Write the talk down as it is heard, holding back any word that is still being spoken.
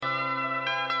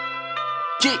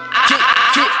I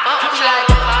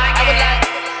would like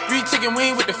 3 chicken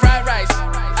wing with the fried rice.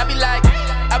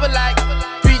 I would like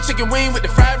 3 chicken wing with the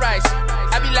fried rice.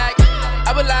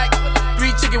 I would like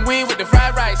 3 chicken wing with the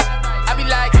fried rice.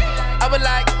 I would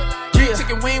like 3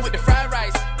 chicken wing with the fried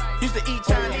rice. Used to eat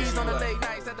Chinese on the late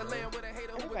nights at the land with a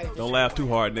hater. Don't laugh too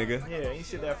hard, nigga. Yeah, ain't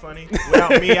shit that funny.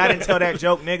 Without me, I didn't tell that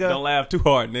joke, nigga. Don't laugh too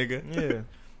hard, nigga.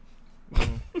 Yeah.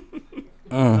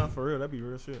 No, for real, that'd be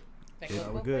real shit. Yeah,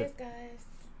 we're good. Ways, guys.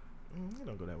 You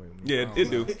don't go that way with me. Yeah, it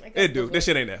do. It do. That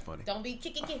shit ain't that funny. Don't be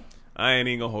kicking. I ain't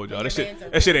even gonna hold y'all. That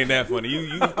Your shit ain't that funny.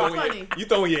 You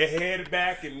throwing your head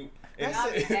back and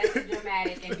That's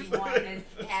dramatic and you want to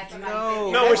have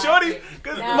somebody. No, with shorty,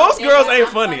 because most girls ain't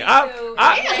funny. I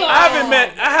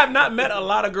have not met a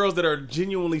lot of girls that are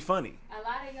genuinely funny. A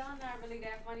lot of y'all not really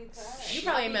that funny to us. You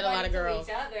probably ain't met a lot of girls.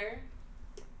 Each other.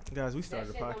 Guys, we started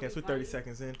the podcast. We're 30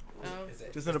 seconds in. Oh.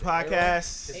 Just in the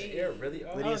podcast. Really?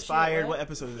 Lydia Inspired. What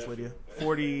episode is this, Lydia?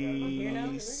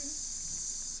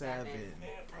 47.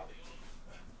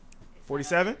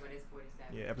 47?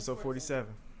 Yeah, episode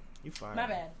 47. You fired. My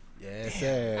bad. Yes,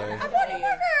 sir.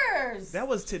 That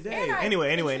was today.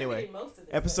 Anyway.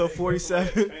 Episode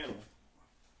 47.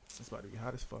 It's about to be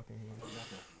hot as fuck in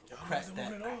here. Press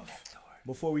that.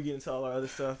 Before we get into all our other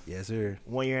stuff, Yes, sir.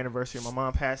 1 year anniversary of my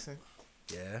mom passing.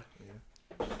 Yeah.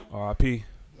 R.I.P.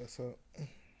 What's up? I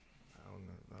don't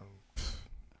know.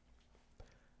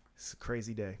 It's a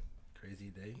crazy day, Crazy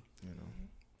day. you know.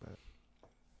 But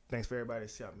thanks for everybody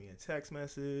that shot me a text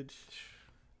message.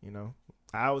 You know,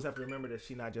 I always have to remember that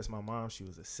she's not just my mom. She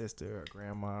was a sister, a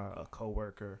grandma, a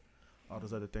coworker, all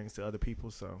those other things to other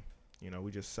people. So, you know,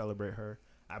 we just celebrate her.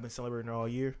 I've been celebrating her all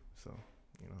year. So,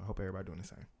 you know, I hope everybody doing the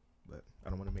same. But I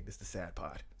don't want to make this the sad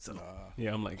pod. So,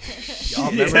 Yeah, I'm like, Y'all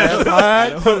remember that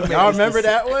pod? Y'all remember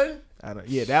that one?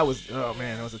 yeah, that was, oh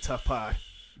man, that was a tough pod.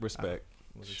 respect.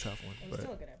 It was a tough one. It was But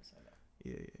still a good episode,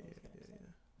 though. yeah.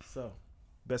 So,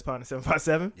 best pod in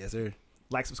 757. Yes, sir.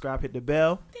 Like, subscribe, hit the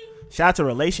bell. Shout out to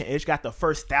Relation Itch. Got the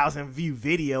first 1,000 view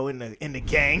video in the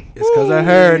gang. It's because of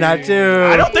her, not you.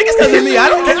 I don't think it's because of me. I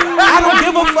don't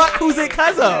give a fuck who's it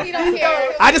because of. We don't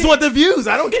care. I just want the views.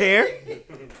 I don't care.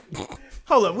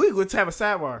 Hold up, we would have a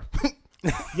sidebar.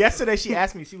 Yesterday, she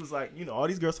asked me. She was like, you know, all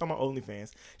these girls talking about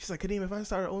OnlyFans. She's like, Kadeem, if I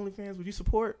started OnlyFans, would you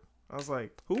support? I was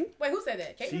like, who? Wait, who said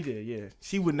that? Caitlin? She did, yeah.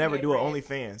 She would never do an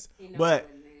OnlyFans, but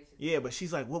yeah, but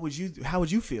she's like, what would you? How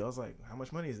would you feel? I was like, how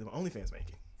much money is the OnlyFans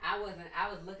making? I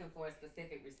was looking for a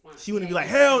specific response. She wouldn't be like,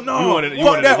 hell no. You wanted that you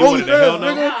wanted the hell OnlyFans,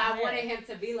 no? No, I wanted him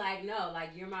to be like, no, like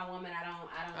you're my woman. I don't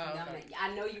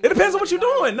I know you. It depends on what you're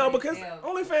doing. No, but because still,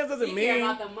 OnlyFans doesn't you care mean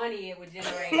about the money it would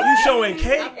generate. you showing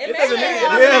cake. It doesn't mean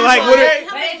Yeah, like what?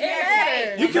 But it's your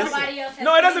cake. You can- Nobody else has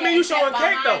No, it doesn't seen mean you that showing except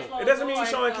cake behind though. closed It doesn't mean you doors,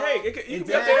 showing so- cake. You can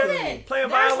be up Exactly. there playing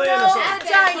There's violin no- or something.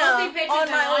 Pussy Vagina pictures on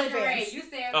and my lingerie. OnlyFans. You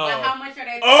said, Oh. but how much are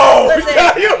they? Oh, Listen,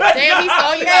 damn, he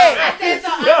saw you. I said, so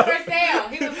I'm for sale.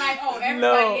 He was like, oh,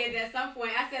 everybody is at some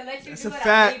point. I said, let you That's do a it.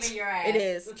 fact. I'm leaving your ass. It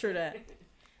is true that.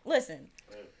 Listen,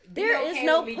 there okay is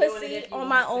no with me doing it pussy if you on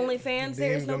my want to. OnlyFans.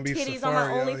 There is no gonna be titties on my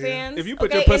Safari out here. OnlyFans. If you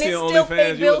put okay? your pussy and it on still OnlyFans, paid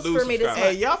you would bills lose for me this month.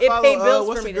 Hey, y'all It paid follow bills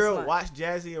what's for the me this girl? month. Watch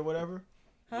Jazzy or whatever.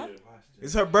 Huh?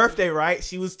 It's her birthday, right?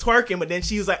 She was twerking, but then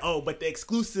she was like, "Oh, but the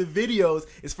exclusive videos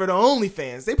is for the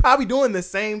OnlyFans." They probably doing the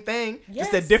same thing,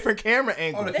 just a Yes. different camera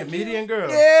angle. Oh, the comedian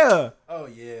girl. Yeah, Oh,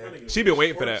 yeah. She been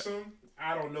waiting for that.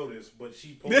 I don't know this, but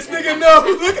she. this nigga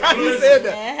knows. Look how he said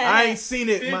that. I ain't seen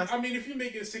it. I mean, if you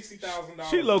making $60,000,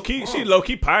 She low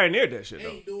key pioneered that shit though.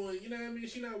 ain't doing. You know what I mean?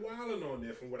 She not wilding on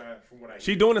there from what I.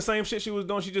 She doing the same shit she was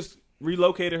doing. She just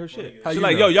relocated her shit. How She you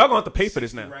like, know? yo, y'all gonna have to pay for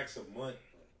this now. Racks a month.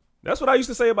 That's what I used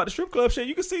to say about the strip club shit.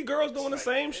 You can see girls doing the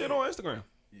same shit on Instagram.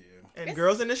 And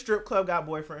girls in the strip club got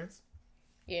boyfriends.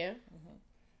 Yeah.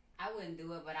 I wouldn't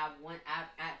do it, but I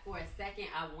for a second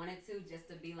I wanted to, just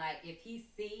to be like, if he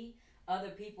see other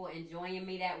people enjoying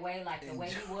me that way, like the way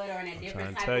he would, or in a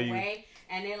different type of way,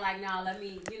 and they're like, no, let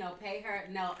me, pay her.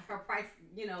 No, her price,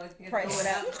 it's going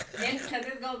up. Because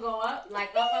it's gonna go up, like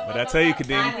up. But I up, tell you, up.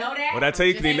 Kadeem. I know that. But I tell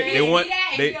you, And Kadeem, if they he want see that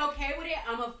and they he okay with it,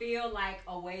 I'ma feel like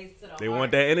a ways to the they heart.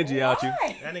 want that energy out you.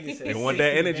 That nigga said They want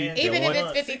that 60, energy. man. Even want-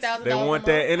 if it's $50,000, they want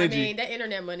that energy. I mean, that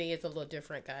internet money is a little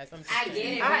different, guys. I'm just I get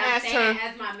it. I but I'm asked saying, her-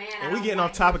 as my man, And we getting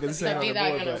off topic because this ain't on the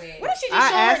board. But What if she I just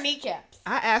showed asked- her kneecaps?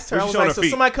 I asked her. What I you was showing like, her so feet?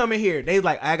 somebody come in here. They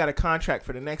like, I got a contract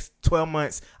for the next 12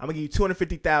 months. I'm gonna give you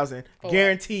 $250,000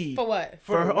 guaranteed For what?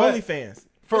 for her what? OnlyFans.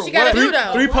 What she gotta do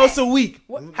though? 3 posts a week.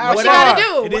 How What she far? gotta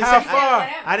do? It didn't How say far?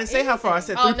 I didn't say how far. I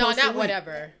said 3 Oh no, posts a not week.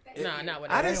 whatever. No, not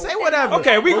whatever. I didn't say whatever.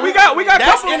 Okay, we got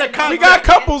That's couples. in a We contract. got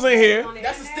couples in here.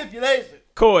 That's a stipulation.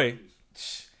 Koi,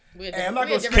 We're Hey, I'm not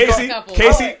we're gonna different Casey, couples.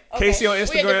 Casey, Okay. Casey on We're a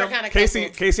different Instagram. kind of Casey,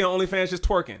 couples. Casey on OnlyFans just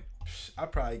twerking. I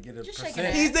probably get a Just shaking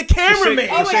percent. He's the cameraman.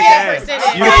 Oh, Shake yeah, ass.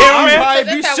 percentage. You the cameraman? I'd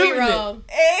That's be how we shooting roll.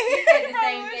 it. He said the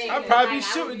same thing. I'd He probably was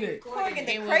be like, shooting I it. would Corey get record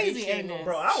the it. crazy angle.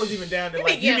 Bro, I was even down to be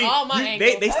like getting all my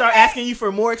they angles. start asking you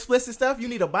for more explicit stuff. You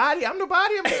need a body. I'm the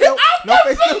body. I'm the no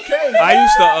face, no case. I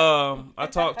used to I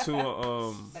talked to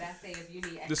But I say if you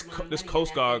need this extra this money,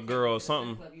 Coast then Guard that's girl or the strip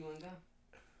something. club you wanna go.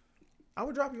 I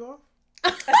would drop you off.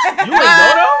 You wouldn't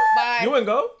go though. Bye. You wouldn't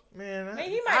go. Man, I mean,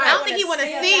 he might I don't think he want to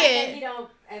it. see it. He don't-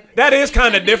 That is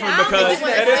kind of different I don't because think you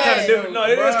wanna that is see kind of it. different. No,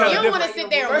 it is kind You of don't different. want to sit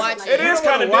there and watch It it. is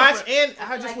kind of watch, different. and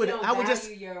I feel like I would you just,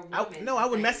 don't value your I, woman. no, I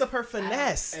would mess up her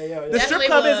finesse. Hey, yo, The strip Definitely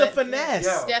club is a would. finesse.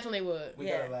 Yo. Definitely would. We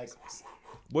Yeah. gotta like.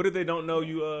 What if they don't know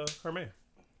you her man?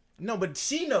 No, but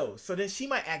she knows, so then she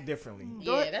might act differently.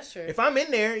 Yeah, that's true. If I'm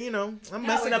in there, you know, I'm No,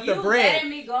 messing if up the you bread. letting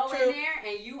me go in there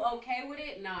and you okay with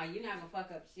it, nah, you're not gonna fuck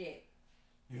up shit.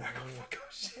 You're not gonna fuck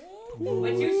up shit.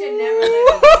 But you should never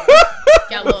let me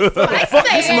Got a little spice Fuck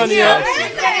there. this money Yeah. up. What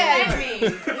does that mean? You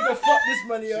gonna fuck this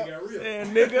money She up. got real. Yeah,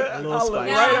 nigga. A little I'll spice.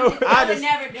 look right No, over. I would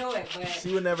never do it, but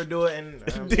She would never do it,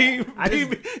 and D I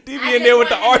just- be I in there with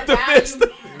the just want him Arthur to value fist. me.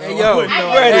 Hey yo, I I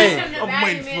just ready. want him to I'm value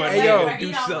waiting me for in a it. way Hey, yo. where he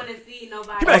Do don't something. want to see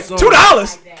nobody. He be like, Also- $2.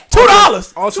 Like that.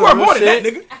 $2. Also, You worth real more than that,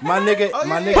 shit, nigga. My nigga, Oh,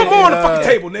 my yeah. nigga. Put more on the in, fucking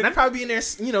table, and I'd nigga. probably be in there,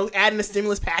 you know, adding the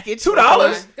stimulus package.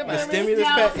 $2. The Goodbye. stimulus No,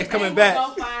 pack is they coming would back.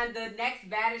 Go find the next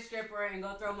baddest stripper and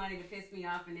go throw money to piss me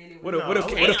off, and then it What would. if what if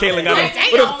No. what if Caitlyn got on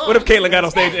Damn. what if Caitlyn got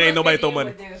on stage That's and ain't what nobody throw Cynthia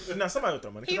money? would do. No, somebody would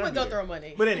throw money. 'cause He I'd would be go there. throw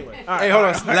money. But anyway, all right, Hey, hold all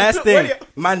on. right. Last What thing. do you-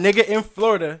 My nigga in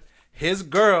Florida, his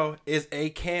girl is a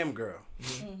cam girl.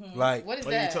 Like, What is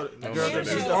What you that? told- the Oh, girl shit.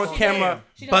 that she's she's on camera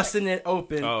She don't busting it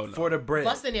open Oh, no. for the bread.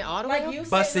 Busting it all the Like way you up?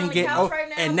 Busting sitting on the get couch open. right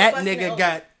now, And but that busting it nigga open.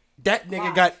 got. That nigga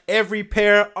Live. got every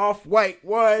pair off white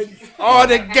ones, all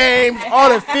the games, all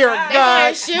the fear of They wearing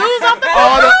God, shoes off the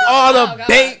all the Oh, the God.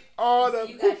 bait, all So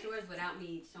the. you got yours without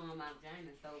me showing my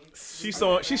vagina, so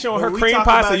She's showing her But we cream talk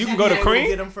pie, about so you can go to being able cream.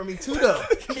 Get them for me too, though.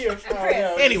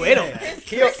 Anyway, Anyway, it don't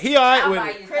matter. he alright I'll with buy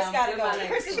it. you Chris some. gotta You're go. my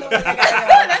Chris is next the one door. that gotta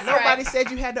go. That's Nobody right. said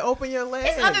you had to open your legs.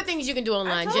 It's other things you can do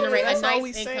online. I told Generate you, a that's all nice we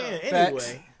income. saying. Facts.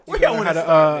 Anyway, You where gotta y'all want how to to,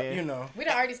 start, man? you know. We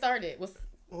done already started. With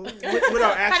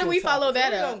our How do we actual follow topic.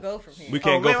 that We're up? gonna go from here. We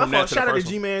can't go man, from my that fault. to the Shout out to first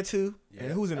one. G-Man too. Yeah.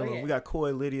 And who's in the Oh, room? yeah. We got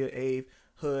Coy, Lydia, Ave,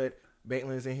 Hood,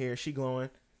 Baitlin's in here. She glowing.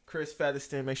 Chris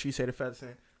Featherston. Make sure you say the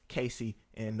Featherston. Casey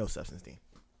and No Substance Team.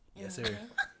 Yes, sir.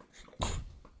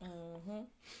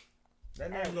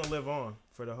 That name's gonna live on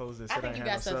for the hoes that I said think I you ain't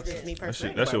got had no substance. Me substance.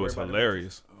 personally. That shit was Everybody-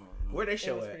 hilarious. Where they It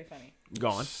show was at? pretty funny.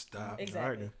 Gone. Stop.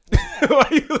 Exactly. Why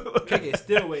you look- KK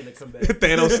still waiting to come back.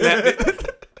 Thanos snapped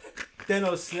it.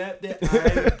 Thanos snapped it.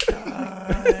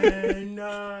 I'm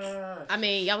done. I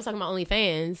mean, y'all was talking about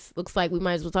OnlyFans. Looks like we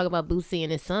might as well talk about Boosie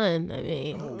and his son. I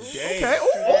mean, Okay.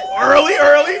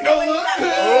 Early. No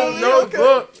look. No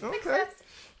book. Okay.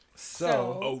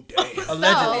 So, Oh damn.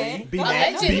 allegedly, B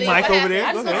allegedly, Mike what over happened? there.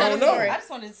 I just Go want to ahead. tell the story. I just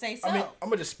wanted to say so. I mean, I'm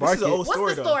gonna just This spark is an it. old What's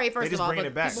story, the though. story, They first just of all, bringing for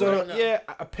it back. people who So don't know? yeah,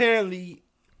 apparently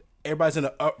everybody's in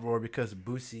an uproar because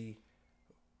Boosie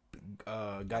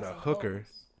got a hooker,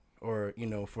 or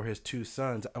for his two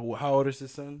sons. How old is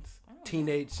his sons?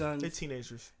 Teenage sons. They're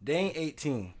teenagers. They ain't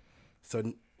 18,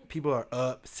 so people are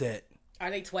upset. Are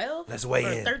they 12? Let's weigh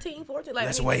or in. 13, 14? Like,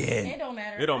 Let's I mean, weigh It in. don't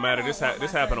matter. It don't matter. I This want my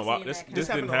happened a son while. seeing This that kind this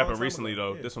of didn't happened a long happen time recently ago.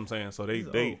 though. Yeah. That's what I'm saying. So He's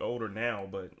they old. older now,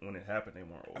 but when it happened, they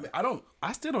weren't old. I mean,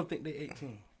 I still don't think they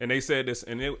 18. And they said this,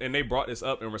 and they brought this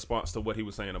up in response to what he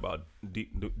was saying about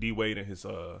D Wade and his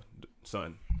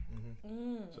son.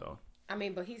 So I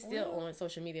mean, but he's still on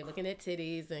social media looking at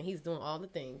titties and he's doing all the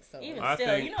things. So Even I still,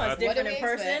 think- it's I think- different What in do we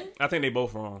person. expect? I think they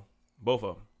both wrong, both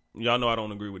of them. Y'all know I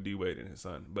don't agree with D Wade and his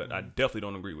son, but I definitely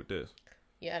don't agree with this.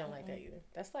 yeah, I don't like that either.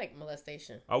 That's like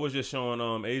molestation. I was just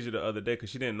showing Asia the other day because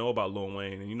she didn't know about Lil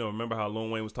Wayne, and remember how Lil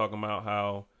Wayne was talking about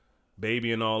how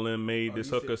Baby and all them made this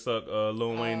you hooker suck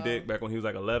Lil Wayne dick back when he was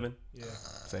like 11. Yeah.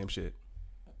 Same shit.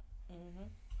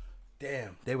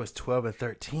 Damn, they was 12 and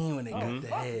 13 when they got the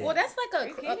head. Well, that's like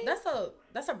you kidding?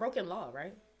 that's a broken law,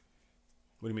 right?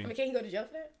 What do you mean? I mean, can he go to jail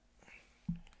for that?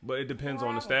 But it depends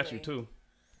on the statute too.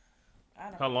 I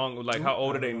don't How long? Like how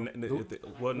old are they?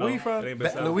 Well, no, Where you from? it ain't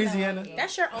been settled. Louisiana.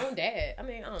 That's your own dad. I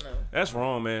mean, I don't know. That's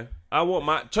wrong, man. I want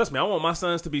my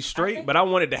sons to be straight, but I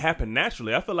want it to happen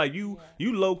naturally. I feel like you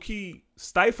low key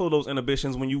stifle those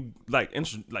inhibitions when you like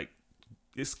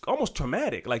it's almost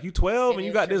traumatic. Like you 12 and It you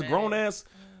is got this traumatic. grown ass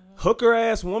hooker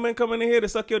ass woman coming in here to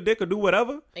suck your dick or do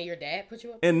whatever, And your dad put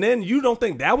you up? and then you don't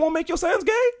think that won't make your sons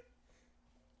gay?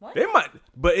 What? It might,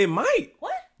 but it might.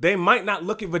 What? They might not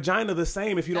look at vagina the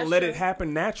same if you don't That's let true. it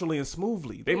happen naturally and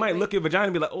smoothly. They might look at vagina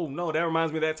and be like, "Oh no, that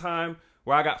reminds me of that time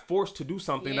where I got forced to do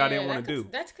something that I didn't want to do."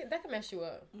 That could mess you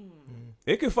up.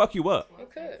 It could fuck you up. It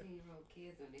could. 13-year-old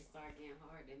kids, when they start getting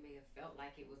hard, they may have felt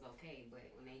like it was okay, but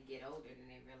when they get older, then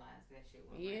they realize that shit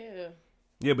was right. Yeah.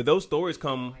 Yeah, but those stories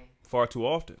come Anyway, far too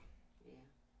often. yeah.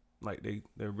 Like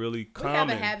they're really We have a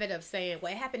common. habit of saying,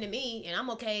 "Well, it happened to me, and I'm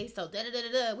okay." So da da da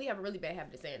da da. We have a really bad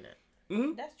habit of saying that.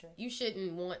 That's true. You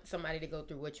shouldn't want somebody to go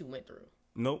through what you went through.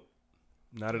 Nope,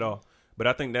 not at all. But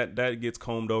I think that gets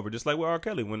combed over, just like with R.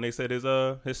 Kelly when they said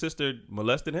his sister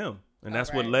molested him, and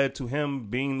that's what right. led to him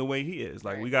being the way he is.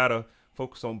 Like we gotta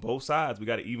focus on both sides. We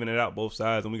gotta even it out both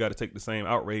sides, and we gotta take the same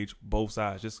outrage both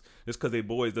sides. Just because they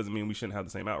boys doesn't mean we shouldn't have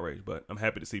the same outrage. But I'm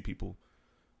happy to see people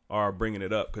are bringing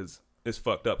it up because it's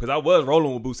fucked up. Because I was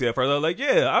rolling with Boosie at first. I was like,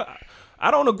 yeah, I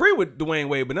don't agree with Dwayne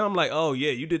Wade, but now I'm like, oh yeah,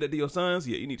 you did that to your sons.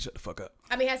 Yeah, you need to shut the fuck up.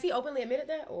 I mean, has he openly admitted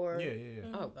that, or Yeah.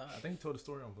 Oh God. I think he told the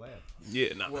story on Vlad.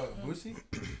 Yeah, nah. What, Boosie?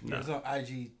 It was on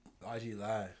IG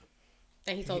Live.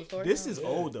 And he told the story. This is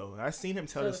old though. I've seen him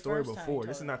tell So this the story first time before. he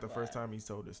This is told not it the was first Vlad. time he's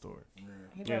told this story. He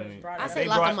probably just brought it I up. say They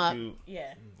lock him brought- up. Cute.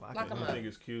 Yeah, Lock him I up. think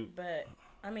it's cute. but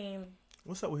I mean,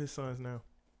 What's up with his sons now?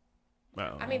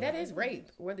 I mean, that is rape,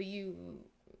 whether you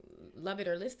love it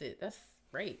or list it. That's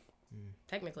rape,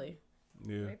 technically.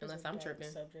 Yeah. rape is Unless a I'm dark tripping.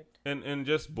 subject. And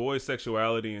just boy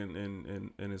sexuality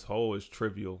and his whole is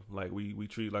trivial. Like we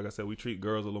treat, like I said, we treat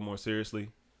girls a little more seriously,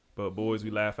 but boys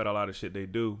we laugh at a lot of shit they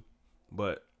do,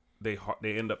 but they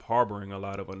end up harboring a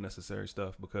lot of unnecessary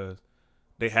stuff because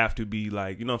they have to be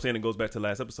like, you know what I'm saying? It goes back to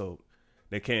last episode.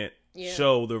 They can't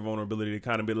show their vulnerability. They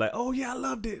kind of be like, oh yeah, I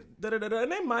loved it, da da da da,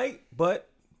 and they might, but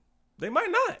they might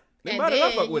not. They And might then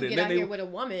not fuck with you it. get Then out they, here with a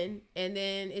woman, and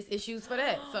then it's issues for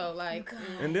that. So like,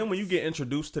 and then when you get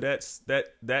introduced to that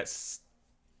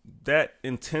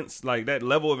intense, like that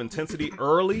level of intensity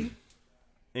early,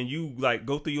 and you like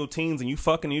go through your teens and you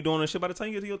fucking and you doing this shit, by the time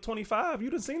you get to your 25, you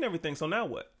done seen everything. So now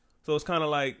what? So it's kind of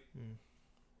like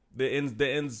the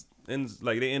ends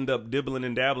like they end up dibbling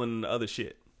and dabbling in the other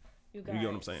shit. You get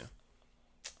what I'm saying?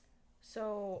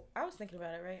 So I was thinking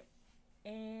about it, right?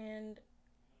 And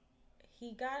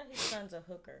he got his son's a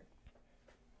hooker.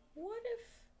 What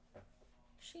if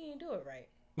she didn't do it right?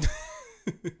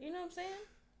 You know what I'm saying?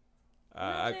 You know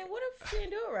what I'm saying? What if she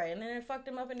didn't do it right and then it fucked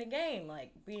him up in the game,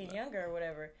 like being younger or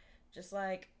whatever? Just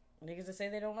like niggas that say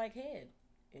they don't like head.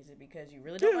 Is it because you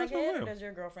really don't like head, or does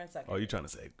your girlfriend suck? Oh, you trying to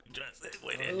say?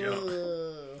 Wait,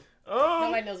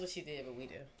 nobody knows what she did, but we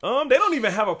do. They don't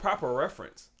even have a proper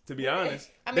reference. To be honest,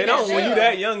 I mean, they don't. that's When you true.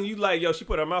 that young, you like, yo, she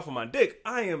put her mouth on my dick.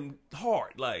 I am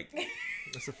hard, like.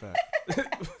 That's a fact.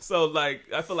 So like,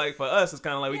 I feel like for us, it's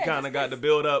kind of like we kind of got to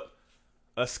build up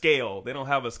a scale. They don't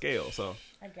have a scale, so.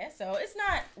 I guess so. It's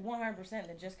not 100%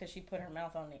 that just because she put her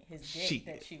mouth on his dick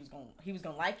that he was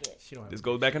gonna like it. She don't have This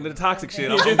goes back into the toxic shit.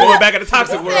 I'm going back into the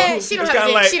toxic world. She don't It's have kinda a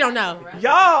dick. like, She don't know.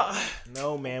 y'all.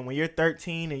 No, man. When you're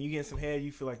 13 and you get some head,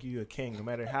 you feel like you're a king, no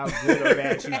matter how good or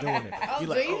bad she's doing it. Oh, You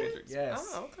do like, you? oh,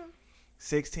 yes. Oh, okay.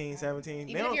 16, 17.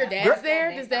 Even if your dad's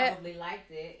there, does that? Probably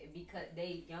liked it because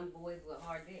they young boys with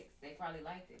hard dicks. They probably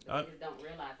liked it, but they just don't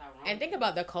realize how wrong. And think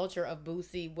about the culture of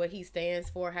Boosie, what he stands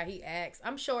for, how he acts.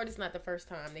 I'm sure it's not the first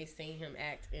time they've seen him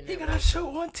act in He that got a way. show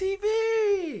on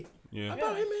TV Yeah.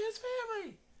 about him and his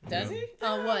family. Does he?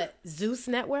 On what? Zeus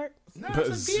Network? No, it's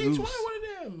a VH1, Zeus. one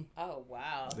of them. Oh,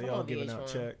 wow. They Come all on, giving out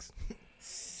VH1. checks.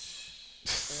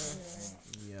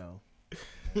 Yo.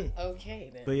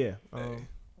 Okay, then. But yeah.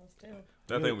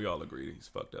 I think we all agree he's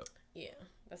fucked up. Yeah,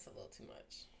 that's a little too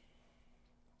much.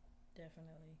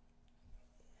 Definitely.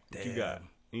 What you got?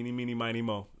 Eeny, meeny, miny,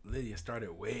 mo. Lydia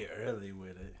started way early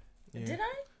with it. Yeah. Did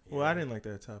I? Well, I didn't like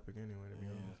that topic anyway, to be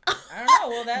honest. I don't know.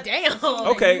 Well, that Damn.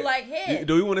 so Okay. You like head?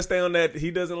 Do we want to stay on that?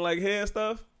 He doesn't like hair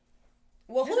stuff.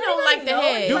 Well, who Does don't anybody like the know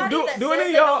head? anybody Do that do says any of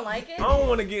they y'all? don't like it? I don't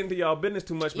want to get into y'all business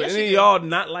too much, but Yes, any you of do. y'all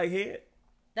not like head?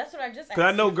 That's what I just asked. Because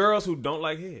I know you. girls who don't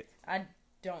like head. I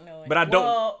don't know. But I don't-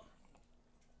 Well,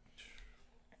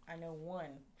 I know one.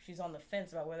 She's on the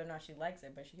fence about whether or not she likes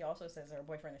it, but she also says her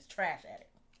boyfriend is trash at it,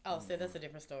 Oh, so that's a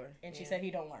different story. and she said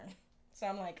he don't learn. So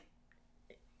I'm like,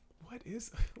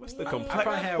 What's the probably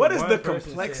complexity? had What is one the person say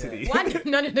complexity? Why did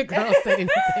none of the girls say anything,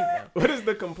 though? What is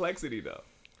the complexity though?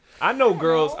 I know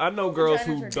girls. I know girls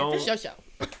who Vaginas are don't. It's your show.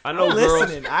 I know girls.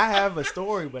 Listening, I have a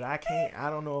story, but I can't. I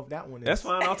don't know if that one is. That's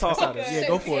fine. I'll talk. Yeah,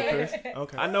 go for it, Chris.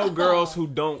 Okay. I know girls who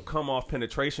don't come off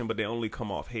penetration, but they only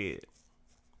come off head.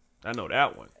 I know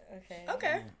that one.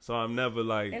 okay. So I'm never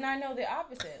like. And I know the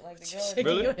opposite. Like the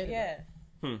girl, Really? yeah.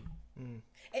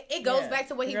 It goes Yeah. back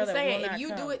to what he Girl was that saying. will If not you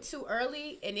come. do it too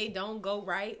early and they don't go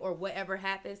right or whatever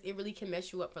happens, it really can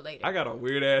mess you up for later. I got a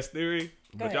weird ass theory,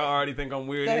 but ahead. y'all already think I'm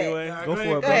weird Go ahead. anyway. Go for it,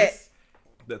 Go bro. ahead.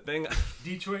 The thing.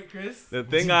 Detroit, Chris. The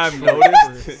thing I've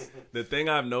noticed, the thing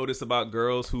I've noticed about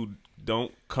girls who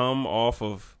don't come off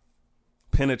of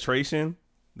penetration,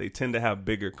 they tend to have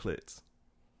bigger clits,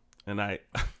 and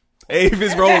Abe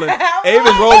is rolling. Abe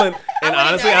is rolling. And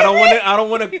honestly, I don't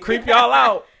want to creep y'all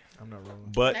out. I'm not rolling.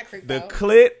 But Not creeped the out.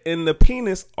 clit and the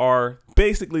penis are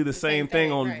basically the same thing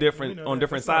thing, on right. different You know on that.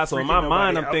 different That's not sides. So in freaking my nobody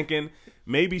mind, I'm out. thinking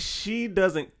maybe she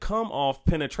doesn't come off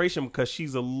penetration because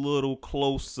she's a little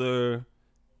closer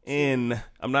in.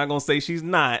 I'm not gonna say she's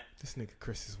not. This nigga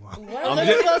Chris is wild. I'm Look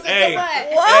just- closer to hey, what?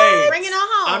 hey, Bring it on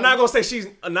home. I'm not gonna say she's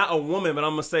not a woman, but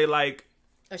I'm gonna say like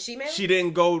A she-man? she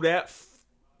didn't go that.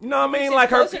 You know what I mean? She's Like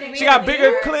her, closer to she got being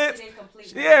bigger her. clits. She didn't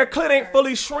complete Yeah, her her. clit ain't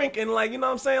fully shrinking. Like you know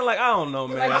what I'm saying? Like I don't know,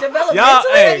 man. Like Y'all,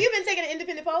 developmentally? hey, Have you been taking an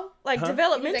independent poll? Like Huh? You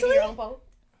been taking your developmentally? own poll?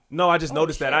 no, I just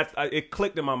noticed shit. that. I it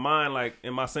clicked in my mind. Like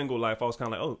in my single life, I was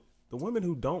kind of like, oh, the women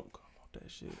who don't come off that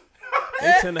shit,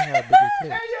 they tend to have bigger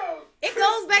clits. It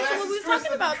goes back to what we was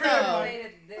talking about, though.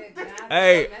 The guys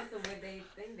Hey. messing with they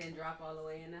thing didn't drop all the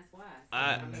way, and that's why. So,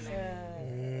 I-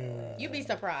 mean, You'd be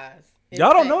surprised.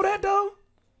 Y'all don't know that though.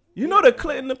 You know the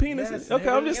clit and the penis. Yes, Okay,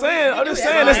 nigga. I'm just Yeah, we- saying. we I'm do just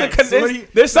that. saying. Right. So what do you-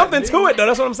 There's something to it though.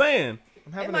 That's what I'm saying.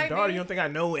 I'm having It a might daughter. be. You don't think I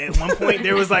know at one point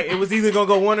there was like it was either gonna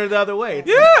go one or the other way.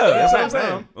 Yeah, that's what I'm right now.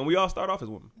 saying. And we all start off as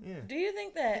women. Yeah. Do you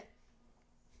think that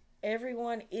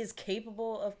everyone is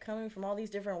capable of coming from all these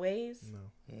different ways?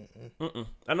 Mm-mm.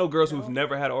 I know girls who've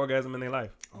never had an orgasm in their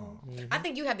life. I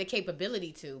think you have the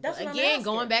capability to. That's But what I'm again, asking.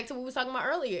 going back to what we was talking about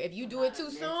earlier, if you do it too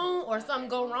soon or something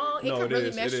go wrong, it No, can it really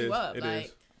is. mess It you is. up. It Like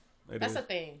is. It that's is. a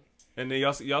thing. And then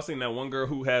y'all seen that one girl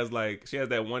who has like she has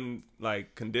that one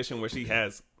like condition where she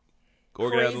has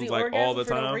orgasms Crazy like all the orgasm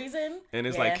for no time, reason? and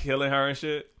it's Yeah. like killing her and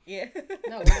shit. Yeah.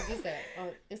 No, what is this at?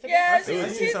 Oh, Instagram? Yeah, I've seen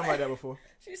she's something like that before.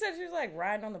 She said she was like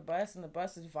riding on the bus and the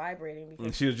bus is vibrating because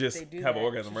And she'll just they do have an that.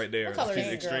 orgasm right there. What color She's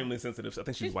is it? extremely sensitive. I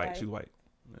think she's She's white. white. She's white.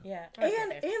 Yeah. Okay.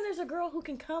 And there's a girl who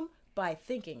can come by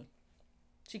thinking.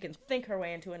 She can think her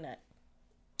way into a nut.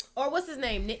 Or what's his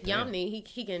name? Nick Yamni.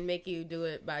 He can make you do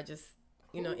it by just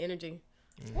energy.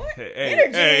 What? Hey, hey,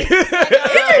 Energy. hey.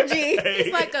 Energy.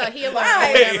 It's like a healer or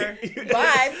Vibes. whatever.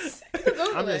 Vibes. You can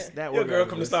Google I'm it. just that Your word. girl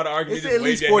come to start an argument. It's you just at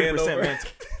least wave your 40% hand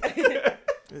over. mental.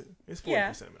 It's 40% Yeah.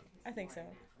 mental. I think so.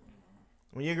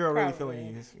 When your girl really Probably.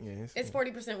 feeling you, It's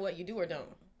 40% what you do or don't.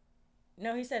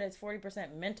 No, he said it's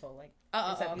 40% mental. Like,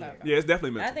 Oh, it's up okay. here. Yeah, it's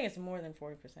definitely I mental. think it's more than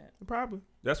 40%. probably.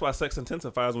 That's why sex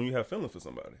intensifies when you have feelings for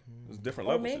somebody. There's different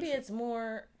Or levels. maybe and shit. it's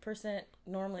more percent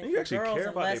normally You for actually girls care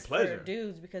and about their less pleasure. for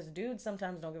dudes because dudes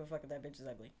sometimes don't give a fuck if that bitch is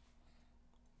ugly.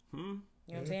 You know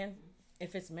what I'm saying?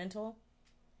 If it's mental.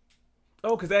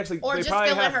 Oh, because actually Or they just probably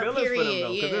feeling have her feelings for them period.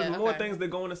 though. Because Yeah, there's more okay. things that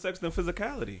go into sex than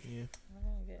physicality. Yeah.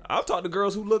 I've talked to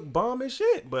girls who look bomb as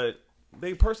shit, but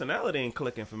they personality ain't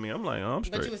clicking for me. I'm like, oh, I'm But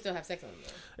straight. you would still have sex on them.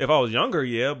 If I was younger,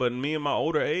 yeah, but me and my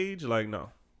older age, like, no,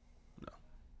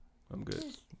 I'm good.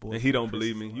 Boy, And he don't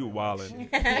believe me. You wildin'.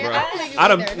 I don't believe you I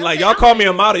either. don't Don't like say y'all I'm call me a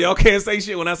believe model. Y'all can't say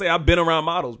shit when I say I've been around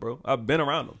models, bro. I've been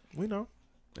around them, We know.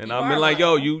 and You I've are been a like,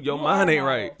 yo, model. your You mind are a ain't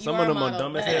right. model. you. Some You of are a them are model.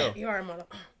 dumb as hell, You are a model.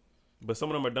 but some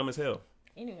of them are dumb as hell.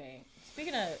 Anyway,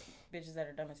 speaking of bitches that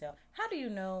are dumb as hell, how do you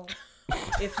know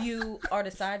if you are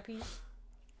the side piece?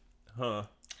 Huh?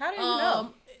 How do you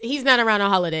know? He's not around on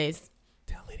holidays.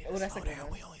 Oh, that's a good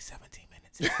one. We only 17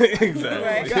 minutes. Exactly.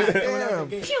 Right. Goddamn.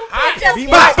 Just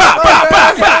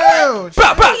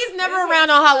Goddamn. He's never around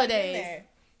on holidays.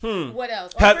 there. What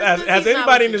else? Or Has, Christmas, has he's not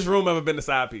anybody in with this you. room ever been the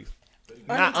side piece?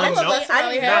 Not, All of unknow- us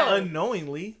probably not have. not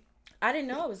unknowingly. I didn't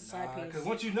know it was a side piece. Because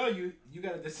once you know, you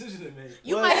got a decision to make.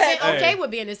 You Well, might have been hey. okay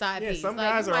with being a side Yeah, piece. some Like,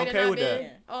 guys you are might have okay not with that.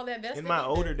 been all that vested In my either.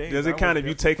 older days, Does I it count was if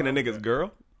you taking a definitely nigga's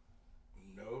girl?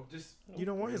 No, just You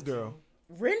don't want his girl.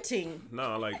 Renting.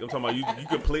 No, like I'm talking about you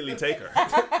completely take her.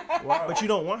 Why? But you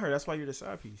don't want her. That's why you're the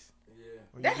side piece.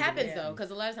 That happens though, because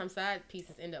a lot of times side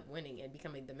pieces end up winning and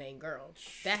becoming the main girl.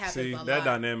 That happens See, a lot. that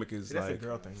dynamic is That's a like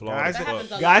girl thing. flawed Guys, as That fuck.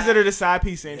 happens a guys lot. that are the side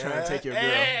piece ain't trying to take your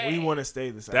girl. We want to stay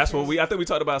the side That's piece. what I think we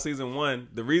talked about season 1.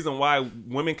 The reason why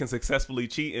women can successfully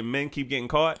cheat and men keep getting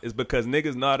caught is because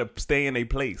niggas know how to stay in their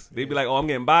place. They be like, oh, I'm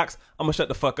getting boxed. I'm gonna shut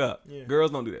the fuck up. Yeah.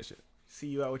 Girls don't do that shit. See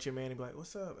you out with your man and be like,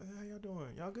 what's up? How y'all doing?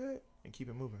 Y'all good? And keep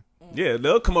it moving. Yeah,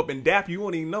 they'll come up and dap you. You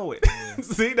won't even know it.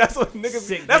 See, that's what niggas.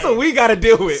 Sick that's game. what we gotta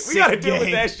deal with. We Sick gotta deal with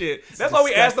game. that shit. That's why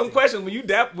we ask them disgusting.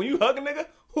 questions when you hug a nigga.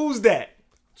 Who's that?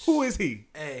 Who is he?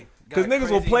 hey, Because got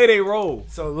niggas will crazy- play their role.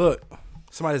 So look,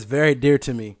 somebody's very dear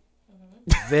to me,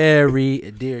 very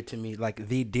dear to me, like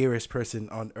the dearest person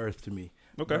on earth to me.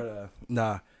 Okay. But,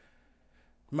 nah.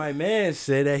 My man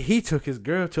said that he took his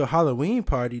girl to a Halloween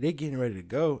party. They getting ready to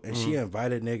go, and she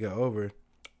invited nigga over,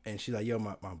 and she like, yo,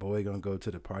 my boy gonna go to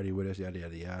the party with us, yada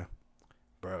yada yada.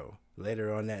 Bro,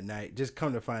 later on that night, just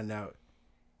come to find out,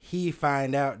 he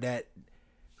find out that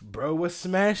bro was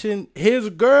smashing his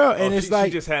girl, and Oh, it's she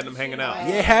like, just had them hanging out.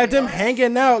 yeah, had them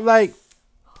hanging out like.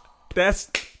 That's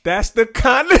That's the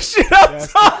kind of shit I'm That's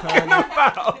the talking kind of-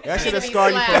 about. That should have She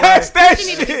scarred you need for to be That's life. that She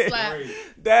need to be shit. slapped.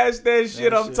 That's that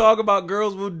shit I'm shit. talking about.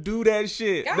 Girls will do that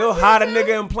shit. Guys They'll do hide a too?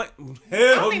 nigga and play.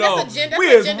 Hell think no. that's a gender- We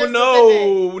that's is a gender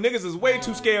no. Niggas is way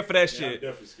too scared for that I'm shit.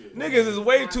 definitely scared. Niggas is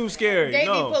way too scary. They be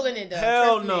No. pulling it, though.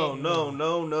 Hell Trust no, me. no,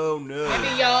 no, no, no. Maybe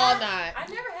y'all not. I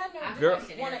never had no Girl.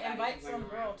 dude want to invite some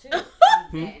girl too.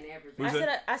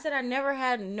 I said I never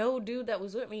had no dude that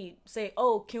was with me say,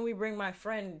 "Oh, can we bring my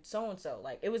friend so and so?"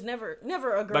 Like it was never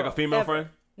a girl. Like a female ever. friend?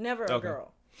 Never a Okay.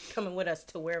 girl coming with us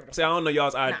to wherever. The See, I don't know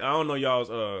y'all's. I don't know y'all's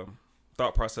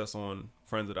thought process on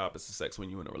friends of the opposite sex when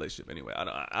you're in a relationship. Anyway,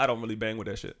 I don't really bang with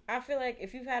that shit. I feel like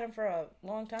if you've had them for a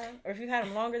long time, or if you've had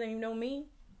them longer than you know me,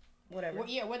 whatever. Well,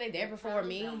 yeah, were they there before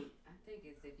me? I think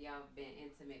it's if y'all been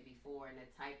intimate before and the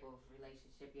type of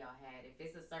relationship y'all had. If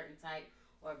it's a certain type,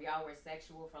 or if y'all were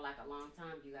sexual for like a long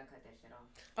time, you gotta cut that shit off.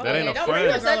 Oh, That ain't a don't friend.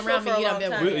 bring a girl Sexual around me. for a You done long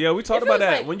been time. with. We talked It about feels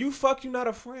that. like- When you fuck, you're not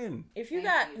a friend. If you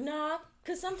Thank got you.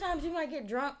 because sometimes you might get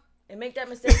drunk and make that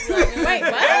mistake. Be like, wait,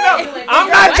 what? I'm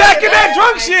not jacking that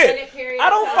drunk shit. I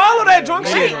don't follow that drunk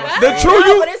shit. What? The true No,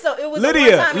 you, but it was the one time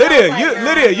and I was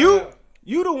Lydia, like, nah.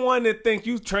 you the one that think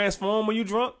you transform when you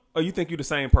drunk, or you think you the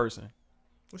same person?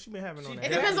 What she been having on It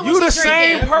that? depends on You what the she's same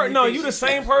drinking. person. No, you the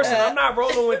same person. I'm not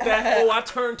rolling with that. Oh, I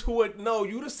turned to it. No,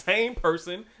 you the same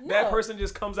person. That No. person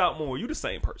just comes out more. You the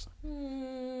same person.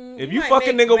 If you might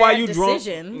fucking make nigga while bad you drunk,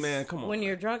 decisions. man, come on. When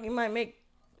you're drunk, you might make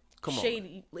Come on.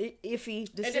 shady, iffy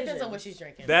decisions. It depends on what she's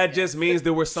drinking. That just means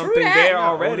there was something that. there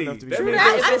Not old already. enough to be That true. means that.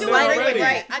 there was If I it's do something light, agree with already.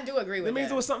 right. I do agree with That means that.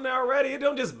 there was something there already. It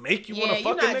don't just make you want Yeah, to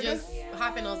you're fuck a not nigga. just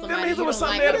hopping on somebody means you there was don't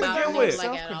something like there to about begin and with.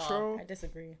 don't like at all. Self-control. I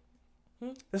disagree.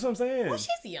 That's what I'm saying. Well,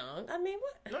 she's young. I mean,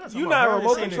 what? You not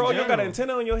remote control. You got an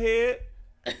antenna on your head.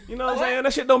 You know what I'm saying?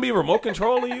 That shit don't be remote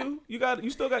controlling you. You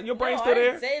still got your brain No, still I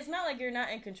didn't there. say it's not like you're not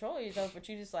in control of yourself, but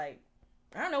you just like,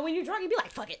 I don't know, when you're drunk, you be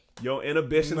like, fuck it. Your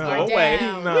inhibitions No. go away.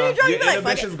 Down. Nah. When you're drunk, you Your be like, fuck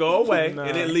inhibitions it. go away, Nah.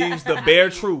 and it leaves the bare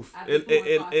truth. I'd be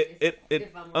It more cautious it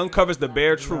if I'm uncovers the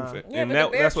bare Nah. truth, Yeah, and but that,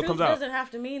 the bare that's what truth comes out. doesn't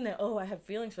have to mean that, oh, I have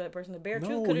feelings for that person. The bare No,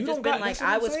 truth could you have just don't been got- like, that's what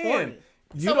I I'm was saying. horny.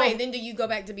 You So don't- wait, then do you go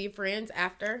back to be friends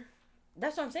after?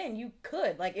 That's what I'm saying. You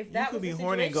could. Like, if that could was be the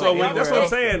horny and situation, go So like, that's you what I'm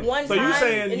did it saying. one So you time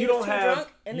saying and you was don't too have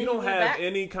drunk, and you then don't went have back?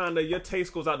 any kind of your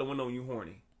taste goes out the window when you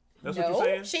horny. That's what No. you're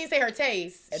saying. She didn't say her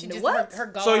taste. She And just what? her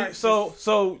guard. So,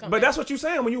 come but back. that's what you're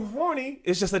saying. When you horny,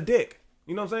 it's just a dick.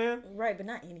 You know what I'm saying? Right, but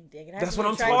not any dick. It has That's to be what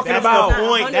I'm attractive. talking It's about. not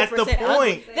Point. That's the 100% ugly.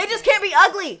 point. They just can't be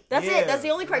ugly. That's Yeah. it. That's the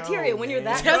only criteria. No, When you're that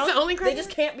man. That's drunk, the only they criteria? just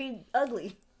can't be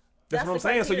ugly. That's what I'm the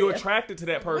saying. So you're criteria. attracted to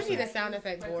that We person. need a sound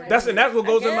effect board. That's and that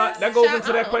goes in my guess. that goes Shout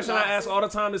into that out. question I ask all the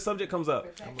time. The subject comes up.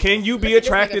 Can you be Look at this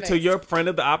attracted nigga to face. your friend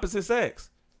of the opposite sex?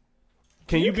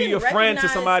 Can you be can your friend to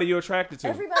recognize- somebody you're attracted to?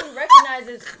 Everybody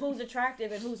recognizes who's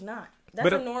attractive and who's not. That's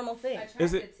But a if- normal thing.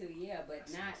 Is Attracted it- to, yeah, but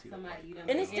not somebody you don't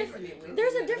And be it's intimate different. with.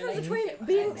 There's in a difference between relationship.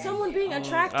 being someone being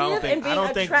attractive and being I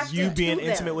don't think attracted you being to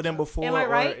intimate them. with them before Am I or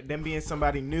right? them being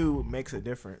somebody new makes a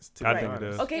difference. To I be think it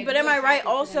honest. does. Okay, If but you're am I right attracted to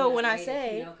them also in a when I way that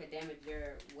say you know could damage your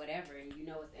whatever and you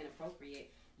know it's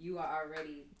inappropriate, you are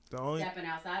already The only stepping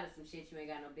outside of some shit you ain't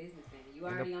got no business in. You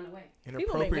already on the way.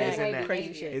 People make inappropriate is in mad that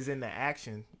crazy shit. is in the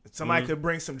action. Somebody could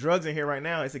bring some drugs in here right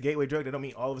now. It's a gateway drug. That don't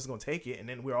mean all of us gonna take it, and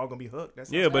then we're all gonna be hooked.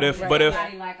 That's Yeah, but if Right. but if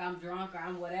Somebody like I'm drunk or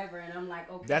I'm whatever and I'm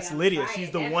like okay. that's I'm Lydia. trying She's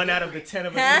it, the that's one out of the different. 10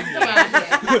 of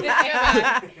us.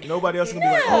 Yeah. Nobody else is gonna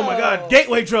be like, oh my god,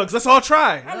 gateway drugs. Let's all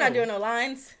try. I'm not doing no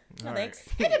lines. No All thanks.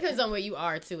 It depends on where you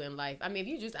are too in life. I mean, if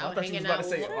you just I out thought you was hanging about out, to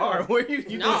say with- are. Where you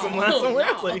No, doing some lines somewhere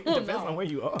no, else? Like, it depends no. on where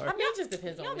you are. I mean, it just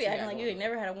depends on. Y'all what be you acting got like you going ain't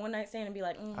never had a one night stand and be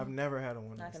like, I've never had a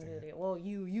one not night gonna do stand. it. Well,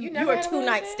 you You never are had a two one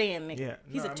night night stand, nigga. Yeah,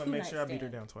 He's no, a I'm two gonna make night sure I beat her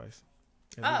stand. down twice.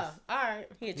 At Oh, least. all right.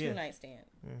 He a two Yeah. night stand.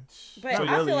 Yeah. But So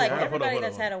I really, feel like yeah. Hold on, everybody hold on,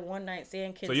 that's hold had a one night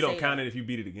stand can so you don't say count that. it if you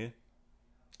beat it again.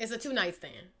 It's a 2-night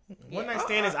stand. One night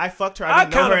stand is I fucked her. I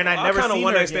didn't know her, and I never kind of seen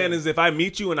one her night stand again. is if I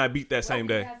meet you and I beat that same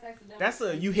day. That's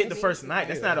a you hit the first night.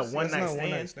 That's not a one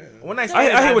night stand. One night I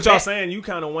stand. hear what y'all met- saying. You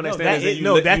kind of one night No, stand that is that is- you,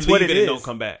 no, let, that's you what leave it it and is. don't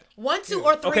come back. 1, 2,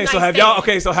 or 3 Okay, night so have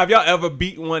stand. y'all have y'all ever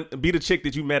beat a chick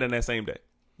that you met in that same day?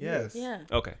 Yes. Yeah.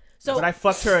 Okay. So But I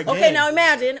fucked her again. okay, now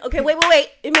imagine. Okay, wait.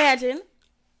 Imagine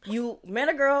you met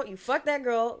a girl, you fucked that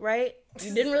girl, right?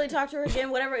 You didn't really talk to her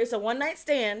again. Whatever. It's a one night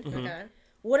stand. Okay.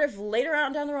 What if later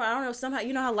on down the road, I don't know, somehow,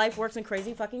 you know how life works in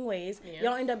crazy fucking ways. Yeah.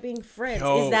 Y'all end up being friends.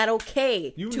 Yo, Is that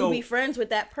okay you to know- be friends with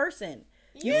that person?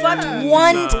 You Yeah. fucked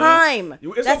one Nah. time.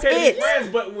 It's That's okay to it. be friends,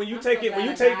 but when you take so it, when you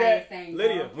glad take a guy that, is saying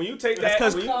Lydia, no. when you take That's that,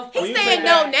 'cause when you, He's when you saying take no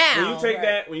that, now. when you take Right.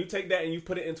 that, when you take that and you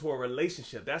put it into a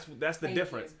relationship, that's the Thank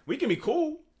difference. you. We can be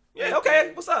cool. Yeah, Thank okay.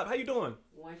 you. What's up? How you doing?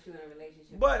 Once you're in a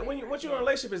relationship. But once you're in a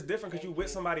relationship, it's different because you with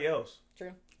somebody else.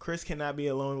 True. Chris cannot be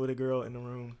alone with a girl in the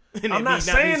room. I'm not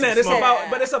saying that. It's about,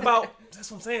 but it's about.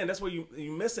 That's what I'm saying. That's what you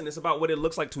missing. It's about what it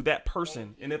looks like to that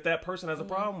person, and if that person has a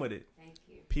problem with it.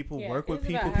 People work with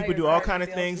people. People do all kind of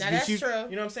things. Now, that's true. You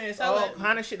know what I'm saying? It's all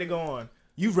kind of shit that go on.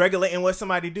 You regulating what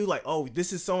somebody do. Like, oh,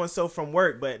 this is so and so from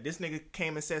work, but this nigga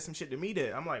came and said some shit to me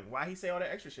that I'm like, why he say all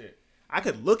that extra shit? I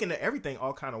could look into everything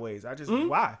all kind of ways. I just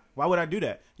why? Why would I do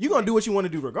that? You gonna do what you want to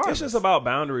do regardless. It's just about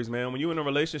boundaries, man. When you in a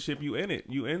relationship, you in it.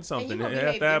 You in something. You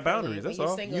have to have boundaries. That's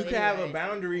all. You can have a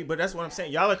boundary, but that's what I'm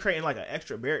saying. Y'all are creating like an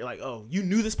extra barrier. Like, oh, you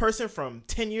knew this person from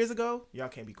 10 years ago. Y'all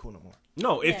can't be cool no more.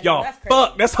 No, if y'all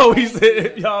fuck, that's all he said.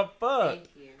 If y'all fuck.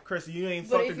 Chris, you ain't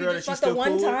fucked the girl that she's still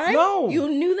one cool time? No. You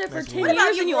knew them for 10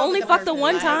 years and you only fucked the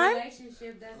one time?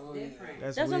 Relationship, that's different.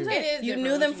 That's what I'm saying. You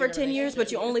knew them for 10 years,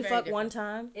 but you only fucked one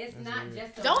time? It's not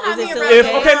just Don't have me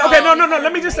around. Okay, no.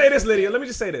 Let me just say this, Lydia. Let me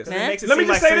just say this. Let me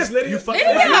just say this, Lydia.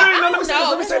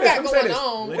 Let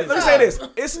me say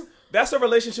this. That's a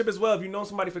relationship as well. If you know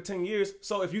somebody for 10 years,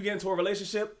 so if you get into a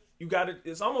relationship, you got to.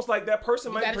 It's almost like that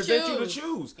person might present you to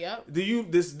choose. Yep. Do you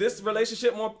this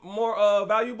relationship more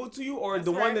valuable to you, or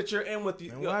the one that you're in with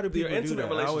your intimate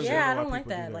relationship? Yeah, I don't like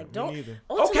that. Like, don't.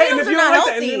 Okay, and if you don't like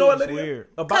that, and you know what, Lydia?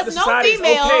 About the society,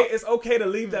 it's okay to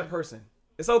leave that person.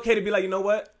 It's okay to be like, you know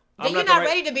what? Then you're not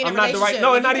ready to be in a relationship.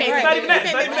 No, it's not even that.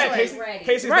 It's not even that.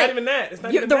 Casey's not even that. It's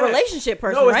not even the that. relationship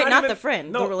person, right? Not the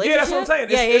friend. No, the relationship. Yeah, that's what I'm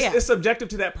saying. It's subjective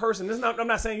to that person. I'm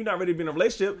not saying you're not ready to be in a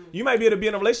relationship. You might be able to be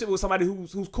in a relationship with somebody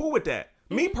who's cool with that.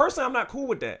 Me personally, I'm not cool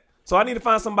with that. So I need to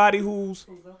find somebody who's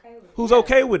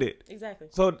okay with it. Exactly.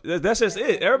 So that's just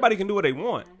it. Everybody can do what they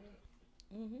want.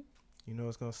 You know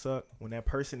what's gonna suck? When that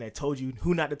person that told you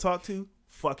who not to talk to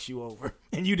fucks you over,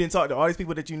 and you didn't talk to all these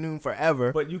people that you knew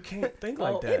forever. But you can't think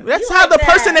like that. That's how the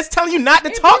person that's telling you not to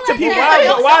talk to people.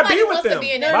 Why be with them?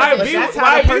 Why be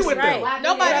with them?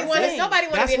 Nobody want to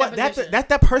be in that position. That's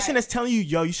that person that's telling you,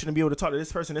 yo, you shouldn't be able to talk to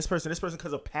this person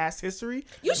because of past history.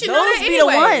 You should Those know that be the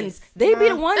anyway. ones. They be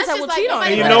the ones that will cheat on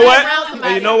And you. you know what?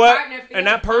 And you know what? And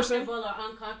that person.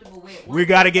 We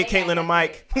gotta get Caitlyn a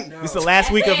mic. This is the last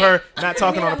week of her not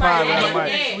talking on the pod with her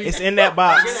mic. It's in that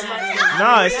box.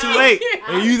 Nah, it's too late.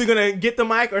 You're either gonna get the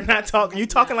mic or not talking. You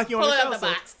talking like you on the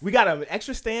show. We got an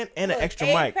extra stand and an extra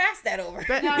mic. Pass that over.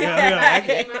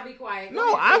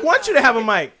 No, I want you to have a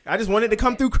mic. I just wanted to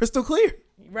come through crystal clear.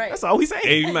 Right. That's all we saying.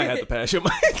 Hey, you might have to pass your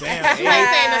mic. Damn, You ain't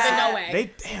saying nothing, no way.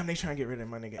 They trying to get rid of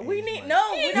my nigga. We need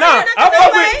no. Abe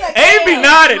be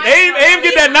nodding. Abe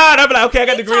get that nod. I be like, okay, I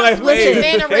got the green light.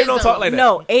 Abe don't talk like that.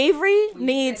 No, Avery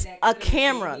needs a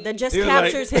camera that just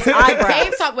captures his eyebrows.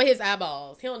 Abe talk with his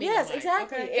eyeballs. He don't need Yes, no mic,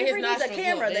 exactly. okay? Avery needs a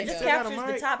camera that just captures got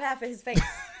a the top half of his face.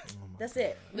 That's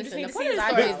it. We just Listen, need the to see his point of the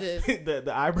eyebrows. story is this.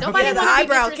 the eyebrow. Nobody Yeah, the want to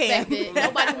eyebrow be cam. disrespected.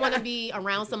 Nobody want to be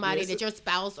around somebody that your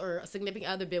spouse or a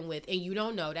significant other been with, and you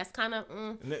don't know. That's kind of.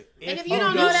 And if you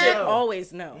don't know You should that,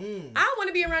 always know. I don't want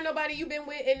to be around nobody you've been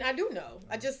with, and I do know.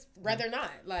 I just rather not.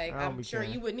 Like I don't I'm be sure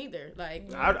caring. you wouldn't either.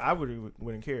 Like I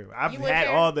wouldn't care. I've You wouldn't had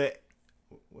care? all the.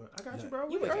 Well, I got you, bro.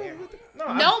 You would care.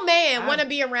 No, no man want to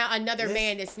be around another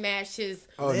man that smashed his.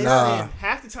 Oh, nah.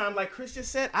 Half the time, like Chris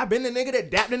just said, I've been the nigga that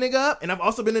dapped the nigga up, and I've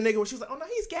also been the nigga where she was like, oh no,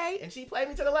 he's gay, and she played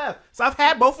me to the left. So I've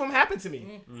had both of them happen to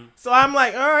me. So I'm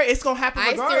like, all right, it's gonna happen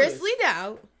regardless. I seriously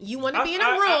doubt you want to be in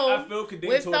a room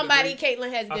with somebody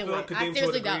Caitlyn has been with. I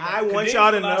seriously doubt. I want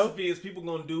y'all to know. Is people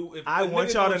gonna do? I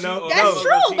want y'all to know. That's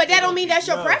true, but that don't mean that's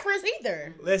your preference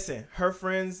either. Listen, her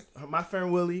friends, my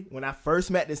friend Willie, when I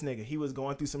first met this nigga, he was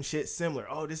going through some shit similar.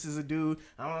 Oh, this is a dude.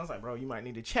 I was like, bro, you might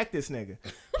need to check this nigga.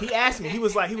 He asked me, he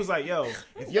was like, yo,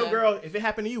 if your girl, if it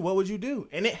happened to you, what would you do?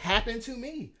 And it happened to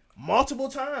me multiple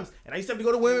times. And I used to have to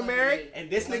go to Women Married, and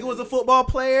this nigga was a football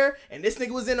player, and this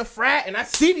nigga was in a frat, and I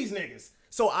see these niggas.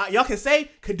 So y'all can say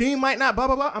Kadeem might not, blah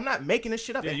blah blah. I'm not making this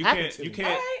shit up. Yeah, it you happened can't. to You me.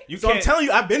 can't. You So can't. I'm telling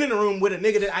you, I've been in a room with a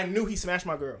nigga that I knew he smashed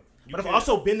my girl. But I've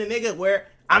also been the nigga where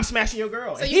I'm smashing your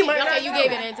girl. So and you might not you know.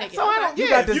 gave it and take it. So I don't. You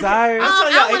got desires. I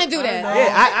don't want to do that.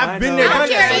 Yeah, I've been there. I don't done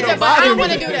care that, so either, don't but I bother don't me.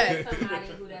 want to do that. Somebody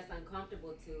who that's uncomfortable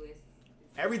to is.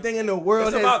 Everything in the world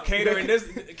It's has about catering.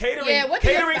 Catering. Yeah, what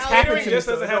does Catering your spouse do? just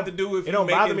doesn't It have don't- to do with it you don't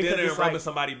bother making me 'cause dinner and it's rubbing like-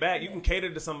 somebody back. You can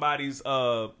cater to somebody's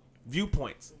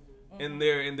viewpoints and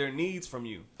their needs from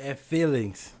you. And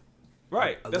feelings.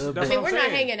 Right. That's little what bit. I'm We're saying.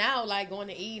 not hanging out like going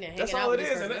to eat and hanging That's out all with it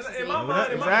this is. And person. in my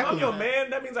mind, if Exactly. I'm your man,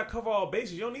 that means I cover all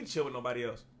bases. You don't need to chill with nobody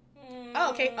else.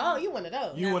 Oh, okay. Oh, you one of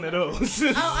those. You one of those. Oh,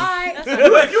 all right.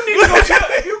 If you need to go chill,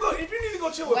 if you need to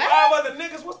go chill with What? 5 other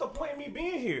niggas, what's the point of me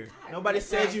being here? Nobody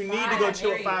said you need to go chill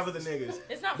with 5 other niggas.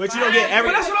 It's not But you don't get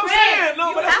every. But that's what I'm saying.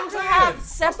 No, but that's have what to I'm have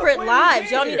saying. separate point of me lives.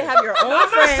 being Y'all need to here? have your own I'm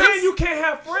friends. not saying you can't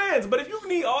have friends, but if you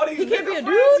need all these He can't be nigga a friends,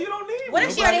 dude? you don't need What if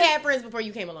me. she already had friends before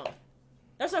you came along?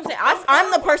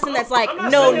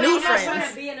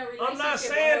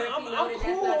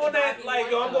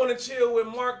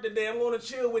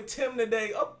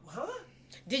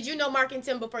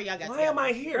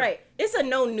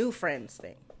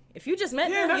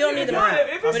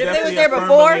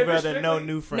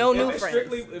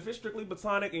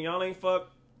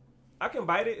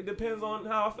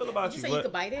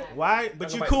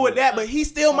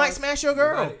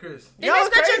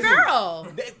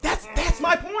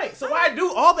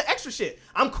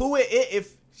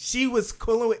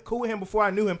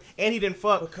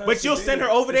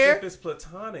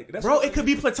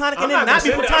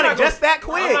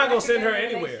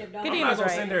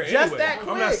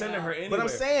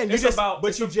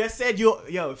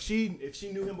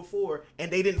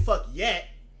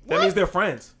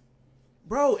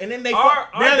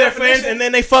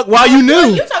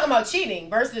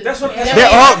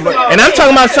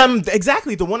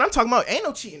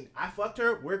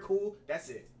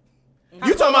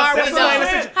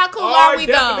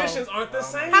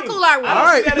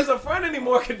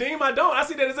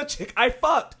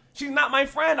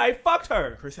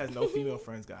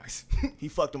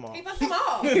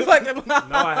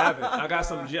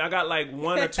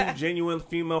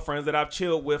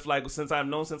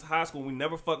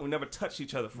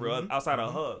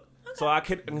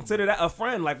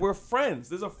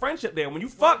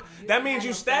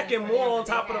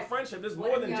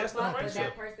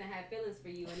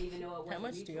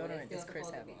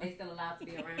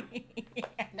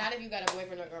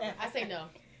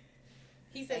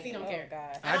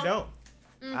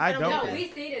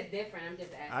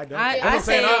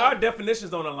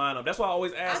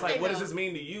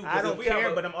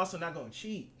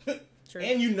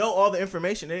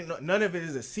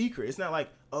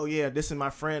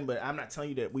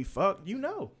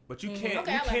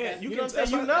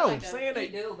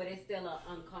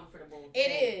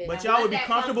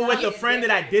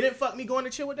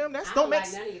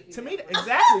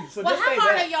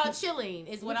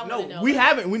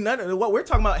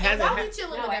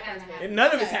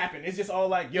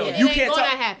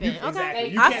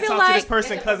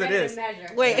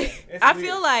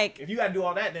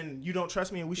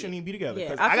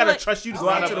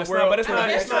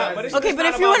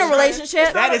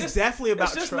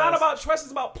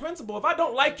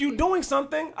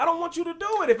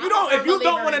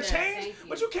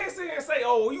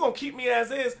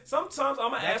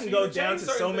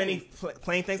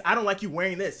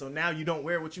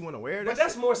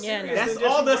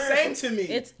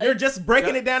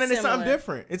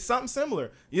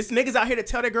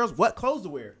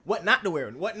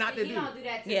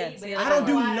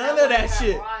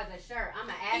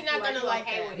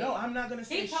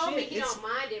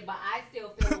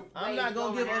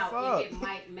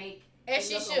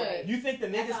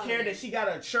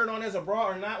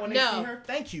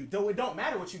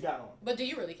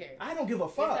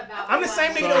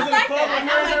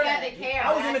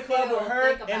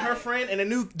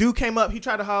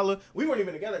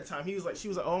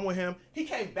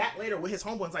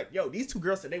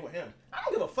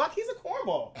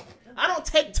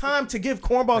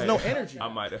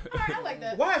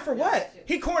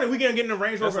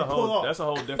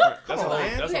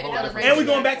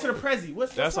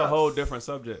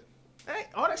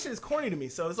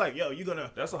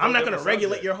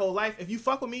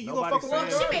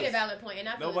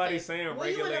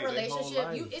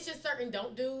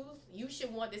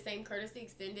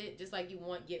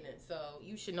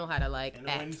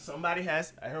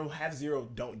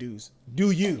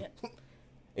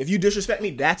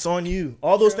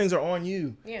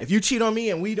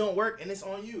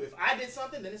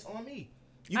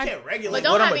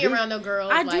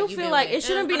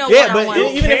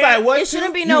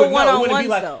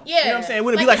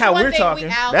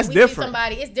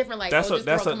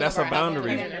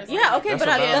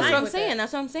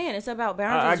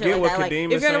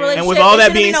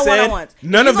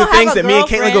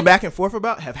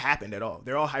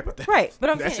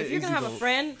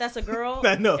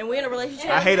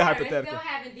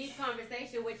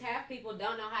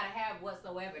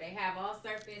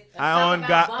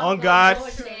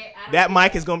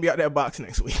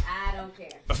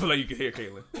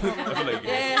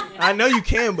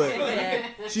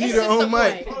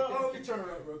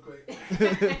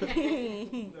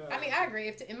 I mean, I agree.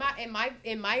 If in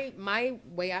my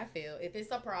way I feel, if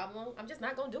it's a problem, I'm just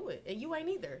not gonna do it, and you ain't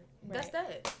either. That's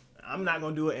that. I'm not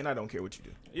gonna do it, and I don't care what you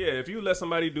do. Yeah, if you let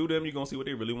somebody do them, you're gonna see what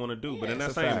they really want to do. Yeah, but in that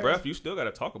that's a same fact. breath, you still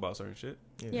gotta talk about certain shit.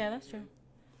 Yeah, that's true.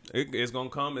 It's gonna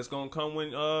come. It's gonna come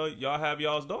when y'all have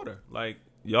y'all's daughter. Like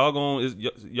y'all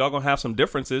gonna have some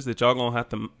differences that y'all gonna have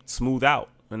to smooth out.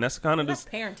 And that's kind of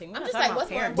just parenting. I'm just like, what's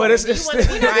more important? But it's Do you still, want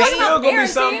to be right? still gonna be Parenting.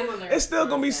 something. It's still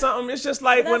gonna be something. It's just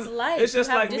like That's when life. it's just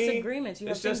You have like me. disagreements. You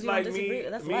have It's things just you don't like me. disagree.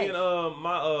 That's Me life. and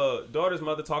my daughter's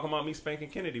mother talking about me spanking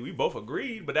Kennedy. We both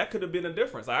agreed, but that could have been a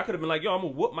difference. Like I could have been like, yo, I'm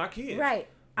gonna whoop my kid. Right.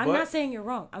 I'm But- not saying you're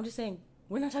wrong. I'm just saying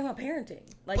we're not talking about parenting.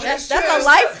 Like But that's it's true. a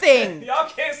life thing. Y'all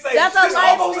can't say That's a it's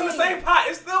life almost in the thing. same pot.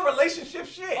 It's still relationship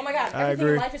shit. Oh my god, I everything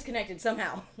agree. in life is connected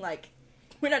somehow. Like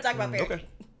we're not talking about parenting. Okay.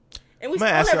 And we I'm gonna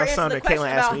still ask never y'all answered something the that question Caitlin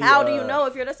asked about me, how do you know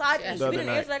if you're the side piece. the We other didn't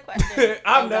night. answer that question.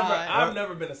 I've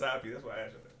never been a side piece. That's why I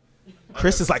asked you that.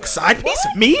 Chris is like, side piece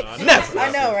of me? Never. I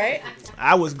know, right?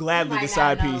 I was gladly Might the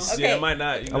side not know. piece. Okay. Yeah, it might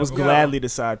not. You I was never know. gladly the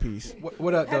side piece.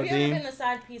 What up, though, Have you ever Dean? been the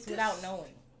side piece without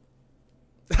knowing?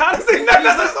 How does he know?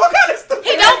 That's what kind of stupid.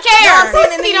 He don't care.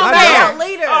 He don't I care. Out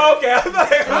later. Oh, okay. I'm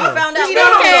like, And you found out He later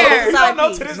don't that care. it was You side don't know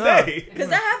piece. to this No. day. Because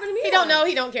that happened to me. He don't know.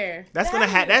 He don't care. That's gonna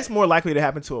that's more likely to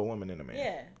happen to a woman than a man.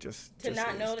 Yeah. Just To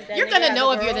not know that You're nigga gonna has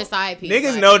know a if you're girl. the side piece.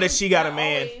 Niggas Like, know that she got a Not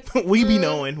man. always. We be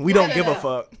knowing. We don't I give a didn't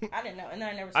know. fuck. I didn't know, and then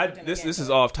I never. I, spoke to him this again, this is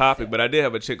so- off topic, but I did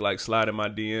have a chick like slide in my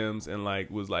DMs and like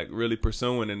was like really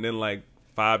pursuing, and then like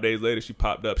 5 days later she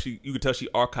popped up. You could tell she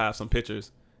archived some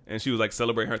pictures, and she was like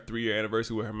celebrating her 3-year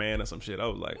anniversary with her man or some shit. I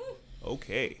was like,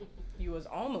 okay. You was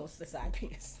almost the side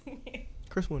piece.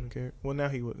 Chris wouldn't care. Well, now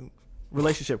he wouldn't.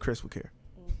 Relationship, Chris would care.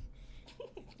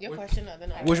 Your question, no,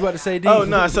 no. What you about to say, Dean? Oh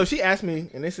no! So she asked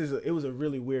me, and it was a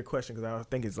really weird question because I don't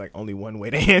think it's like only one way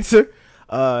to answer.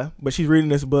 But she's reading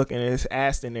this book and it's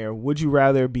asked in there: would you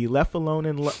rather be left alone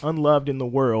and unloved in the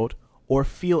world, or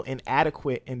feel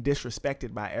inadequate and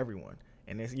disrespected by everyone?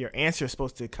 And your answer is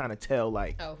supposed to kind of tell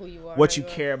like who you are, what how you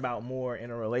are. care about more in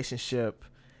a relationship.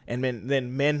 And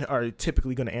then men are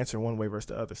typically going to answer one way versus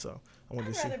the other. So I wanted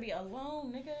I'd to see rather be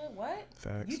alone, nigga. What?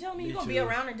 Facts. You tell me Me you gonna too. be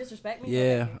around and disrespect me?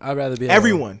 Yeah, Nigga. I'd rather be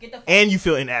everyone, Get the fuck- and you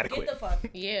feel Get inadequate. the fuck.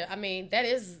 Yeah, I mean that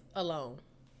is alone.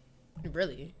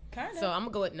 Really. Kind of. So I'm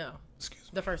gonna go with no.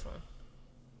 The first one.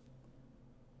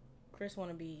 Chris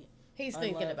want to be. He's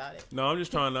thinking Unloved. about it. No,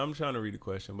 I'm trying to read the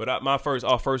question. But my first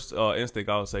instinct,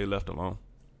 I would say left alone.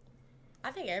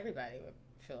 I think everybody would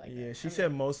feel like that. Yeah, she I said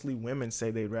mean, mostly women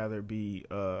say they'd rather be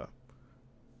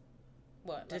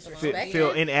what? Disrespected.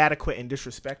 feel inadequate and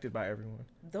disrespected by everyone.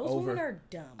 Those Over. women are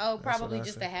dumb. Oh, probably what I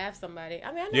just said. to have somebody.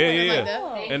 I mean, I know Yeah, women yeah, like yeah.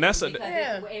 that. Thank And you, that's a- because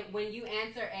Yeah. when you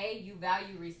answer A, you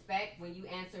value respect. When you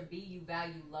answer B, you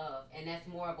value love, and that's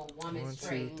more of a woman's 1, 2,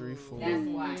 trait. 3, 4, That's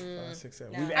why. 5, 6,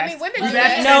 7. Nah. We've I asked, mean, women we've do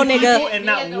asked that. 10 No, nigga. people, and Me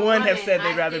not as a one have woman, said they'd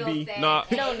I rather still be. say No.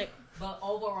 A, No, nigga. but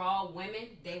overall, women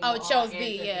they will Oh, it chose all B.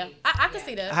 answer Yeah, B. I can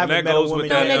see I that. haven't And that met a goes woman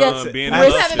with that that nigga, being I You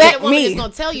in love. haven't met a Respect woman me. that's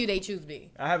gonna tell you they choose B.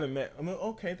 I haven't met. I mean,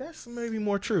 okay, that's maybe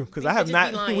more true because You I have could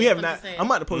just be not. lying, We have I'm not. just saying. I'm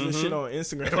about to post this shit on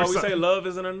Instagram. That's or why we say something. love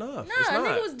isn't enough. Nah, It's a not.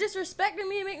 nigga was disrespecting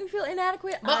me and making me feel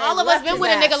inadequate. But I all of us left been his with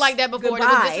a nigga ass. like that before. Goodbye.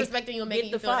 That was disrespecting you and making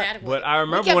Get you the feel fuck. inadequate. But I We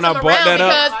remember kept when I him brought around that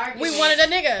up. because we wanted a It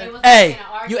nigga. was Hey, like an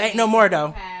you argument ain't no more, you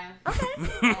though. have. Duh.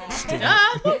 It's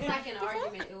like an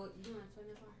argument. You want to turn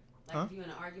this on? Like if you in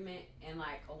an argument and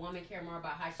like a woman care more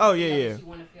about how she Oh, feels yeah, and yeah. she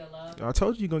want to feel love. I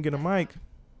told you you're gonna get a mic.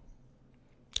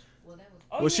 Well, that was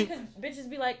Oh, Well, you she- mean 'cause bitches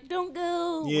be like, don't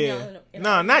go. when Yeah. y'all in a-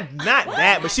 No, not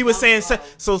that. But she was saying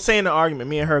so saying the argument.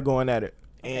 Me and her going at it.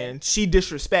 And she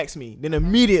disrespects me. Then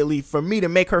immediately, for me to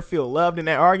make her feel loved in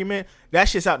that argument, that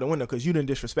shit's out the window because you done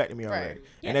disrespected me already. Right.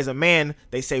 And as a man,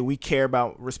 they say we care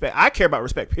about respect. I care about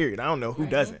respect, period. I don't know who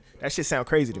doesn't. That shit sound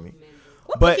crazy to me.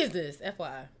 What But- book is this?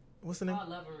 FYI. What's the name? all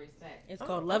love and respect. It's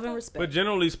called love and respect. But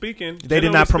generally speaking, They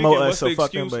did not promote us, what's so the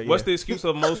fuck them, excuse- but What's yeah. the excuse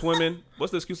of most women? What's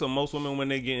the excuse of most women when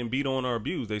they getting beat on or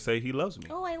abused? They say he loves me.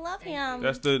 Oh, I love him.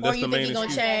 That's the Or that's you the think main he gonna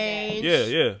excuse. change? Yeah,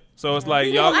 yeah. So it's like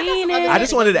You y'all. know, I mean it. I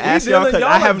just wanted to ask We y'all because dealing-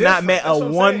 I y'all have are not met different. That's a what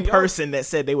I'm one saying. Y'all- person that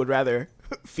said they would rather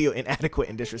feel inadequate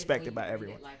and I think it's disrespected when by you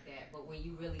everyone. live it like that, but when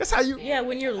you really That's how you- understand Yeah, what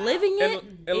when it's you're about. living it,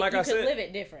 And like you I could said- live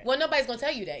it different. Well, nobody's gonna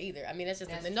tell you that either. I mean, that's just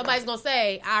That's something. true. Nobody's gonna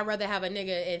say I'd rather have a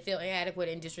nigga and feel inadequate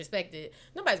and disrespected.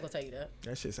 Nobody's gonna tell you that.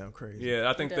 That shit sound crazy. Yeah,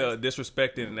 I think It the does.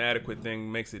 disrespected and inadequate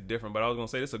thing makes it different. But I was gonna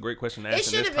say this is a great question to ask in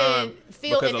should this have time been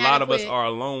feel because a lot of us inadequate. are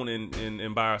alone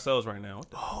and by ourselves right now. What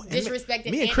the- Oh, and Disrespected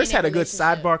Me and and Chris in a had a good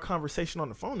relationship. sidebar conversation on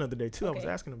the phone the other day too. I was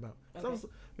Okay. asking about. 'Cause I Okay. was,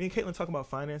 me and Caitlin talk about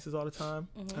finances all the time,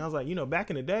 Mm-hmm. and I was like, back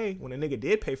in the day when a nigga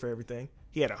did pay for everything,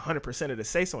 he had 100% of the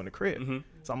say so in the crib. Mm-hmm.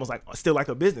 It's almost like still like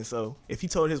a business. So if he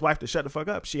told his wife to shut the fuck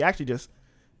up, she actually just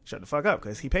shut the fuck up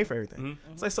because he paid for everything.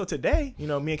 Mm-hmm. It's like, so today, me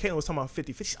and Caitlin was talking about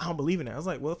 50-50. I don't believe in that. I was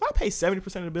like, well, if I pay 70%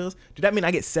 of the bills, do that mean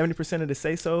I get 70% of the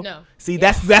say so? No. See,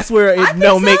 that's where it I think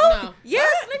don't make. so. No. Yes,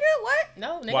 nigga. What?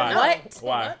 No, nigga, Why? no. What?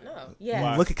 Why? No. Yeah.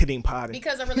 Why? Look at Kadeem Potter.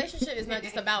 Because a relationship is not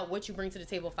just about what you bring to the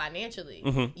table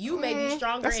financially. You may be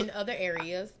stronger in other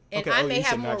areas, and Okay, I oh, may you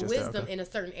have said not more just that, wisdom okay. in a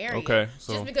certain area. Okay,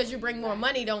 so- just because you bring more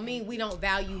money don't mean we don't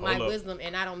value my Hold up. wisdom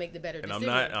and I don't make the better And decision.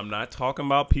 I'm not talking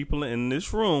about people in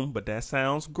this room, but that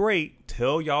sounds great.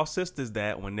 Tell y'all sisters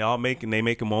that when they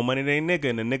making more money than nigga,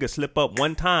 and the nigga slip up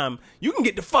one time, you can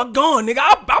get the fuck gone, nigga.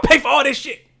 I'll pay for all this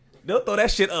shit. They'll throw that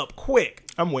shit up quick.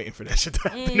 I'm waiting for that shit to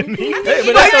happen.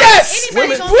 Yes, Anybody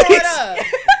women, gonna throw it please. up.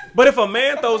 But if a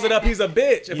man throws it up, he's a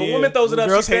bitch. If a Yeah, woman throws it up,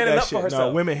 she's girls hate standing that up for shit. No,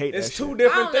 herself. women hate it's that two shit. I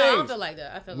different don't know. I don't things. feel like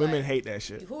that. I feel Women like hate that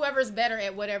shit. whoever's better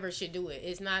at whatever should do it.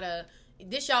 It's not a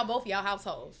this y'all both y'all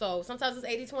household. So sometimes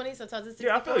it's 80-20, sometimes it's 60-40.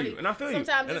 Yeah, I feel you, and I feel you.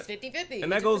 Sometimes And it's 50-50.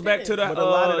 And that goes back to the But a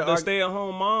lot of the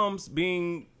stay-at-home moms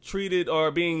being treated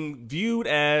or being viewed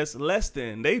as less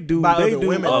than. They do By they other do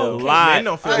women, a though. lot. Men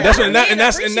don't feel And that. that's what, and that, Men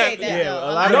appreciate that, yeah, though.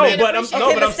 a lot of No, men but I'm appreciate no,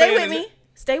 Okay, but but I'm stay saying with me.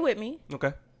 Stay with me.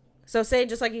 Okay. So say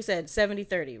just like you said,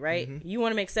 70-30, right? You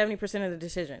want to make 70% of the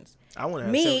decisions. I want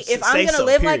to Me, if I'm gonna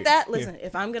live like that, listen,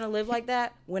 if I'm gonna live like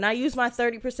that, when I use my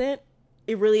 30%,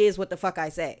 it really is what the fuck I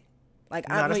say. Like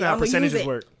Nah, I'm that's gonna not how use percentages it.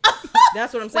 work.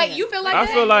 That's what I'm saying. Wait, you feel like I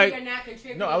that? feel like- You're not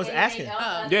contributing. No, I was anything asking. else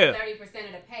other Yeah. than 30%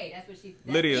 of the pay. That's what she.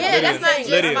 Lydia, Yeah, that's not just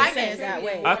Lydia. finance. that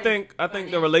way. I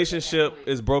think the relationship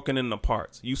is broken into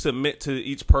parts. You submit to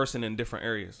each person in different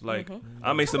areas. Like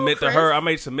I may submit to Chris. her. I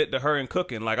may submit to her in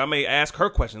cooking. Like I may ask her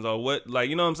questions or what. Like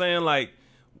you know what I'm saying. Like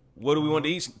what do we want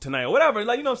to eat tonight or whatever.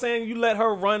 Like you know what I'm saying. You let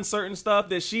her run certain stuff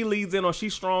that she leads in or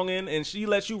she's strong in, and she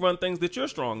lets you run things that you're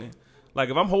strong in. Like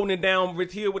if I'm holding it down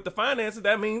with here with the finances,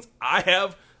 that means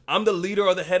I'm the leader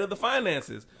or the head of the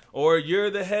finances. Or you're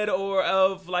the head or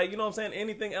of like, you know what I'm saying,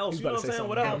 anything else. You know what I'm saying?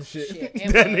 Whatever. Dumb shit. Shit,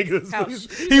 That it nigga was.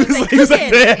 was, he was like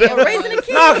Cooking that. or raising a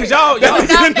kid. No, because y'all was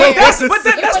out there. that's You not was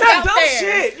out dumb there.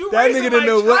 shit. You That raising nigga my didn't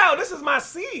know what- child. This is my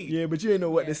seed. Yeah, but you didn't know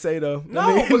what to say though.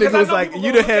 No, That because nigga I was know like, people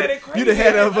you gonna the look at head, it crazy. you the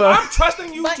head of. If I'm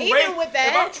trusting you But to even raise, with that-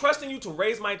 if I'm trusting you to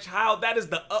raise my child, that is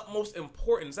the utmost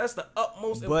importance. That's the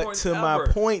utmost But importance. to my ever.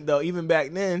 point though, even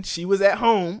back then, she was at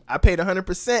home. I paid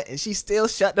 100%, and she still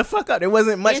shut the fuck up. There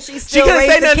wasn't much. And she She still couldn't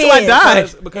raised say the nothing until I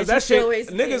kids. died. because And that she still shit, raised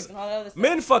the kids niggas, and all that other stuff.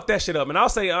 men fuck that shit up. And I'll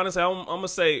say honestly, I'm gonna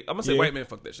say Yeah. white men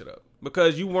fuck that shit up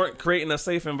because you weren't creating a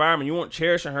safe environment. You weren't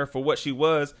cherishing her for what she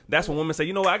was. That's when women say,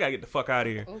 you know what, I gotta get the fuck out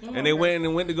of here, and they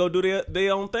went to go do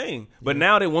their own thing. But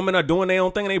now that women are doing their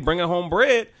own thing and they bringing home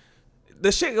bread.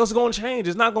 The shit is gonna change.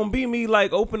 It's not gonna be me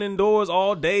like opening doors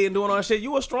all day and doing all that shit.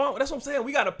 You are strong. That's what I'm saying.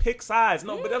 We gotta pick sides.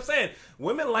 No, but I'm saying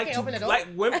women like can't to open the door. like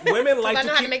women like I to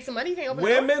know how to keep make some money. You can't open the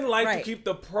door. women like to Right. keep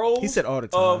the pros. He said all the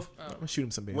time. Of I'm gonna shoot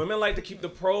him some. women like to keep the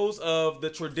pros of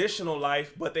the traditional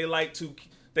life, but they like to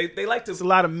they like to It's a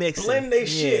lot of mixing. blend their Yeah,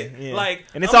 shit. yeah. Like,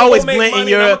 and it's I'm gonna always go make blend in money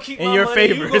and your I'ma keep my money,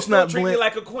 favor. You gonna It's still not treat me blend.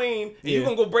 like a queen, and Yeah. you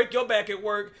gonna go break your back at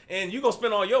work, and you gonna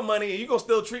spend all your money, and you gonna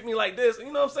still treat me like this. You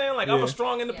know what I'm saying? Like I'm Yeah. a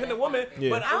strong, independent woman, Yeah.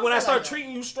 but I don't when I feel start like that.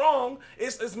 treating you strong,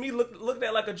 it's me looked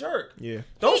at like a jerk. Yeah.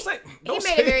 Don't He say. He Don't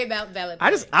made say. a very valid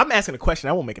point. I'm asking a question.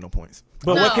 I won't make no points.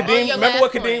 But No, what on Kadeem? your Remember last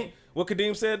what Kadeem? point. What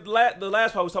Kadeem said the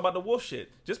last part we was talking about the wolf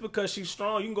shit. Just because she's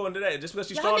strong, you can go into that. Just because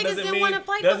she's Y'all strong niggas doesn't didn't mean wanna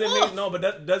fight the wolf.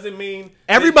 that doesn't mean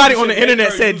Everybody that you on the should make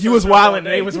internet her said use you her was stuff all wildin' and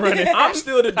day. they was running. I'm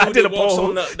still the dude I did a that walks poll.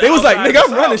 on the They was like, outside nigga, the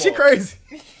I'm running. She sidewalk. crazy.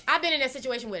 I've been in that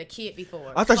situation with a kid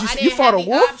before. I thought So you- didn't you fought have a the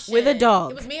wolf? option. With a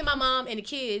dog. It was me and my mom and the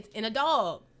kids and a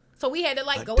dog. So we had to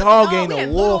like go with dog the dog. ain't We a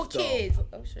had wolf, little kids.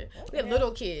 Oh shit. We had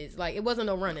little kids. Like it wasn't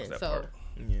no running. That So part.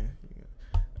 Yeah.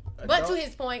 but to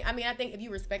his point, I mean I think if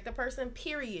you respect a person,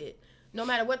 period, no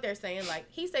matter what they're saying, like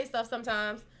he say stuff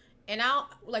sometimes and I'll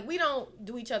like we don't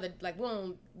do each other like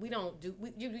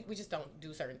we just don't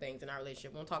do certain things in our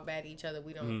relationship. We don't talk bad to each other.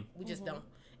 We don't we just don't.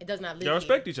 It does not live Y'all here.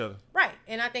 respect each other. Right.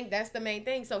 And I think that's the main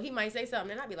thing. So he might say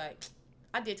something and I'd be like,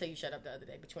 I did tell you shut up the other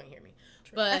day, but you ain't hear me.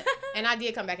 But and I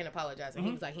did come back and apologize. And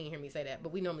he was like, he didn't hear me say that.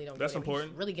 But we normally don't That's do that. But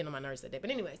important. he's really getting on my nerves that day. But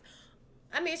anyways,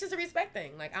 I mean, it's just a respect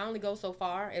thing. Like I only go so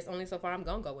far. It's only so far I'm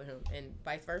gonna go with him, and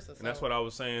vice versa. So. And that's what I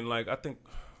was saying. Like I think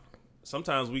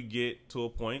sometimes we get to a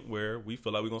point where we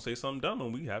feel like we're gonna say something dumb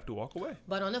and we have to walk away.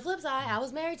 But on the flip side, I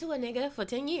was married to a nigga for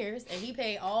 10 years, and he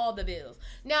paid all the bills.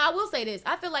 Now, I will say this.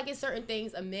 I feel like it's certain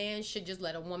things a man should just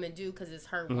let a woman do because it's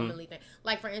her womanly thing.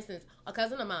 Like, for instance, a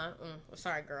cousin of mine.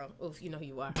 Sorry, girl. Oof, you know who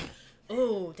you are.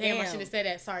 Oh, damn, I should have said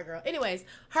that. Sorry, girl. Anyways,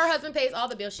 her husband pays all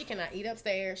the bills. She cannot eat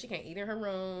upstairs. She can't eat in her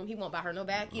room. He won't buy her no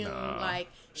vacuum.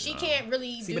 She can't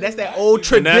really do... But that's that old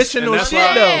traditional that's shit,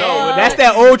 why- though. no, but That's no.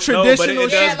 that old No, but it traditional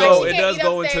does shit, go- though. it she can't does eat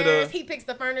go into upstairs. the- He picks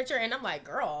the furniture, and I'm like,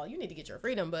 girl, you need to get your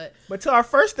freedom, but... But to our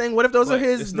first thing, what if those But are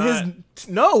his it's not-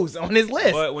 nose on his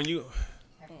list? But when you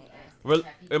Have you Well,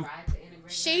 tried to integrate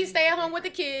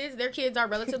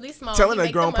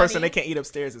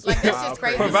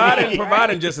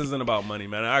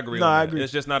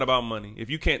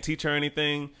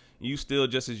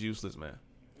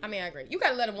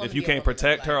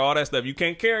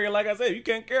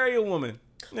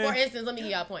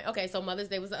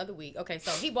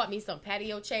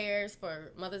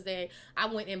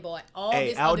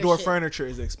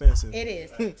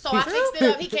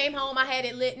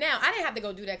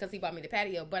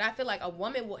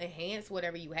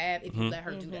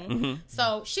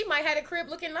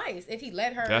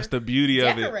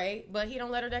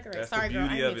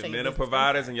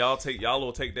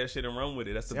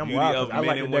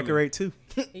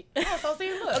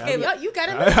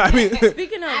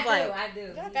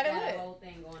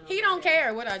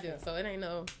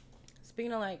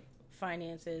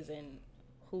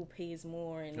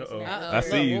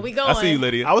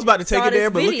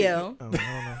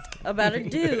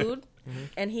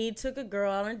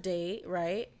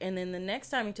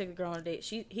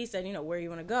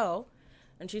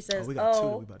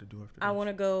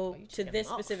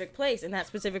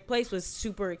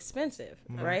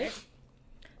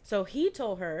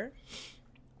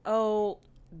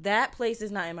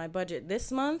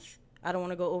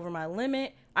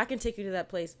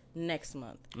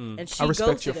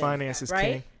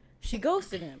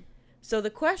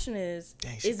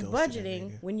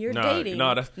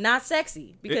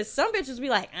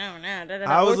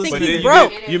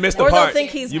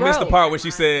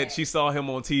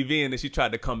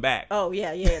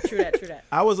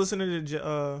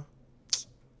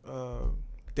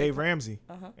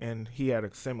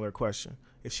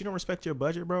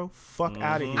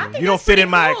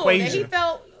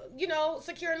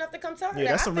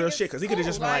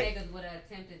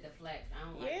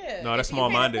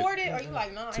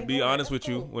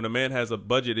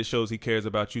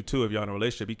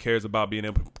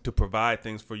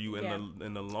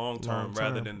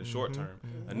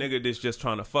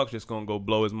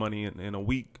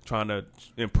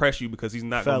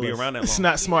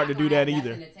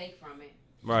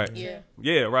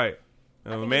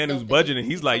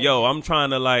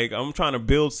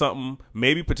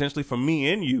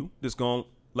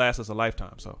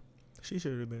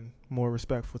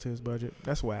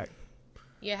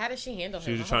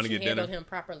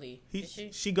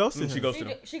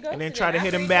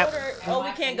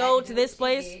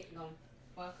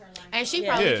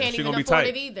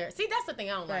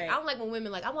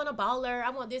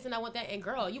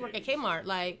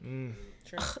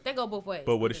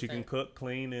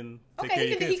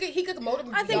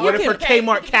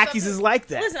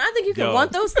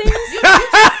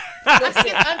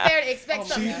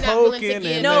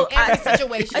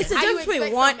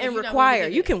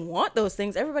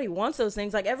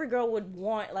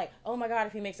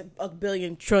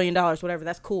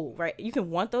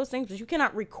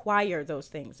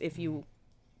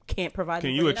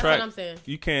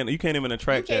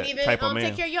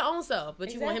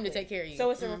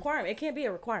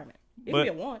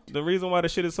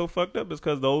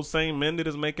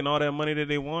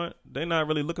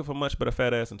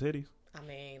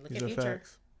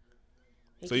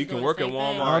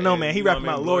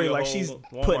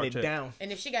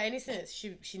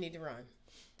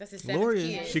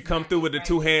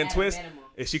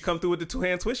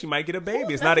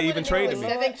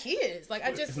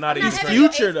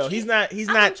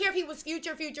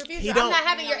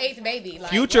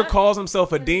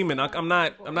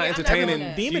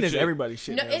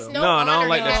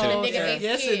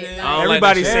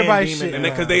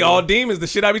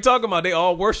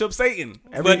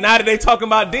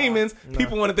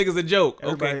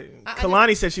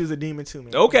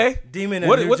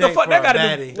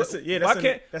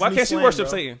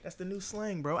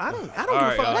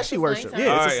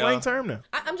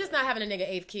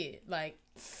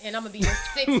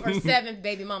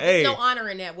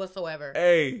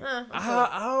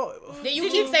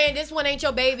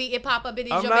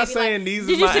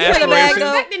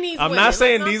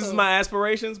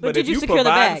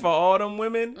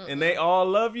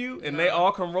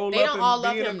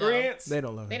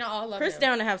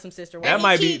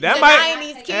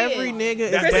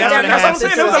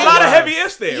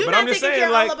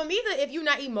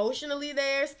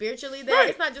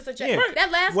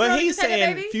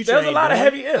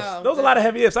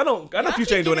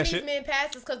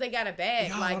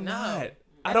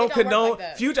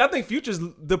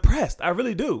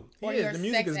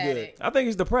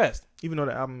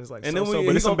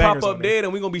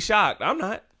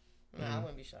not? No, I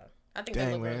wouldn't be shocked. I think that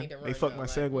Dang, little girl man. need to run. They fucked though. my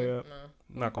Like, segue up.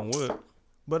 No. Knock on wood.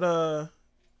 But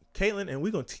Caitlyn, and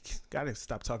we gotta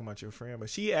stop talking about your friend, but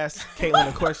she asked Caitlyn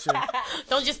a question.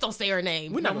 Don't say her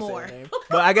name. We're no not gonna more. say her name.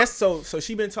 But I guess so. So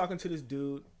she been talking to this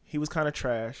dude. He was kind of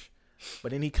trash,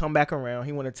 but then he come back around.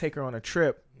 He want to take her on a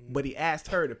trip, but he asked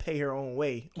her to pay her own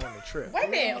way on the trip. Wait a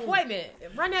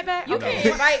minute. Run that back. You Okay.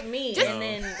 can invite me Just and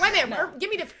then wait a minute. Give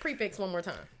me the prefix one more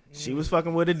time. She was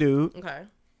fucking with a dude. Okay.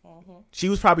 She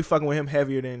was probably fucking with him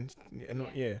heavier than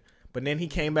yeah. But then he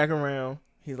came back around.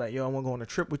 He's like, yo, I want to go on a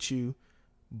trip with you,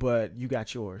 but you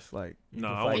got yours. Like, No,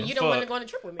 can I fight wanna him. You don't want to go on a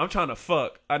trip with me. I'm trying to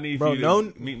fuck. I need Bro, you to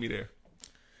no- meet me there.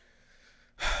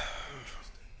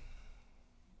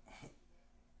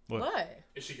 What?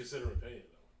 Is she considering paying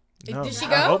though? No, Did she I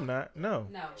go? hope not. No.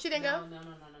 No. She didn't go? No.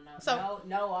 So-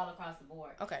 no, all across the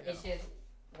board. Okay, It's no. just,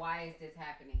 why is this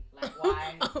happening? Like,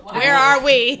 why? Where are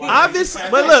we? Obviously,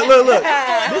 but look.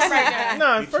 This Right is,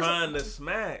 no, You first, trying to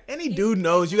smack? any dude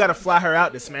knows you got to fly her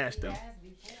out to smash them.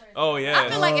 Oh I yeah.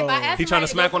 feel like if I asked He trying to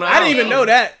somebody smack on go her I didn't out. even know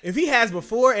that. If he has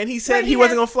before and he said Right, he he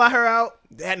wasn't has- gonna fly her out,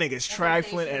 that nigga's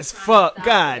trifling as fuck.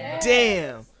 God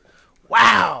damn.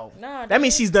 Wow. Nah, That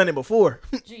means dude. she's done it before.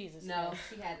 Jesus. No,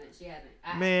 she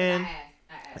hasn't. Man.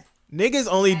 I asked. Niggas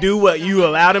only do what you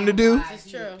allow them to do. It's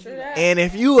true. True that. And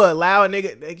if you allow a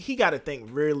nigga, like, he got to think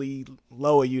really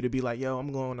low of you to be like, yo,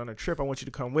 I'm going on a trip. I want you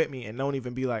to come with me, and don't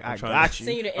even be like, I trying got to- Send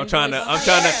you. you the I'm trying to.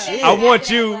 invoice. I want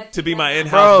you to be my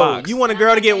in-house Bro, box. you want a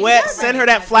girl to get wet? Send her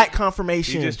that flight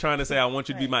confirmation. He just trying to say, I want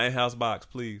you to be my in-house box,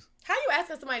 please. How you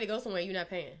asking somebody to go somewhere you're not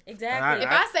paying? Exactly.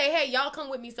 If I say, hey, y'all come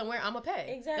with me somewhere, I'm going to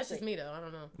pay. Exactly. That's just me, though. I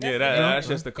don't know. Yeah, that's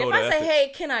just the If code I of say, ethics.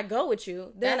 hey, can I go with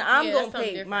you? Then That's- I'm yeah, going that's to something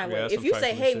pay different. my Yeah, way. that's If some you say,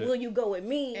 trifling hey, shit. will you go with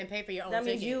me? And pay for your own that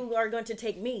means ticket. you are going to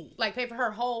take me. Like, pay for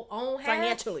her whole own half?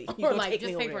 Financially, you Or, gonna like, take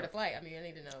just me pay over for the there. flight? I mean, I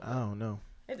need to know. I don't know.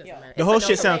 It doesn't matter. The It's whole a no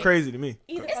shit for sound me. crazy to me.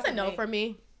 Either It's a fucking no way. for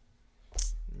me.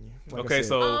 Like I Okay, said.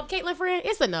 so Caitlyn, friend,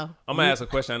 it's a no. I'm gonna ask a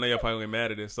question. I know y'all probably gonna get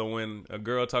mad at this. So when a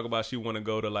girl talk about she want to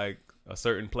go to like a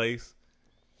certain place,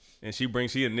 and she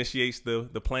initiates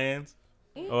the plans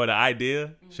or the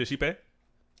idea, should she pay?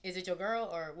 Is it your girl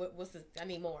or what's the? I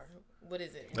need more. What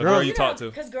is it? The girl you talk to.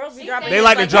 Because girls be dropping. They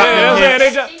like to drop Yeah, them yeah, hints.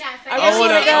 they just. She not saying I Does she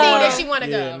wanna want to go. go? Does she want to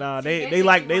Yeah, go? nah, they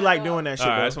like doing that shit.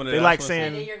 All right, bro. that's what it They is. like That's what it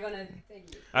And then saying. you're gonna take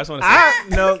it. I just want to say. I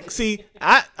no, see,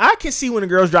 I can see when the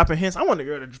girl's dropping hints. I want the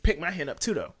girl to pick my hint up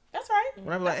too, though. That's right.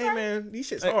 When I'm like, hey man, these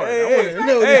shit's Hey, hard. hey, I want to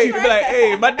know. hey, be like,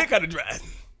 hey, my dick got to dry.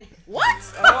 What?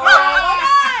 Oh,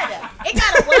 God. It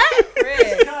got a what?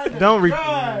 Chris. Don't re-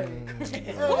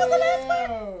 What was the last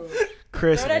one?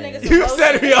 Chris. Throw that man. nigga some You lotion.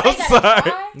 set me They off, gotta sorry.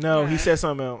 dry? No, he said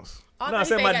something else. No, I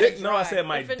said my dick. No, I said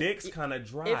my If a- dick's kind of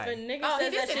dry. If a nigga Oh, he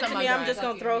says did that say shit to something me, about I'm just dry.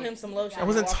 gonna throw him some lotion. I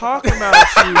wasn't and walk talking about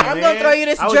you. I'm gonna throw you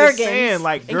this I was just Jergens saying,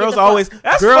 like and get girls the fuck- always,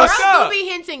 That's girls, fucked Girls up. do be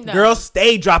hinting though. girls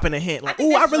stay dropping a hint. Like,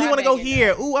 think ooh, I that's really dry want to go bagging,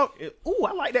 here. Ooh,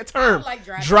 I like that term. like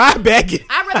dry Dry bagging.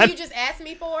 I'd rather you just ask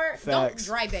me for it. Facts. Don't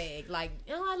dry bag. Like,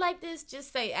 I like this.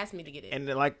 Just say, ask me to get it. And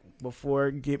then, like,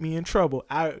 before get me in trouble,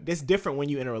 it's different when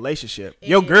you in a relationship.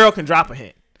 Your girl can drop a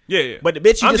hint. Yeah. But the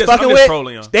bitch you I'm just I'm fucking just with,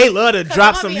 trolling y'all. they love to 'Cause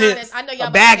drop I'ma some be hints. honest, I know y'all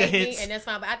A bag of hate me, hints. and that's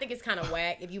fine. But I think it's kind of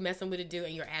whack if you messing with a dude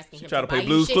and you're asking him try to buy play you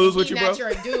Blue's shit Clues and with he you, not bro?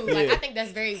 your dude. Like, Yeah. I think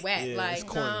that's very whack. Yeah, like, it's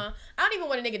corny. nah, I don't even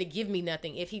want a nigga to give me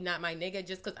nothing if he not my nigga.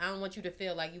 Just because I don't want you to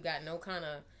feel like you got no kind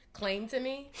of claim to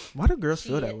me. Why do girls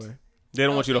feel that Shit. way? They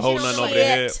don't want you to She hold don't nothing know over their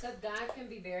yet. head. Because guys can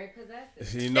be very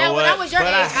possessive. You know Now, what? when I was your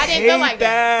But age, I didn't feel hate like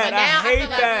that. But now I I hate feel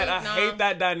like, that. nah. I hate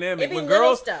that dynamic. It be When little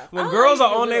girls, stuff. when I girls like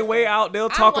are on the their little way stuff. out, they'll I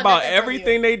talk want about nothing from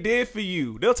everything you. they did for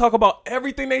you. They'll talk about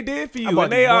everything they did for I you, bought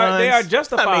and they are buns.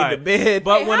 justified. I made the bed.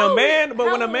 But Hey, when how a man, we-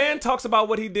 when a how man we- talks about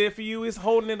what he did for you, he's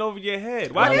holding it over your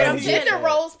head. Why Well, can't there's he? gender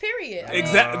roles, period.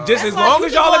 Exactly. Just That's as why long you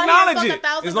as can y'all go out here and acknowledge fuck it.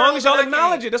 1,000 As long as y'all girls and I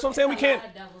acknowledge can't. it. That's what I'm saying. We can't.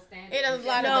 It is a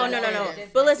lot of No. double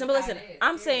But listen.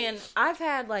 I'm saying I've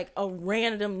had like a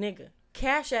random nigga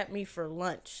cash at me for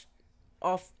lunch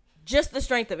off just the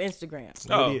strength of Instagram.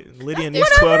 Oh. Lydia and these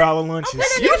 $12 lunches.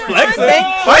 You flexing?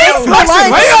 Thanks Why you for flexing?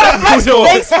 lunch. Why you gotta flex for?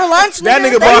 Thanks for lunch, That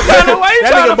nigga Thanks bought for- Why you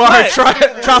that trying nigga to bought flex?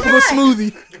 her tropical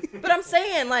smoothie. But I'm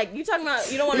saying, like, you talking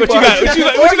about you don't want What you got? What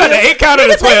you got? The 8 count or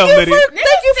the 12, Lydia? Niggas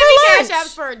Thank you send me for cash lunch.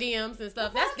 apps for DMs and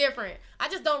stuff. That's different. I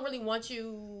just don't really want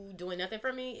you doing nothing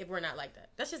for me if we're not like that.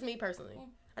 That's just me personally.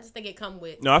 I just think it come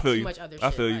with No, I feel too you. much other I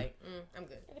shit. feel you. Like, I'm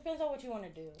good. It depends on what you want to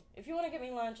do. If you want to get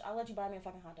me lunch, I'll let you buy me a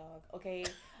fucking hot dog. Okay,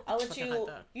 I'll let Fucking you. hot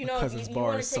dog. You know, cousin's you bar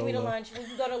want is to take me to so low. lunch. We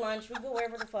can go to lunch. We can go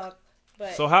wherever the fuck.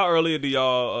 But So how early do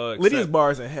y'all accept? Lydia's bar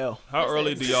is in hell. How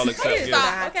early do y'all accept gifts?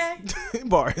 Stop, okay?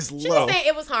 Bar is She low. just saying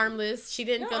it was harmless. She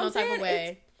didn't feel no I'm type saying of way.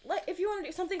 it's- like if you want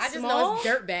to do something I just small, know it's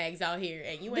dirt bags out here,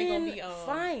 and you ain't then gonna be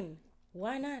fine.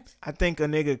 Why not? I think a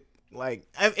nigga, like,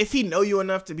 if he know you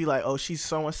enough to be like, oh, she's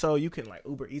so and so, you can like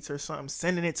Uber Eats or something,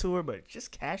 sending it to her, but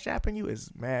just cash apping you is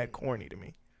mad corny to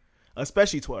me,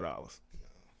 especially $12.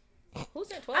 Who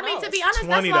said $12? I mean, to be honest, that's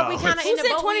why we $20. kind of Who in the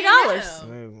said boat we in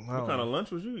 $20? now. What kind of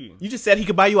lunch was you eating? You just said he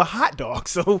could buy you a hot dog,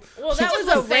 so Well, that was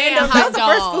just a was saying random. hot That was the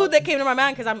first dog. food that came to my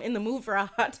mind because I'm in the mood for a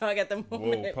hot dog at the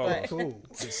moment. pause. but- Ooh,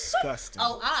 disgusting.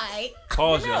 Oh, I.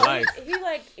 Pause your No, life. he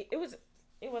like it was.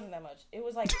 It wasn't that much. It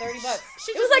was like $30. She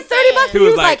It just was like was $30. saying. He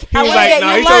was like, he I was wanna like, get no,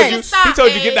 you he told you, lunch. he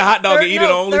told you get the hot dog and eat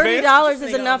it on OnlyFans. $30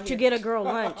 is enough to get a girl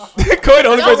lunch. Corey, the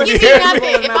only Don't person give you me hear.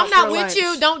 nothing. If I'm not For with lunch.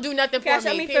 you, don't do nothing for Cash me.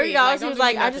 out me period. $30. He Don't was do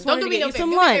like, me I nothing. just Don't wanted do to me get no you favor. some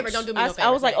Do me a lunch. favor. Don't do me no favor. I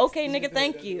was like, Thanks. okay, nigga,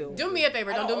 thank you. Do me a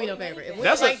favor. Don't do me no favor. If we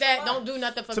That's like a- that, don't do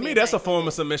nothing for me. To me, that's a Thanks. form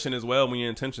of submission as well when your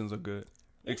intentions are good.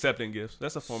 Accepting gifts.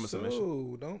 That's a form of submission.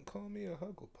 So, don't call me a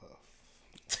Hugglepuff.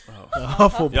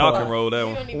 Hufflepuff. Y'all can roll that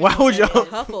We one. don't even Why know would what that y'all- is.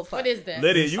 Hufflepuff. What is that?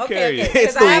 Lydia, you carry Okay, it.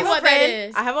 because the I have what a that friend.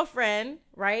 is. I have a friend,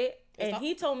 right? And Stop.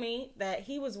 he told me that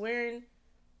he was wearing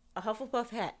a Hufflepuff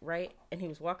hat, right? And he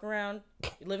was walking around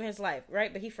living his life,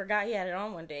 right? But he forgot he had it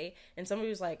on one day, and somebody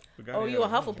was like, Forgot "Oh, he you a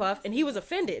had it on. Hufflepuff?" And he was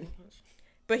offended,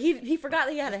 but he forgot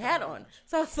that he had a hat on.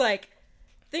 So I was like,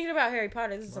 thinking about Harry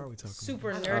Potter, this is are a we talking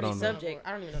super don't nerdy know. subject.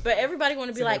 I don't even know. But everybody want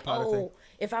to be a Harry like, Potter oh, thing.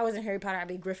 if I was in Harry Potter, I'd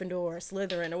be Gryffindor or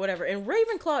Slytherin or whatever. And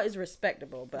Ravenclaw is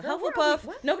respectable, but Girl, where are Hufflepuff, we-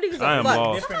 what? nobody gives I a am fuck.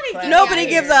 lost. Somebody get Nobody me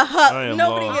gives out a I huff. am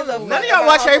Nobody lost. gives a fuck. None of y'all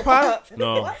watch Harry Potter?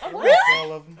 No. Really?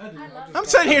 All of them. I'm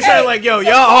sitting here saying like, yo,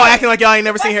 y'all all acting like y'all ain't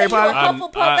never seen Harry If you're a Potter.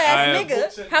 Hufflepuff I ass am-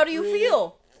 nigga, how do you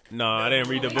feel? No, I didn't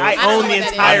read the book. I don't own know the what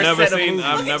that entire I've never set of seen. movies.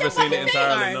 I've never seen it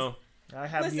entirely. Sorry. No. I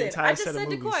have the Listen, entire I just set of said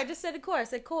to movies. Coy, I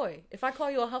said, Coy, if I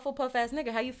call you a Hufflepuff ass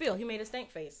nigga, how you feel? He made a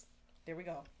stank face. There we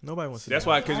go. Nobody wants to. That's be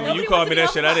why, because when Nobody you called wants me to be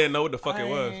that shit, I Hufflepuff. didn't know what the fuck it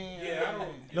was. Yeah, I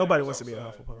don't. Nobody wants to be a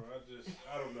Hufflepuff.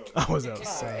 I don't know. I was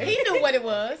outside. He knew what it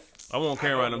was. I won't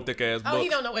carry around them thick ass Oh, he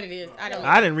books. don't know what it is. I don't know.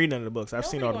 I didn't read none of the books. I've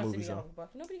seen all the Nobody movies wants to though. be a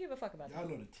Hufflepuff. Nobody give a fuck about Y'all that.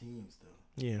 know the teams, though.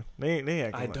 Yeah, they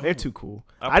act I like don't. they're too cool.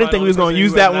 I probably didn't think we was the only gonna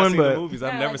use person who that has not one, seen the but movies.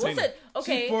 I've Yeah, never like, seen what's it.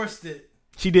 Okay. She forced it.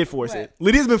 she did force What? it.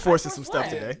 Lydia's been forcing I some forced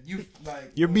stuff what? today. You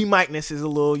like Your B Mikeness is a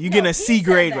little. You No, getting a he C said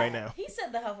grade that. right now. He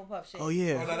said the Hufflepuff shit. Oh Oh,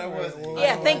 yeah. no, that was.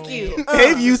 Yeah, thank you.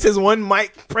 Dave used his one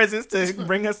mic presence to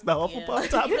bring us the Yeah. Hufflepuff You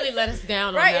topic. really let us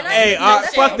down Right, on and that. I Hey, just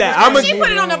said fuck shit. that. I'm a- She put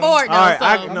it on the board though. All right, so.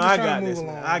 I just got trying to this, move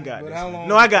man. along, I got but this. how Man. long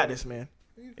No, I you got got? this, man.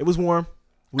 It was warm.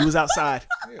 We was outside.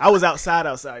 I was outside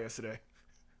yesterday.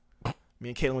 Me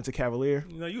and Caitlin went to Cavalier.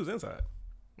 You know, you was inside.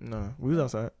 No, we was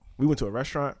outside. We went to a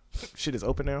restaurant. Shit is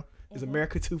open now. Is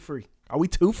America too free? Are we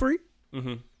too free?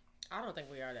 Mm-hmm. I don't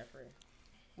think we are that free.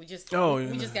 We just Oh, we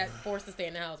yeah. just got forced to stay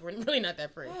in the house. We're really not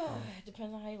that free. It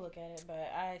depends on how you look at it,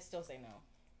 but I still say no.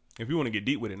 If you want to get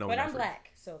deep with it, no. But we're I'm not free.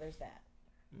 black, so there's that.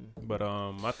 But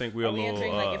I think we're Are a we little.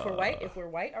 answering like if we're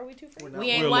white, are we too free? We We're a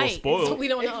ain't little white, spoiled. so we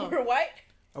don't If know. we're white,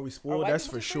 Are we spoiled? white That's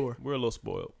people for too free? sure. We're a little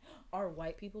spoiled. are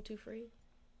white people too free?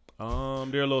 They're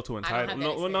a little too I don't entitled. have No,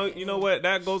 that well, no, experience. you know what?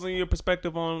 That goes in your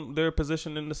perspective on their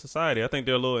position in the society. I think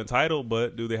they're a little entitled,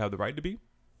 but do they have the right to be?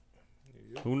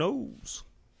 Who knows?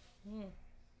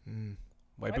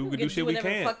 White people can do get to shit we whatever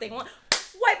the can't. fuck they want.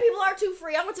 White people are too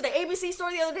free. I went to the ABC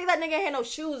store the other day. That nigga had no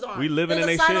shoes on. We living There's in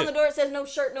a they sign on shit. the door that says no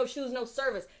shirt, no shoes, no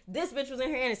service. This bitch was in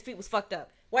here and his feet was fucked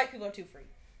up. White people are too free.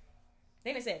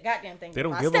 They didn't say a goddamn thing. They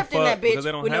don't I give a stepped in fuck that bitch because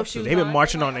they don't with no have to. shoes They've been on.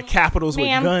 marching on the capitals with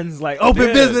Ma'am. guns, like open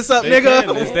Yeah, business up, they nigga.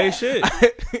 can. It's they shit.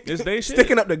 It's they shit.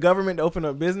 Sticking up the government to open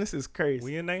up business is crazy.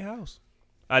 We in their house.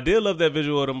 I did love that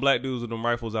visual of them black dudes with them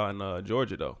rifles out in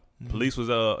Georgia though. Police was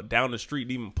down the street,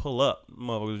 didn't even pull up.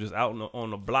 Motherfuckers was just out on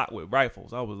the block with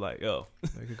rifles. I was like, yo,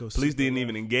 They could go police super didn't left.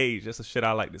 even engage. That's the shit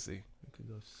I like to see. They could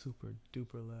go super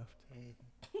duper left.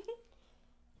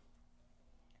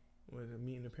 What, the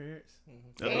meeting the parents?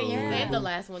 And, Yeah. and the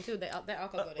last one too. They all go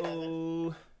together.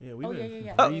 Oh, Yeah, we Oh, been.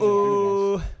 yeah.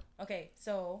 oh. Okay,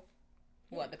 so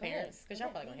What, the Go ahead. parents? Because y'all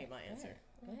probably gonna hate my answer.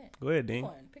 Go ahead. Go ahead, Pick Dean.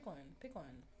 one. Pick one.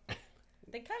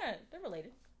 They're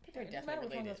related. They're It doesn't matter which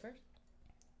definitely one related. goes first.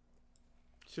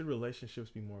 Should relationships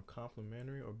be more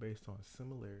complementary or based on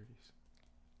similarities?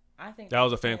 I think That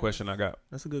was a fan depends. question I got.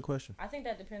 That's a good question. I think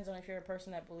that depends on if you're a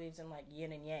person that believes in like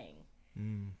yin and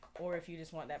yang, or if you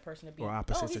just want that person to be Or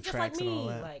opposites oh, he's attracts just like and all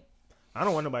me. that. Like I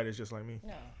don't want nobody that's just like me.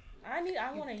 no,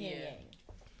 I want a yin Yeah. yang.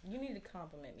 You need to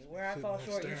compliment me. Where I Sit fall there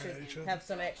short, you staring at each should other. have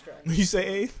some extra. You say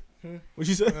eighth? What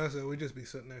you say? I said we just be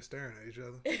sitting there staring at each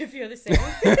other. if you're the same.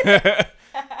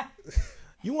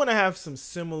 You want to have some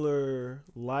similar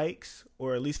likes,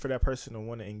 or at least for that person to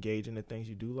want to engage in the things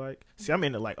you do like. See, I'm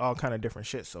into like all kind of different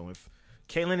shit. So if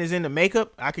Caitlyn is into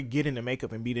makeup, I could get into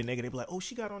makeup and be the nigga. They be like, "Oh,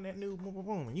 she got on that new boom, boom,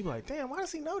 boom," and you be like, "Damn, why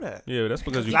does he know that?" Yeah, that's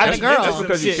because you. I That's, be into that's some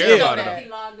because you shit, care yeah. about That. it. He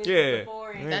logged in Yeah.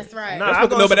 before and- That's right. Nah, That's I because-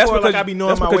 go no, but that's support because like I be knowing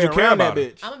that's my because way you care around that about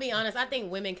it. bitch. I'm gonna be honest. I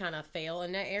think women kind of fail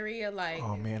in that area. Like,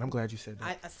 Oh man, I'm glad you said that.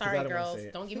 I 'Cause sorry I don't wanna girls, say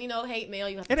it. don't give me no hate mail.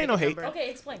 You have to It ain't take no a hate. number. Okay,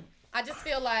 explain. I just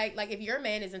feel like if your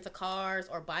man is into cars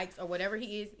or bikes or whatever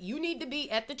he is, you need to be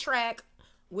at the track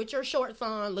with your shorts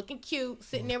on, looking cute,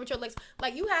 sitting there with your legs.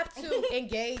 Like, you have to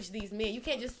engage these men. You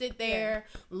can't just sit there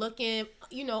looking,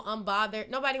 unbothered.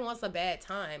 Nobody wants a bad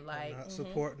time. Like, not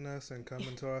supporting us and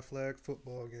coming to our flag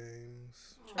football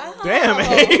games. Damn,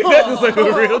 Abe. That was like a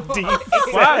real deep.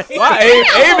 Why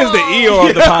Abe is the Eeyore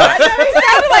of the pod.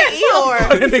 Sounded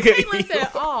like Eeyore. Caitlin said,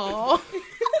 "Oh."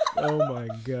 Oh my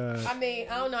god. I mean,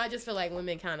 I don't know. I just feel like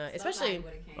women kind of, especially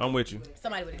I'm with you.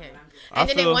 somebody would have came, I and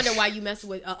then they feel- wonder why you mess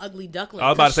with ugly duckling. I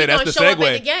was about to say that's the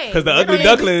segue because the ugly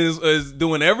duckling is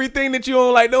doing everything that you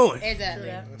don't like doing.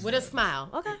 Exactly. With a smile.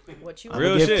 Okay. What you I'm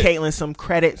Real gonna give shit. Caitlin some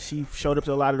credit. She showed up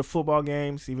to a lot of the football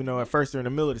games, even though at first during the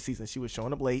middle of the season she was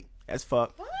showing up late as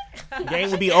fuck. The game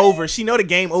would be over. She know the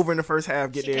game over in the first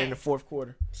half. Get She there can. in the fourth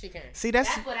quarter. She can. See, that's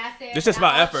What I said. It's just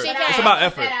about effort. It's about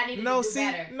effort. no. See,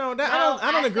 no, that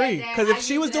I don't agree. Because if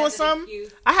she was doing something,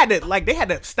 I had to they had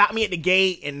to stop me at the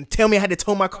gate and tell me I had to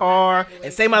tow my car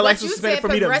and say my But license you was suspended said for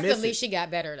me to miss progressively it. she got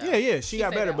better though. Yeah, she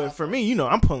got said better. that But also. for me,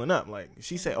 I'm pulling up. Like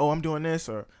she said, "Oh, I'm doing this,"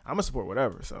 or "I'm gonna support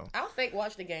whatever." So I'll fake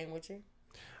watch the game with you.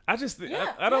 I just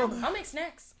Yeah, I don't. I'll make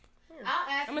snacks.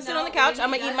 I'm I'ma sit on the couch,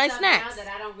 I'ma eat my snacks. That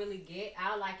I don't really get.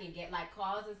 I like and get like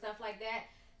calls and stuff like that.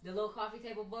 The little coffee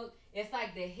table book. It's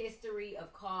like the history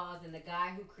of cause and the guy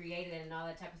who created it and all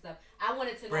that type of stuff. I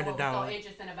wanted to know Brandon what was so Dowling.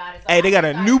 interesting about it. So hey, they I got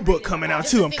a started new book reading coming about out it.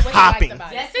 too. I'm Just to see what you liked popping.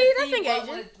 about it. Just See, to that's see engaging.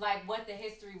 what was like what the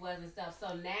history was and stuff.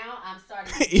 So now I'm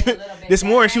starting to get a little bit This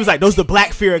morning she was like, "Those the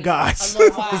black fear God." gods." A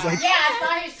little I was like, Yeah, I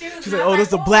saw his shoes. She's and like, I "Oh, was those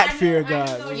the "Oh, black I knew- fear I knew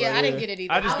gods." so Yeah, I much. didn't get it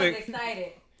either. I just I think- was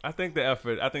excited. I think the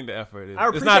effort is. I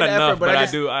It's appreciate not the enough, effort, but I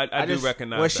just- do. I do just-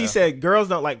 recognize. Well, she that. said girls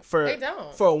don't like They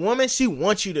don't. for a woman. She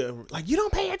wants you to like you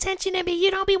don't pay attention to me.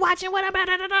 You don't be watching what about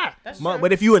da da da. That's true.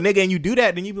 But if you a nigga and you do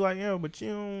that, then you be like, yo, but you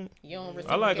don't. You don't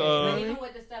I like, But even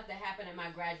with the stuff that happened at my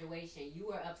graduation, you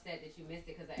were upset that you missed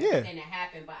it because of Yeah. everything that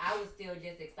happened. But I was still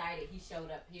just excited. He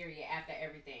showed up, period, after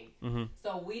everything. Mm-hmm.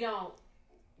 So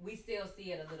we still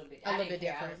see it a little bit. A I little didn't bit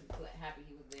care. I different. was happy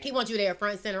he was there. He wants you there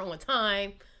front and center on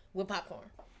time with popcorn.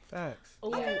 Facts.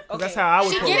 Ooh, Yeah. okay. That's how I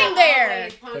would She pull getting up. there.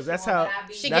 Because that's how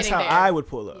She that's getting how there. I would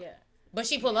pull up. Yeah. But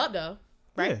she pull up though.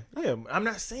 Right? Yeah. I'm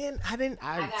not saying I didn't.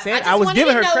 I got- said I I, just was wanted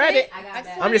giving to her know credit. I got I just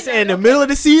that. wanted I'm just to saying in know. the middle of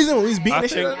the season when we was beating I the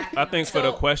shit think. up. I think for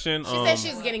the So, question. She said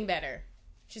she's getting better.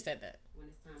 She said that. When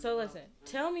it's time So to go. listen,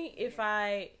 tell me if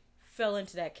I fell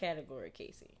into that category,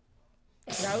 Casey.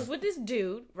 So I was with this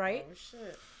dude, right? Oh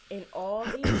shit. And all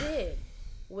he did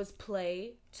was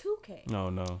play 2K.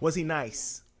 No. Was he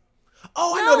nice?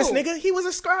 Oh, I know this No. nigga. He was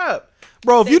a scrub.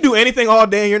 Bro, if you do anything all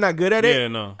day and you're not good at it, Yeah,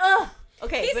 no.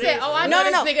 Okay, He but said, "Oh, I know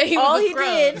this nigga. He all was a he scrub."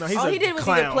 did, No, he's all a he did was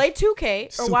either clown. play 2K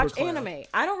or Super watch clown. anime.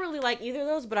 I don't really like either of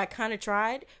those, but I kind of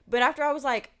tried. But after I was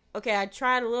like, okay, I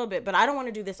tried a little bit, but I don't want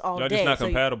to do this all Y'all day. just not So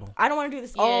compatible. I don't want to do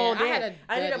this Yeah, all I day. had a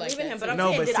I ended dud up like leaving that him, but too. I'm no,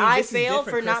 saying, but did see, I this is fail different,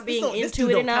 for 'cause not this being don't- this into dude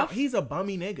it don't enough? count. He's a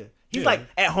bummy nigga. He's Yeah. like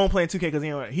at home playing 2K because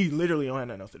he literally don't have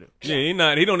nothing else to do.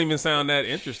 Yeah, he don't even sound that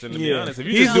interesting to be Yeah. honest. If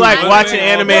you He's just do like one watching thing all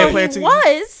anime day- and playing he 2K.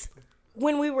 was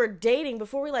when we were dating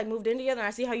before we like moved in together. And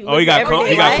I see how you. Oh, he live got every com-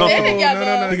 day he got life. comfortable.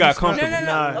 Yeah, He got No, comfortable. no, no.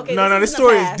 Nah, Okay, no, this this is in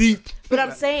story the is past. deep. But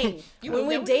I'm saying You when moved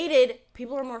we in with dated,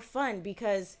 people are more fun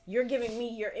because you're giving me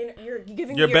you're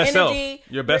giving Your me your best self. energy.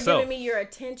 Your best you're self. giving me your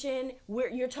attention.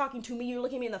 You're talking to me. You're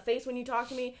looking me in the face when you talk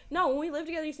to me. No, when we live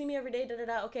together, you see me every day. Da da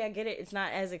da. Okay, I get it. It's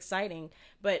not as exciting,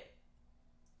 but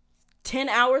 10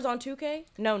 hours on 2K?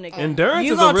 No, nigga. Endurance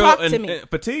You is a gonna real talk to me.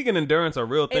 fatigue and endurance are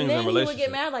real things And then in he would relationships.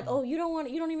 get mad like, "Oh, you don't want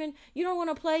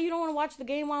to play. You don't want to watch the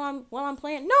game while I'm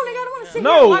playing." No, nigga, I don't want to sit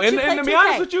here and No, watch and, you play and to be 2K.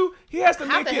 honest with you, he has to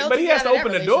How make the it, hell but did he you has to get out of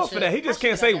open that the door for that. He relationship? just How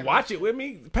can't should say, you get out of "Watch it with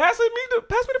me." Pass me the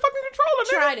fucking controller, nigga.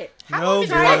 Tried it. How No long did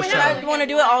you girl play trying- with I him? want to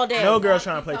do it all day. No girl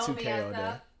trying to play He told me 2K all that day.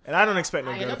 stuff. And I don't expect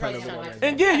no I girl to ain't play no no girl girl. trying like to- that.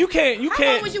 And yeah, you can't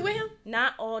How long was you with him?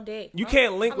 Not all day. you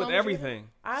can't link How with long was you with everything.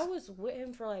 I was with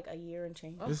him for like a year and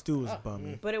change. This dude was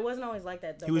bummy. But it wasn't always like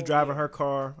that. He was driving her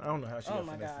car. I don't know how she Oh got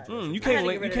my finessed God. into it. You I had can't to link.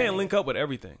 get You rid of can't that link nigga. up with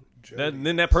everything.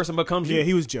 Then that person becomes you. Yeah,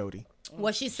 he was Jody.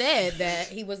 Well, she said that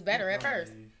he was better at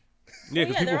first. Yeah,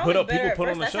 because yeah, they're people always better at put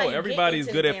on first. the That's how show. you get Everybody's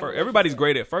into good the at damn first. Everybody's relationship.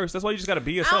 great at first. That's why you just got to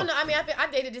be I yourself. don't know. I mean, I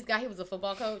dated this guy. He was a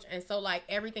football coach, and so like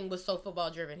everything was so football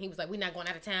driven. He was like, "We're not going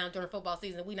out of town during football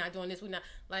season. We're not doing this. We're not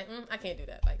like I can't do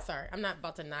that. Like, sorry, I'm not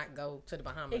about to not go to the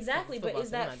Bahamas. Exactly, but Football is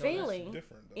season, I'm that not doing failing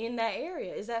Different, though. in that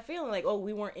area? Is that failing like, oh,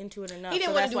 we weren't into it enough? He didn't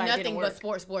so want that's to do why it nothing didn't but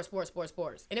work.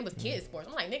 sports, and it was kids sports.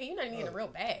 I'm like, nigga, you're not even in a real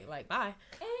bag. Like, bye.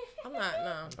 I'm not.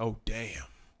 No, Oh damn.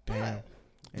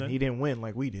 And he didn't win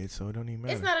like we did, so it don't even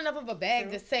matter. it's not enough of a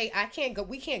bag to say I can't go.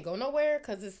 We can't go nowhere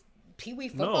because it's Pee-wee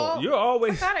football? No, you're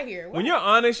always Fuck out of here. When you're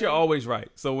honest, you're always right.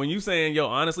 So when you saying, yo,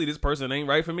 honestly, this person ain't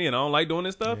right for me and I don't like doing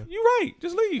this stuff, you're right.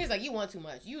 Just leave. He's like, you want too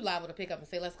much. You liable to pick up and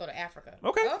say, let's go to Africa.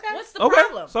 Okay. What's the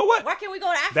problem? So what? Why can't we go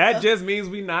to Africa? That just means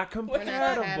we not compatible.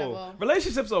 compatible.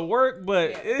 Relationships are work,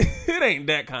 but it ain't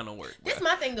that kind of work. This is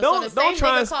my thing though. Don't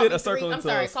try and fit a circle into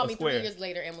a called me 3 square. years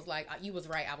later and was like, you was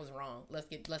right, I was wrong. Let's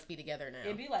be together now.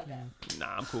 It'd be like that.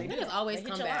 Nah, I'm cool. Niggas always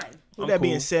come back. With that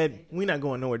being said, we not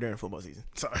going nowhere during football season.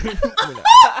 Sorry.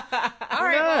 All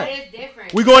right, but it's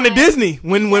different. We going to Disney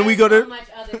when we go to. So much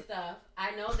other stuff.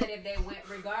 I know that if they went,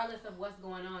 regardless of what's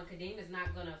going on, Kadeem is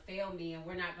not gonna fail me, and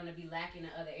we're not gonna be lacking in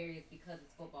other areas because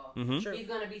it's football. Mm-hmm. He's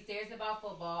gonna be serious about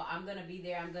football. I'm gonna be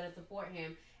there. I'm gonna support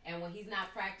him. And when he's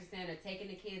not practicing or taking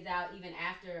the kids out, even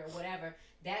after or whatever,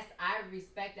 I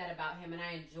respect that about him, and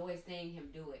I enjoy seeing him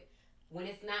do it. When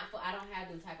it's not, I don't have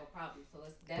them type of problems. So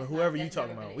But whoever you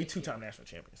talking about, we 2-time national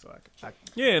champions. So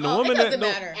yeah, and the woman it that doesn't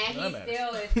matter. And he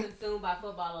still is consumed by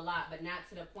football a lot, but not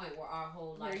to the point where our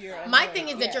whole life. My thing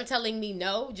is that you're telling me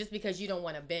no just because you don't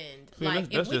want to bend. See, like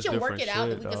that's if we can work different it out,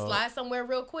 shit, if we can dog. slide somewhere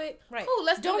real quick, Right. cool,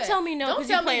 let's Don't do that. tell me no Don't because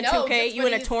tell you playing me no 2K. just You for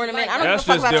in a these, tournament. like, I don't That's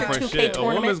give a fuck just about your different 2K shit. A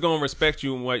tournament. woman's gonna respect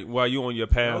you while you on your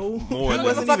path more. I Give a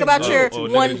wasn't fuck even about good. your Oh,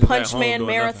 niggas One just at Punch home Man doing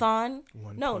marathon.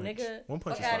 One No, punch. nigga. One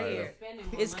punch is Fuck outta fire. here.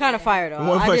 though. It's kind of fire though.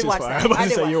 One I punch did is watch fire. that. I'm about I to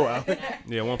did say you're watch wild. that.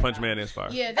 Yeah, One Punch Man is fire.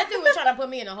 Yeah, that thing was trying to put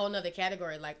me in a whole nother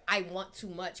category. Like I want too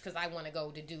much because I want to go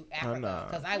to do Africa nah.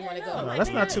 because I want to go. no, I'm No, like, that's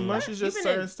man, not too much. It's just Even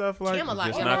certain in stuff like Camelot,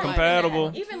 Just yeah, not right.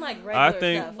 compatible. Even like I regular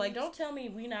think- stuff. Like, don't tell me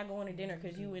we not going to dinner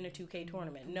because you in a 2K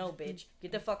tournament. No, bitch.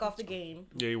 Get the fuck off the game.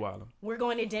 Yeah, you wildin'. We're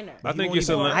going to dinner. I think won't you're even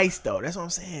still nice though. That's what I'm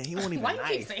saying. He won't even Why you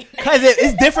keep nice. saying that? Because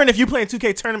it's different if you playing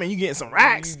 2K tournament. You getting some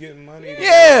racks. You getting money?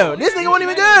 Yeah, this nigga wasn't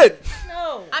even good.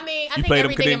 No. I mean, I You think played him,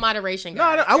 everything in Kadeem? moderation. No,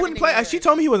 I guys. wouldn't play. Everything She is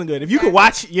told me he wasn't good. If you could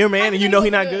watch your man and you know he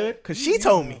not good, because she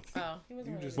told me. good. Oh.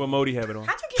 What mode he have it on?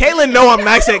 How'd you get rid Caitlin of know the I'm nigga?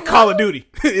 nice I at don't Call know. of Duty.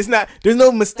 It's not. There's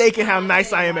no mistaking how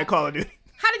nice I am at Call of Duty.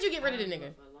 How did you get rid of the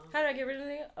nigga? How did I get rid of the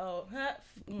nigga? Oh, huh?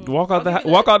 Walk out I'll give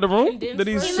you walk that out the room condensed that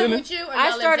he's version. He sitting lived in. with you, or I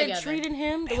y'all lived started together? treating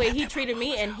him the way he treated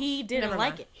me, and he didn't Never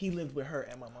like mind. it. He lived with her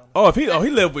and my mom. Oh, if he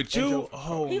lived with you. Joe-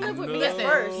 Oh, He lived with me no. at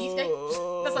first.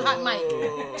 That's a hot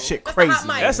mic. Shit, That's a crazy. hot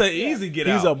mic. That's an easy get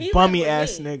He's out. a He lived bummy with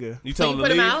ass me. nigga. You So told you him put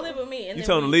to him leave. out? He lived with me. And You then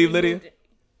told him to we leave, Lydia? moved-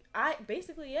 I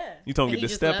basically, yeah. You told him And to he get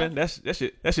just to step in. left? That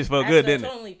shit felt Actually, good, I didn't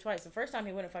told it? him to leave twice. The first time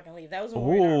he wouldn't fucking leave. That was when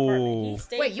we were in our apartment. He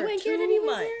stayed Wait, you for ain't 2 care that he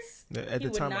was months. At He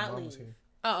the would time, my not mom was leave. here.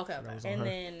 Oh, okay. That was on And her.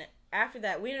 then after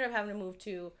that, we ended up having to move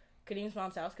to Kadeem's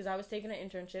mom's house because I was taking an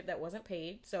internship that wasn't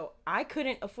paid. So I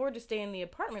couldn't afford to stay in the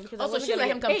apartment because I Oh, so wasn't she gonna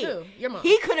let him get come paid. too. Your mom.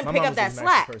 He couldn't My pick mom up was that the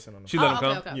nicest slack. person on the She phone. let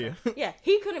him come. Okay. Yeah. Yeah,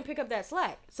 he couldn't pick up that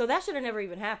slack. So that should have never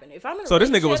even happened. If I'm in a So this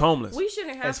nigga was relationship, homeless. We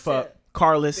shouldn't have As to. fuck.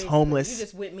 Carless, basically. homeless. You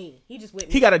just with me. He just with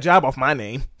me. He got a job off my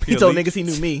name. He He told elite. niggas he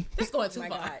knew me. This going too Oh my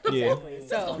far. God. Yeah. Exactly.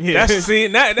 So Yeah. That's see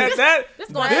that This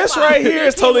going this too far. right here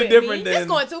is He totally came with different me. This than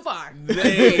going too far.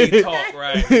 they talk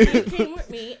right. he came with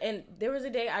me, and there was a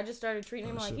day I just started treating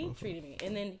him like he treated me,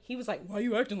 and then he was like, "Why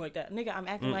you acting like that, nigga? I'm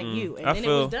acting like you." And I then it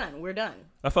feel- was done. We're done.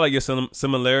 I feel like your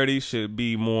similarities should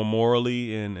be more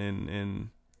morally and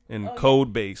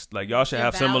code based. Like y'all should Your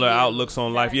have similar values. outlooks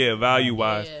on life. Yeah, value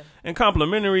wise Yeah. and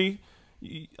complimentary.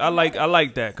 I like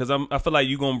that because I feel like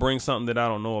you gonna bring something that I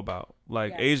don't know about.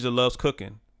 Like Yes. Asia loves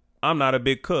cooking. I'm not a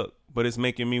big cook, but it's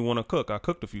making me want to cook. I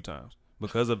cooked a few times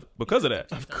because of that.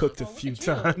 I've cooked a few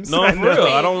times. No, I for know. real.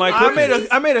 I don't like cooking.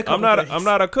 I made a couple things. I'm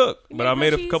not a cook, but made I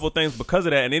made a crunchies? couple things because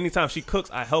of that. And anytime she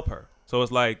cooks, I help her. So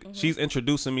it's like she's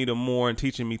introducing me to more and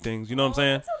teaching me things. You know what I'm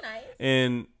saying? That's so nice.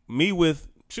 And me with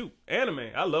anime.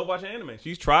 I love watching anime.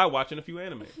 She's tried watching a few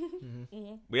anime.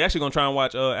 We actually gonna try and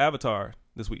watch Avatar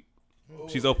this week.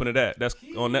 She's open to that. That's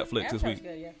on Netflix this week.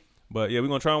 Good, yeah. But yeah, we're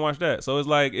gonna try and watch that. So it's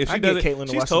like if I she get doesn't, Caitlin to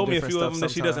she's watch told some me a different few of stuff them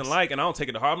that she doesn't sometimes. like, and I don't take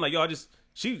it to heart. I'm like, yo,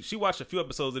 she watched a few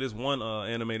episodes of this one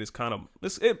anime that's kind of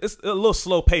it's a little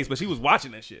slow pace, but she was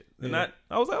watching that shit, and Yeah.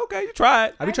 I was like, okay, you try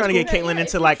it. I be trying to get Caitlin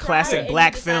into like classic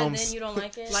black films. Then you don't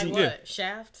like it. Like Yeah. what?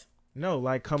 Shaft? No,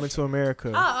 like Coming to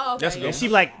America. Oh, okay. That's yeah. good. And she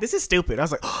be like, this is stupid. I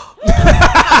was like,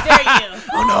 How dare you?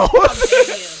 oh no. How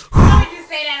dare you? Why would you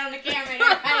say that on the camera? And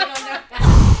everybody gonna know.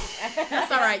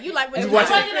 That's all right. You like what You you watch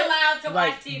I watch? wasn't allowed to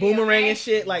Like watch TV. Boomerang okay? and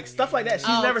shit, like stuff like that. She's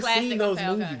Oh, never classic. seen those Okay,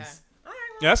 okay, movies. okay.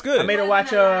 Yeah, that's good. I made her watch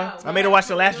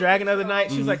The Last Dragon the other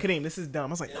night. She was like, Kadeem, this is dumb.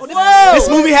 I was like, no, Whoa. this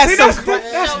movie has some. that's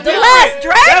The Last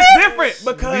Dragon. That's different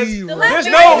because there's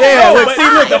no. Yeah, no, but but see,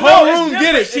 look, the no, whole it's room different.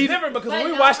 get it. It's different because when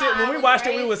we watched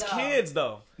it, we was kids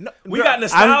though. No, We bro, got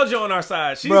nostalgia on our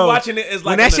side. She's bro, watching it as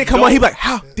like when that an shit come on, he be adult. like,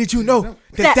 how did you know?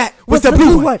 That was the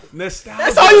blue one. Nostalgia.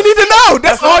 That's all you need to know.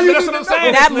 That's all you need to know. what I'm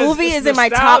saying. That It's movie it's is in my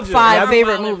top nostalgia. 5 Yeah,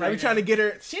 favorite I be movies. trying to get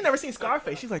her. She never seen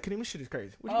Scarface. She's like, Kadeem, this shit is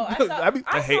crazy. What Oh, you-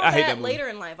 I hate saw that movie. later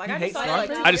in life. Like I hate just saw it like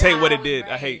Scarface? I just hate what it Yeah. did.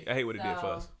 I hate what it did for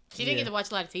us. She didn't get to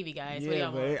watch a lot of TV, guys. What do Yeah,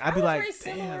 y'all want? but I'd be like, damn.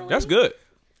 similarly. That's good.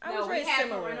 I No, was we raised had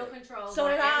similar. parental controls So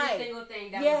on did every I. single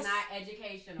thing that Yes. was not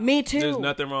educational. Me too. There's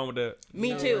nothing wrong with that.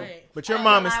 Me too. Right. But your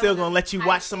Until mom is I still was gonna in let you high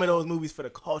watch some of school. those movies for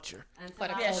the culture. Until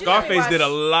Yeah, I she was- Scarface did a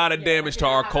watch- lot of yeah, damage to Until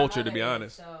our my culture, to be mother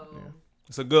honest. did, so-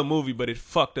 It's a good movie, but it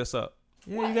fucked us up.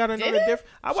 Yeah, you gotta know Did the it?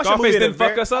 difference. I watched that Scarface movie at a didn't fuck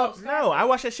very- us up. No, I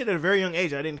watched that shit at a very young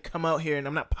age. I didn't come out here and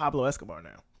I'm not Pablo Escobar now.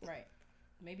 Right.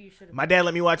 Maybe you should have. My dad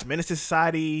let me watch Menace to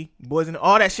Society, Boys and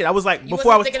all that shit. I was like, You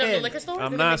before I was wasn't thinking of 10. the liquor store? I'm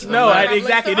Did it not- make you No, want to I- go to the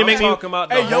exactly. It liquor didn't make I'm me- talking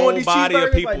about Hey, the y'all want whole these body of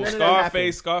cheeseburgers? people. Like, none of that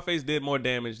happened. Scarface did more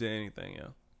damage than anything, yeah.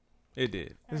 It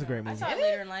did. It's a great I movie. saw it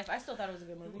later in life. I still thought it was a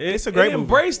good movie. It's a great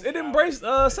movie. It embraced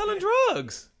selling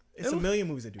drugs. It's a million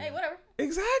movies that do Hey, that. whatever.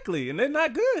 Exactly, and they're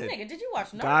not good. Nigga, did you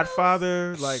watch Narcos?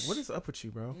 Godfather, like, what is up with you,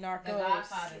 bro? The Narcos.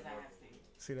 Godfathers I have seen.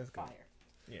 See, that's good. Fire.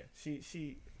 Yeah,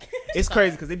 she. It's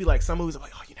crazy because they be like, some movies are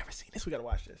like, oh, you never seen this, we gotta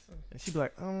watch this, and she'd be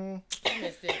like, She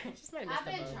missed it. She might have missed I've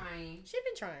been it. trying. She's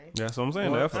been trying. That's what I'm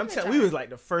saying. well, the I'm effort. telling. We was like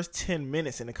the first 10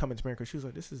 minutes in the Coming to America. She was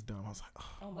like, this is dumb. I was like, oh.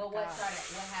 Oh my But god. what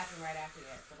happened right after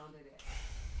that? So don't do that.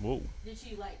 Whoa. Did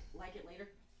she like it later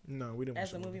No, we didn't.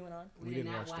 as watch the the movie went on? We, did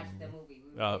didn't not watch watch the the movie. movie.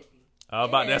 We were busy.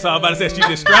 That's all I was about to say. She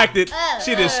distracted.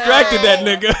 She distracted that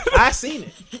nigga. I seen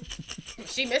it.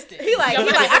 She missed it. He like, Y'all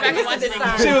he gotta like, go I back can and miss watch it this it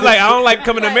time. again. She was like, I don't like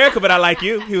coming to America, but I like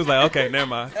you. He was like, okay, never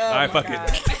mind. All right, fuck God.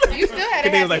 it. You still had a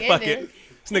He was like, happy fuck ending. it.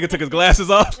 This nigga took his glasses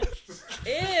off.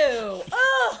 Ew.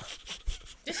 Oh.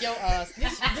 This your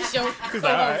this your He's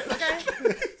like, all right.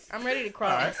 okay? I'm ready to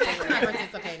cry. I'm not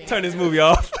participating. Turn this movie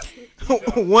off.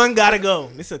 One gotta go.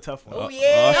 This is a tough one. Oh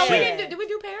yeah. Oh, Oh, we shit. did we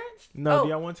do parents? No, Oh, do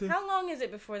y'all want to? How long is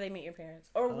it before they meet your parents,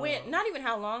 or when? Not even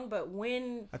how long, but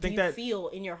when I think do you that- feel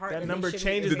in your heart that that number they should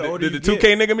changes meet your the older Did the you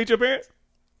 2K nigga meet your parents?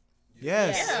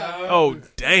 Yes. Yeah. Oh,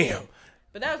 damn.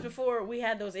 But that was before we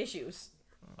had those issues.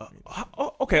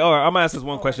 Oh, okay, all right. I'm gonna ask this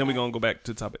one question. We're gonna go back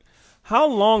to the topic. How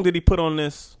long did he put on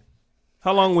this?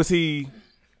 How long was he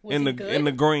Was in he the good? in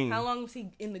the green? How long was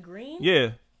he in the green?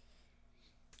 Yeah.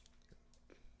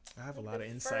 I have a lot of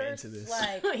insight into this.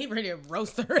 Like He ready to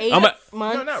roast her. 8 I'm a-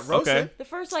 months. No, not roasting. Okay. The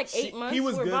first like 8 months. He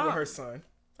was were good bomb. with her son.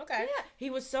 Okay. Yeah, he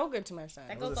was so good to my son.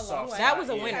 That was goes a a long soft way. That was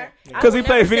a Yeah. winner. Yeah. I 'Cause he would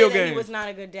played never say video that He games. was not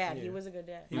a good dad. He Yeah. was a good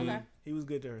dad. Okay. He was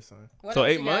good to her son. What So else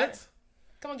 8 you got? months.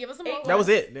 Come on, give us some 8 more. That was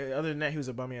it. Other than that, he was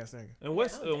a bummy ass nigga. And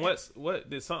what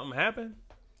did something happen?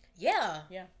 Yeah.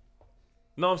 Yeah.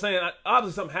 No, I'm saying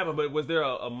obviously something happened, but was there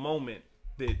a moment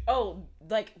that Oh,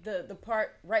 like the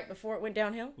part right before it went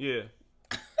downhill. yeah?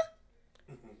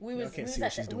 We was can't we see was, what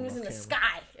at she's the, doing we was on in the camera.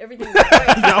 sky. Everything was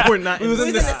great. Y'all were not. We was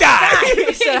in the sky.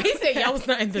 sky. he said y'all was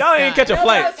not in the Y'all sky. ain't catch a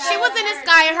flight. She was in the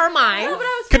sky in her mind. No, but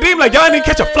I was Kadeem feeling like y'all didn't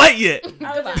catch a good. flight yet.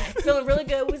 I was feeling really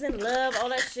good. We was in love, all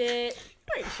that shit.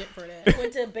 Ain't shit for that.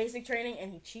 Went to basic training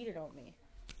and he cheated on me.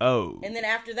 Oh. And then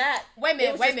after that, Wait a minute,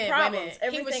 it was wait a just minute, problems. wait a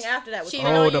minute. He Everything was after that was cheating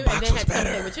problems. on the you box and then was had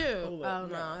something better. with you. Oh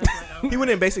no, that's not He went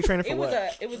in basic training for It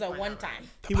was what? a one time.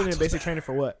 He went in basic training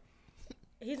for what?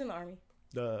 He's in the army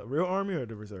The real army or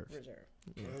the reserve? reserve.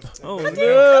 Oh Well,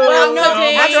 no. no,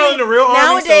 My girl in the real army.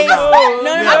 Nowadays, so no.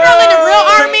 no, My girl in the real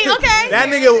army, okay? That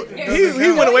nigga,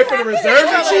 he went away from the reserve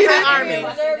and cheated. Army.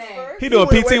 Reserve first. He doing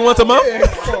PT once a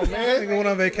month. Come on, man. He going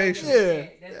on vacation. Yeah,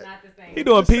 That's not the same. He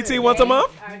doing PT once a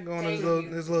month. He going on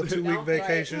his little 2-week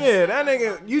vacation. yeah. That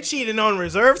nigga, you cheating on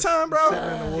reserve time, bro?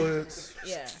 In the woods.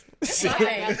 Yeah.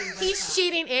 Hey, he's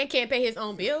cheating and can't pay his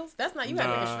own bills. That's not you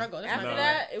having a struggle. That's After not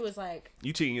that, it was like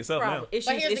You cheating yourself problem. now. Issues,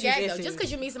 But here's the issues, gag though. issues. Just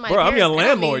because you meet somebody, Bro, I'm your parents, that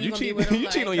don't mean landlord. You gonna be cheating. with them, You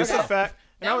cheating on like, That's a yourself. fact.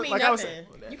 And That don't mean like I was nothing. saying,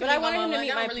 You can But I be my wanted him mama, to meet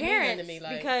that my don't really mean nothing parents to me,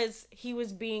 like, because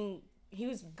he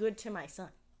was good to my son.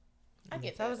 I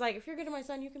get So I that. was like, if you're good to my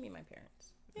son, you can meet my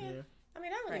parents. I mean,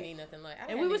 that really mean nothing. Like,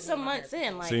 And we was some months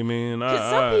in, like, See, man,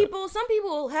 because some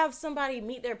people have somebody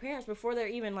meet their parents before they're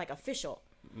even like official.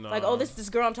 Like, oh, this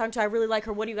girl I'm talking to, I really like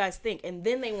her. What do you guys think? And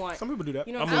then they want, some people do that.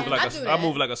 you know, I what move I'm like saying? do I that.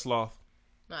 move like a sloth.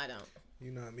 No, I don't.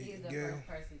 You not He's meeting the Gail. first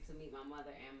person to meet my mother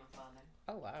and my father.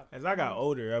 Oh wow. As I got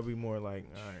older, I'll be more like,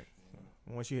 all right.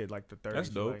 Once you hit like the 30s,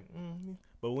 That's you're dope. Like,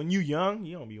 but when you young,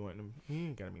 you don't be wanting them. You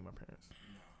ain't gotta meet my parents.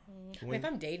 I mean, if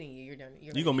I'm dating you, you're done.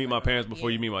 You gonna meet my parents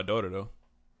before you meet my daughter though.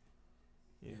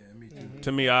 Yeah, me too.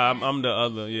 To me, I'm the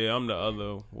other. Yeah, I'm the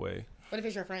other way. What if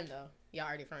it's your friend though? Y'all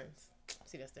already friends.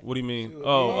 See, that's different. What do you mean? Sure.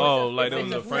 Oh, If like it's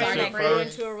them a the friend friendship that grew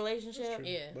first. into a relationship.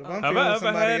 Yeah. But if Oh. I'm Have I feeling ever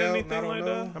somebody had else and anything I don't like know,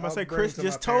 that? I'm gonna I'll say bring Chris it to my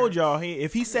just told parents. y'all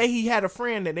if he say he had a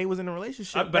friend that they was in a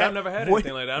relationship. But I've never had boy-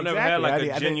 anything like that. I've never had Exactly.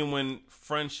 like I a did- genuine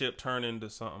friendship turn into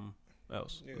something.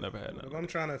 else. Yeah. Never had If nothing. I'm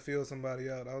trying to feel somebody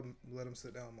out, I'll let them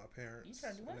sit down with my parents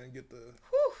trying to do what? and then get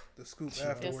the scoop They'll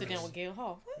afterwards. sit down with Gail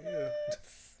Hall. Yeah.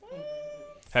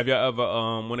 Have y'all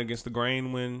ever went against the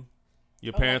grain when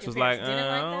your Oh, like parents your was like, parents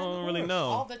didn't like I that? don't really Of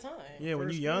All know. the time. Yeah, when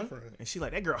you First young, girlfriend. and she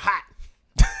like that girl hot.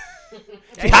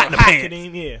 She hot in the pants.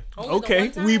 Kadeem, yeah. Only the Okay,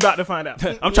 one time? we about to find out.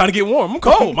 I'm trying to get warm. I'm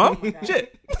cold, mom.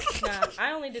 Shit. Nah,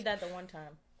 I only did that the one time.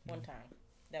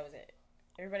 That was it.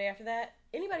 Everybody after that,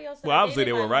 anybody else that Well, I obviously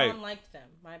dated, they were my right. mom liked them.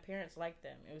 My parents liked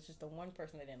them. It was just the one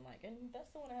person they didn't like, and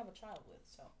that's the one I have a child with.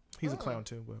 So He's a clown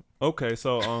too, but Okay,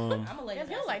 so I'm a lady. Yes,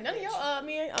 y'all like none of y'all.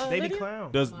 Me and they be Lydia?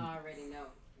 clowns. does I already know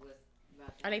what's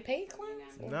about to Are they paid happen.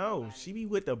 clowns? No, she be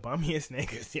with the bummiest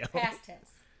niggas, yo. Past tense.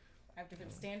 I have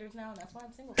different standards now, and that's why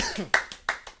I'm single.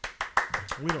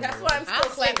 We don't That's know. why I'm I'll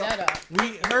still clap single.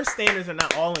 that up. Her standards are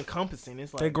not all encompassing.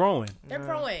 It's like they growing? They're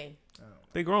growing.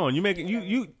 They growing. You making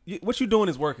you what you doing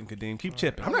is working, Kadeem. Keep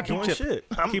chipping. I'm not Keep doing chipping. shit.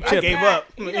 Keep I chipping. gave up.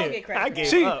 You don't get credit I for gave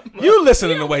that. She, up. you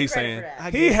listening You to don't what get he's credit saying. for that. I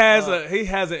He gave has up. he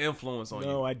has an influence on No,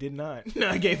 you. I did not. No,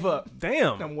 I gave up.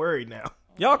 Damn. I'm worried now.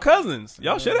 Y'all cousins.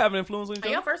 Y'all should have an influence on each Are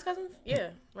y'all other. first cousins? Yeah,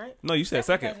 right? No, you said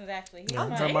Second second. cousins, actually. Yeah,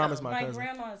 He's her my- mom is my my cousin.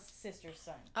 grandma's sister's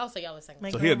son. Oh, so y'all are second.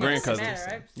 So he a Grandma. grand Doesn't cousin.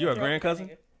 matter, right? You a Still grand drunk that cousin?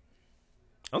 nigga.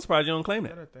 I'm surprised you don't claim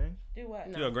Is that. that a thing? Do what?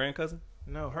 No. You a grand cousin?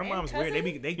 No, her Grand mom's weird. They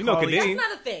cousin? be You know call Kadeem. each- That's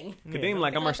not a thing. Kadeem,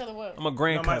 like I'm Each other a what? I'm a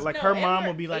grand No, cousin. like No, her and mom we're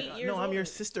will be like, 8 years "No, I'm your older.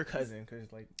 sister cousin,"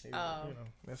 because like, they, Oh. you know,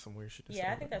 that's some weird shit. To Yeah, say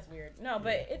I think about that's weird. No,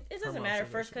 but it doesn't mom matter. said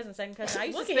that First shit. cousin, second cousin. I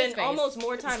used Look to at his spend face. almost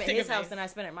more time at Stick his your house face. than I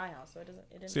spent at my house. So it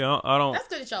didn't. See, I don't That's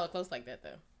good that y'all are close like that, though.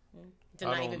 To I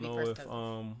not don't even be know first if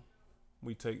cousins.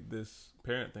 we take this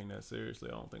parent thing that seriously.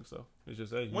 I don't think so. It's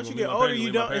just hey, Once you gonna get be my older, parent,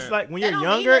 you gonna be my don't. It's parent. like when That you're don't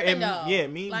mean younger, nothing, and though. yeah,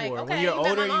 mean like, more. Okay, When you're you met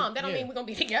older, my mom. That don't yeah. mean we're gonna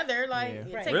be together. Like, Yeah.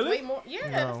 it Right. takes Really? way more. Yeah,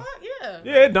 No. the fuck, yeah.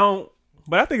 Yeah, it don't.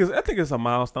 But I think it's a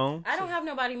milestone. I don't have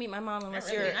nobody meet my mom unless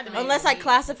really, you're I didn't unless even I meet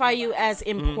classify you nobody. as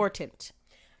important.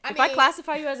 If I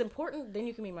classify you as important, then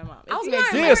you can meet my mom. If I was you gonna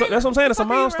not say- Yeah, important, so that's what I'm saying. It's a fuck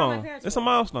are you around my milestone. parents It's a for?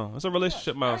 milestone. It's a relationship I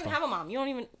don't even milestone. have a mom. You don't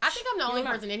even. I think I'm the you only don't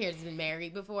know. person in here that's been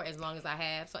married before, as long as I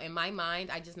have. So in my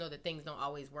mind, I just know that things don't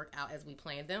always work out as we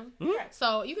planned them.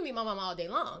 So you can meet my mom all day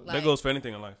long. Like, That goes for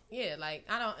anything in life. Yeah, like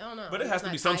I don't know. But it I'm has just to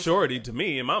be not some tied to surety it. to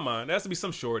me in my mind. There has to be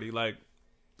some surety. Like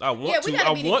I Yeah, want we to. gotta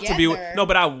I be want to be with. together. No,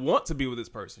 but I want to be with this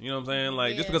person. You know what I'm saying?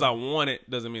 Like just Yeah. because I want it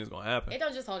doesn't mean it's gonna happen. It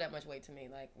don't just hold that much weight to me.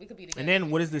 Like we could be together. And then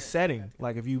what is the setting?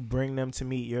 Like if you bring them to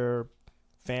meet your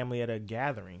family at a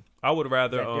gathering, I would is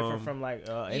rather. that different from like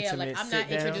Yeah, intimate like I'm not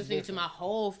sit-down? introducing you to my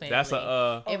whole family. That's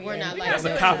a. If we're not we like That's a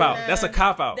doing cop out. that. That's a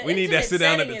cop out. The We need that intimate sit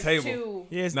down at setting the is table. too-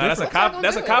 Yeah, it's No, that's a different. cop. y'all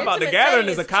That's a gonna cop do? out. The Intimate gathering setting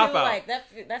is a cop too, out. like, that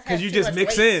has Because you too just much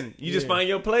mix weight. in. You just Yeah. find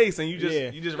your place and you just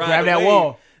Yeah. you just ride Grab the that wave.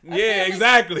 wall. Yeah,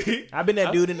 exactly. I've been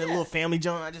that dude in the little family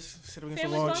joint. I just sit against the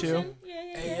Family wall and chill. function.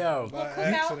 Yeah. Hey yo, Little By cookout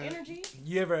accident. energy.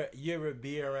 you ever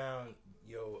be around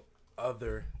your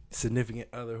other significant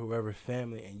other, whoever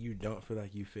family, and you don't feel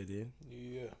like you fit in?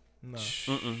 Yeah. No,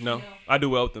 No, I do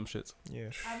well with them shits. yeah.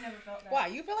 I've never felt that. Why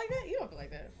you feel like that? You don't feel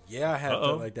like that. Yeah, I have Uh-oh.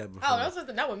 felt like that before. Oh, that's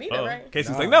just not with me though, right?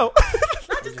 Casey's Nah. like, no.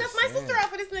 I just cut my saying. sister out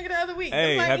for this nigga the other week.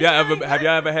 Hey, I'm like, have he y'all ain't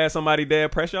ever what? had somebody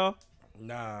dad press y'all?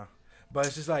 Nah, but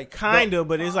it's just like Kinda,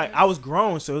 but it's like I was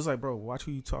grown, so it's like, bro, watch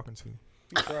who you talking to.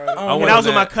 I And wasn't I was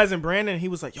with my that- cousin Brandon, and he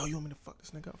was like, "Yo, you want me to fuck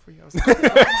this nigga up for you?" I was like, Oh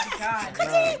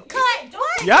my god.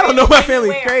 What? y'all don't know my family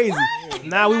Where? crazy.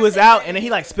 Nah, we was out, and then he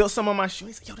like spilled some on my shoe.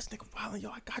 He's like, "Yo, this nigga wildin', yo,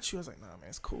 I got you." I was like, "Nah, man,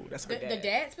 it's cool. That's her The dad."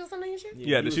 dad spilled something in your shoe?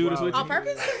 You had the he was shooters wild. with On you?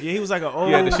 purpose? Yeah, he was like an old.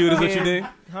 You had the shooters with you, man.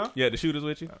 D? Huh? You had the shooters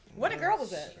with you? What a girl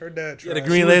was that? Her dad Yeah, tried. the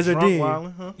green She was laser drunk D.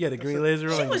 wildin', huh? Yeah, the green laser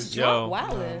She on was you. Yo,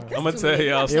 drunk wildin'. I'm gonna tell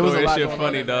y'all a It was story. a This lot shit going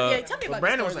funny, on. dog. Yeah, tell me But about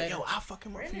Brandon this was like, story "Yo, I'll fuck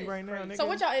him up for you right now, nigga." So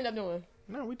what y'all end up doing?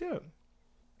 No, we did.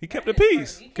 He kept the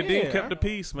peace. Yeah. Kadeem kept the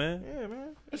peace, man. Yeah,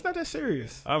 man, it's not that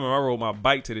serious. I remember I rode my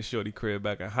bike to the shorty crib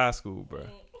back in high school, bro.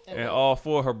 And all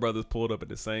four of her brothers pulled up at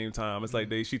the same time. It's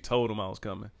like she told them I was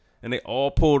coming. And they all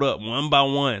pulled up one by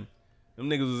one. Them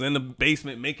niggas was in the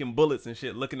basement making bullets and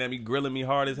shit, looking at me, grilling me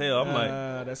hard as hell. I'm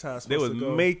like, that's how it's they supposed was to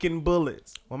go. making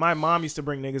bullets. When my mom used to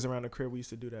bring niggas around the crib, we used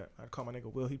to do that. I'd call my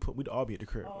nigga Will. We'd all be at the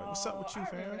crib. Like, what's up with you, I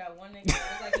remember fam? that one nigga. It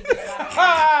was like he did a lot of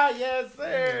Ah, yes,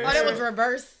 sir. Oh, that was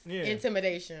reverse Yeah.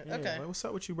 intimidation. Yeah, Okay. like, what's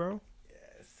up with you, bro?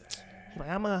 Like,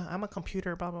 I'm a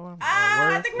computer, blah blah blah.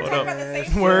 Ah, I think we're Hold talking up. about the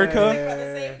same Word, shit. cuz. We're talking about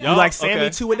the same You Y'all- like Sammy okay.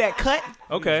 too with that cut?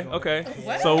 Okay.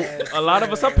 So a lot of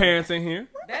us are parents in here.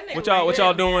 That nigga What y'all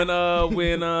right doing there.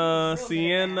 when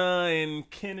Sienna and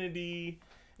Kennedy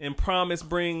and Promise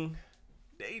bring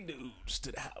they dudes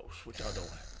to the house? What y'all doing?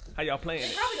 How y'all playing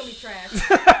it? Probably gonna be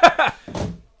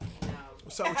trash.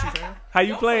 What's up with you, fam? How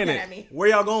you playing Look at it? me. Where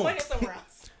y'all going? Point it somewhere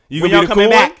else. You When gonna be y'all the cool coming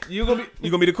one? back? You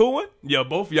gonna be the cool one? Yeah,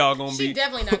 both of y'all gonna She be.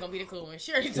 definitely not gonna be the cool one.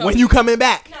 She already told When me. you coming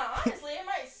back? No, honestly, it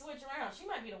might switch around. She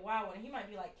might be the wild wild one. He might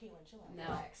be like, Keelan, chill out. No.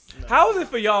 Relax. How is it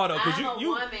for y'all though? Cause I'm a you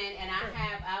woman, and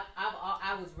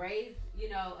I was raised,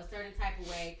 a certain type of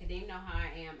way. Kadeem know how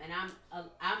I am, and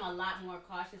I'm a lot more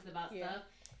cautious about stuff.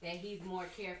 That he's more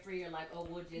carefree, or like, oh,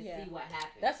 we'll just see what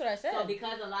happens. That's what I said. So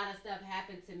because a lot of stuff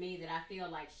happened to me that I feel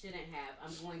like shouldn't have,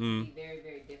 I'm going to be very,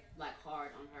 very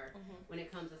hard on her when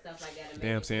it comes to stuff like that. And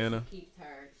damn, Sienna. She keeps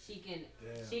her.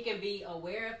 She can be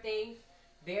aware of things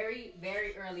very,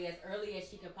 very early as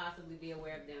she can possibly be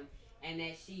aware of them, and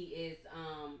that she is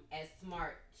as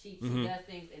smart. She does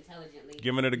things intelligently.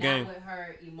 Giving it a game. Not with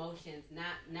her emotions.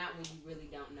 Not when you really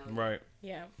don't know. Right.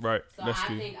 Yeah. Right. So That's I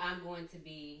key. think I'm going to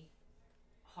be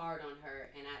hard on her,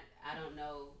 and I don't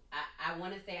know. I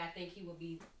want to say I think he will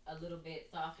be a little bit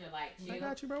softer, like chill. I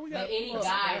got you, bro. But any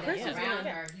guy Chris that's is around gonna-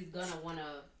 her, he's gonna want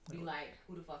to be like,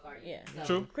 who the fuck are you? Yeah. So,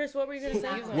 True. Chris, what were you gonna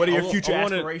say? What are your I future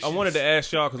wanted- aspirations? I wanted to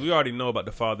ask y'all because we already know about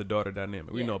the father-daughter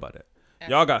dynamic. We Yeah. know about that.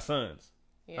 Y'all got sons.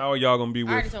 Yeah. How are y'all gonna be I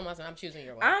already with? told my son I'm choosing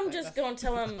your wife. I'm Like, just that's- gonna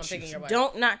tell him, I'm picking your wife.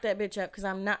 don't knock that bitch up because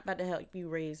I'm not about to help you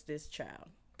raise this child.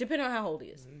 Depending on how old he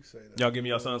is. You say that. Y'all give me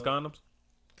your sons condoms?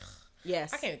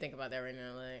 Yes. I can't even think about that right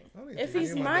now. Like, I don't even If think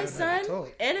he's me and my dad had son, a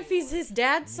talk. and if he's his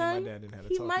dad's Me and son, my dad didn't have a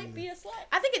he talk might either. be a slut.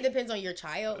 I think it depends on your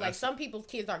child. Like some people's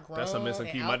kids are grown. That's a missing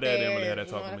and key. out My dad didn't really there, have that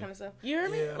talk all with me. kind of stuff. You hear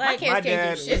me? Yeah. Like, kids My can't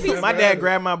do dad, shit. my dad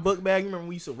grabbed my book bag. You remember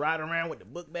we used to ride around with the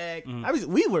book bag.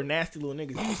 We were nasty little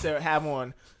niggas. We used to have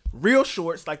on real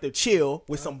shorts like the chill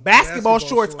with some basketball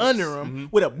shorts under them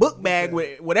with a book bag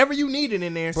with whatever you needed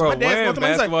in there. So Bro, my dad's wearing going to me,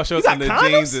 he's basketball like, shorts you and got the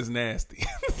condoms? jeans is nasty.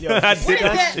 Yo, I she did did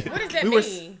What, that is shit. that, what does that We were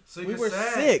mean? we were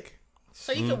sick.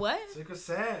 So you could what? Sick of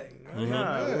sag.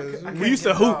 Nah, we used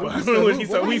to hoop. We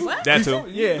used to hoop. What? That too.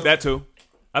 Yeah. That too.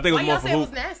 I think it Why was more y'all for say it was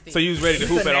hoop. nasty? So you was ready to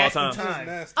hoop at all times. time.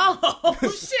 Nasty. Oh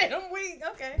shit! I'm weak.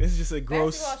 Okay. This is just a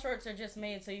gross. basketball shorts are just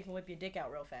made so you can whip your dick out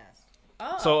real fast.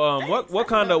 Oh, So thanks.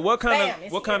 what I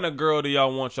know. kind of girl do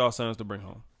y'all want y'all sons to bring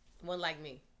home? One like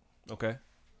me. Okay.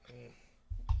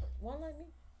 One like me?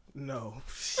 No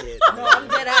shit. No, I'm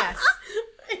dead ass.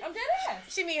 I'm dead ass.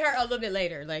 She meet her a little bit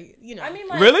later, like I mean,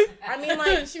 like, Really? I mean,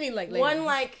 like, she mean like later. one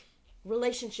like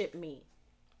relationship me.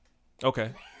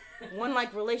 Okay. One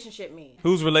like relationship me.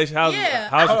 Whose relation? How's Yeah,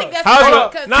 how's I think that's how's good, your?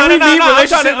 because- No, Can no, we no, be no. I'm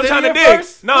trying relationship to Lydia dig.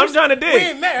 first? No, I'm trying to dig.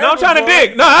 ain't met her No, I'm trying to before.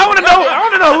 dig. No, I want to know. I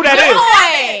want to know who that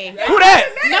is. Nicole. Who that?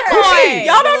 Nicole.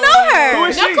 Y'all don't know her. Who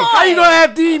is she? Nicole. How you gonna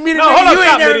have to meet a No, nigga hold up, you ain't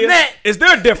stop, never Lydia. met? Is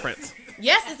there a difference?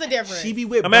 Yes, it's a difference. She be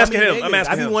with. I'm asking bummy him. I'm niggas.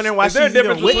 asking I be him. wondering why Is there a she's even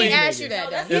difference with He between- these didn't ask you niggas. that.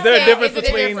 Though. Is He there a said, difference is it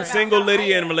between difference? single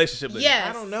Lydia and relationship Lydia? Yes.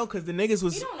 I don't know because the niggas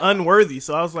was unworthy.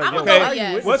 So I was like, I'm yo, gonna go why with you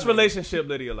yes. with What's this nigga? relationship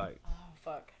Lydia like? Oh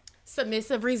fuck.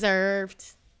 Submissive, reserved.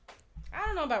 I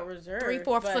don't know about reserve. 3/4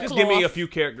 but foot Just give me a cloth. few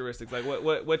characteristics. Like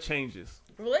what changes?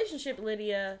 relationship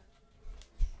Lydia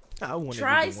I wanna be the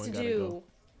tries one to gotta do go.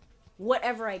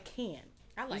 whatever I can.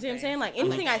 I like You see what I'm that. saying? Like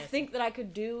anything I think that I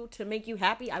could do to make you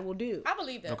happy, I will do. I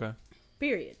believe that. Okay.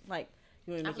 Period. Like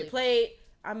you want to I make your believe plate.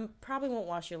 I probably won't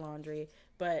wash your laundry,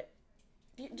 but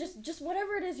just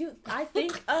whatever it is I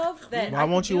think of that. Why I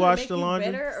won't could you do to wash make the you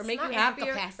laundry? better or make It's you not in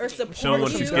happier capacity. or Show 'em support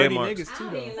what you? you Dirty skid marks. niggas too I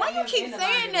though. mean, Why you keep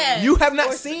saying that? You have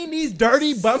not seen these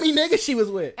dirty bummy niggas she was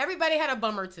with. Everybody had a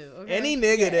bum or two. Okay? Any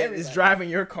nigga that is everybody. driving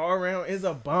your car around is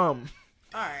a bum.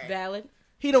 All right. Valid.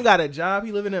 He don't got a job.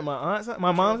 He living at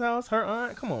my mom's house. Her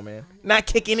aunt. Come on, man. Not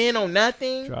kicking in on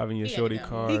nothing. Driving your He had shorty to go.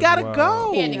 car. He gotta is go.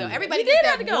 wild. He had to go. Everybody He gets did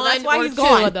have that to go. one That's why or he's two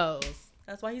gone. of those.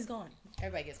 That's why he's gone.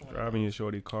 Everybody gets one. Driving your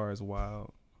shorty car is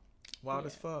wild. Wild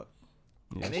as fuck.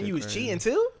 Yeah, And then shit you was crazy. cheating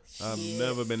too. I've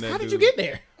never been that How did dude. you get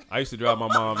there? I used to drive my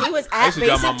mom. He was I at used to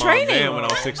drive my basic mom training. van when I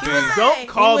was 16. Don't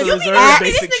call the was reserve at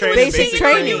basic basic training. basic Cheating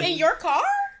on training. you in your car?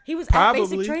 He was Probably. at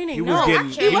basic training. He was no, getting.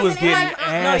 actually, He was wasn't getting like,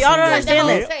 ass. no, y'all don't and understand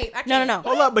that. this. No.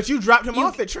 Hold up, but you dropped him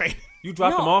off at training. You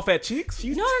dropped No. him off at Cheeks?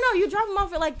 No. You drop him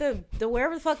off at like the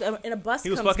wherever the fuck, and a bus.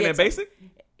 He was comes fucking gets at him. Basic?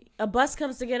 A bus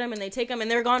comes to get him, and they take him,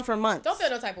 and they're gone for months. Don't feel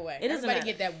no type of way. It doesn't Everybody matter.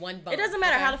 get that one bum. It doesn't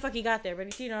matter okay? how the fuck he got there, but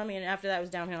he cheated on me, and after that was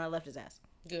downhill. I left his ass.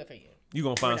 Good for you. You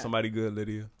gonna find somebody good,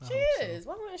 Lydia. She is.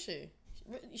 Why wouldn't she?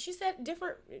 She said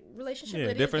different relationship. Yeah,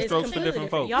 ladies. different It's strokes for completely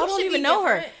different folks. Y'all You don't should even be know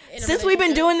her. different in a Since we've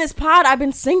been relationship. doing this pod, I've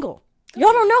been single.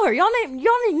 Y'all don't know her. Y'all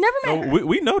never met No, her.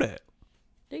 we know that.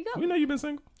 There you go. We know you've been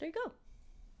single. There you go.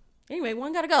 Anyway,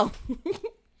 one gotta go.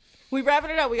 We wrapping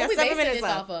it up. We got What we 7 basing minutes this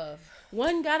left. off of?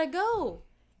 One gotta go.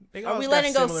 They Are all we got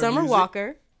letting go similar Summer music.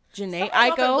 Walker, Janae Summer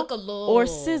Walker Aiko, look a little or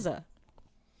SZA?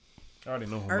 I already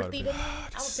know who I'm about Earthy to to be. me.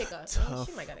 I would pick a. Tough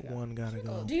She might gotta go. one gotta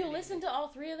go. Do you listen to all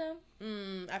 3 of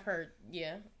them? I've heard.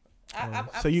 Yeah.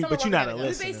 So you- but you're not a We're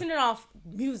listener. basing it off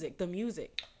the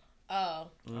music. Oh,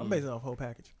 I'm basing off whole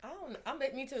package. I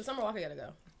don't. Me too. Summer Walker gotta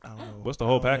go. I don't know. What's the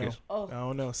whole I don't package? know. I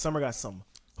don't know. Summer got some.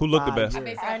 Who looked the Fire. best? I,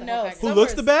 base it I off the know. whole package. Who Summer's-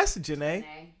 looks the best? Janae.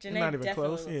 Janae Not even definitely close,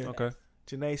 looks yeah. the Okay. best.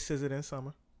 Janae, SZA, then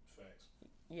Summer.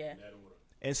 Yeah.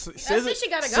 And That's SZA, it, she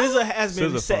gotta go. SZA has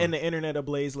been SZA setting fun. the internet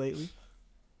ablaze lately.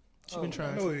 She been I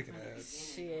trying. know who you can add.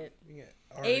 Shit. Yeah.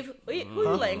 Ave, who you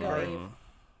letting go,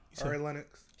 Ave? Ari Lennox.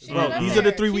 She Bro, not these up are the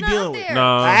there. three She we not dealing up with. there.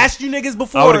 Nah. I asked you niggas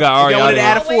before. I would've got Ari Y'all out wanted to of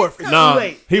add a here. fourth. Always It's Nah, too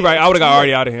late. he right. I would have got too Ari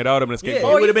late. out of here. That would have been a Yeah, scapegoat. it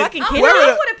Oh, would've you been- fucking I kidding Where me?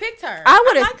 would would have picked her. I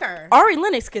would like her. have. Ari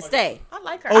Lennox could stay. I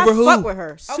like her. Over I who? fuck with her.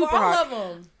 Over Super all hard. of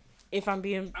them. If I'm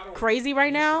being crazy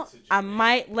right now, I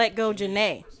might let go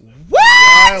Janae. What?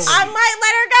 I might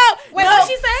let her go. Wait, what'd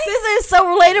she say? SZA is so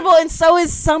relatable, and so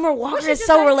is Summer Walker. she Is just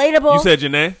so say? relatable. You said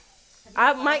Janae?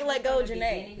 I might let go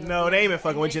Janae. No, they ain't been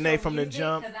fucking with Janae from the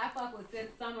jump. Because I fuck with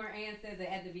Summer and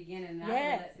SZA at the beginning. And Yeah. I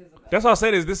let SZA go. That's all I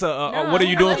said. Is this a No, what are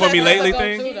you I'm doing gonna for me let lately SZA go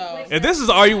thing? too, though. If this is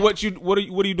are you what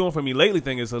are you doing for me lately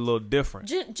thing is a little different.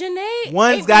 Janae.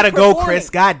 One's ain't gotta been go, performing. Chris.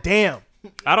 God damn.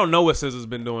 I don't know what SZA's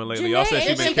been doing lately. Y'all said Janae she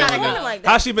ain't been been killing performing it. like that.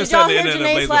 How's she been Did y'all setting the hear internet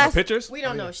Janae's ablaze with her last- pictures? We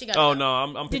don't know. She got. Oh no,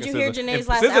 I'm Did picking you hear SZA. Janae's And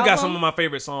last SZA got album? some of my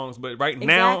favorite songs, but right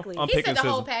now Exactly. I'm He picking said the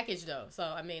whole SZA. package though. So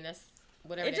I mean that's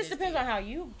whatever. It that just is depends to on you. how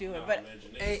you do it. But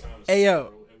Hey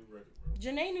yo,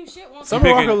 Janae knew shit once. Summer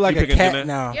picking- Walker like you a picking cat Janae?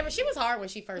 now. Yeah, but she was hard when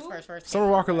she first. Summer came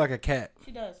Walker out. like a cat.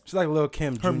 She does. She's like Lil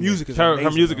Kim. Her Jr. music is Her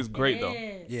amazing, music though. is great though.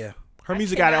 Yes. Yeah. Her I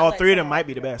music cannot got all let three of them Summer might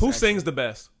be the Walker best. Who actually. sings the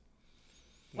best?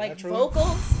 Like Naturally.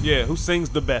 vocals, Yeah, who sings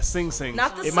the best? Sing.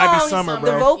 not the It songs. might be Summer, The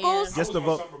bro. vocals, Yeah. Just the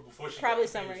vote. probably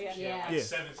Summer. Yeah. Yeah. Yeah.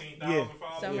 17,000 Yeah.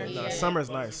 followers. Summer. No, Yeah. Summer's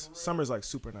nice. Summer's like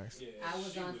super nice. I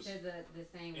was on SZA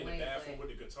the same In way. the bathroom but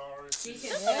with the guitar. she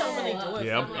can don't really do it.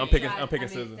 Yeah, I'm Summer picking- tried- I'm picking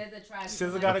I mean, SZA. tried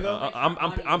SZA to gotta go? like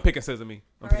I'm picking SZA. Me.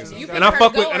 I'm picking You SZA. pick And I her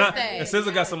fuck to with go and or stay?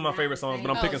 SZA got some of my favorite songs, but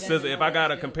I'm Oh, picking SZA. SZA. If I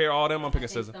gotta compare all them, I'm picking I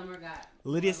think SZA. Summer got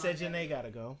Lydia said Janae gotta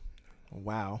go.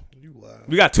 Wow. You lied.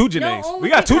 We got two No, Janaes. only We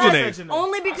got two because- Janaes.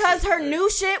 Only because her new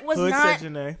shit was Hood not.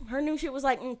 said Janae. Her new shit was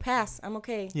like, pass. I'm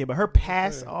okay. Yeah, but her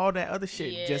past all that other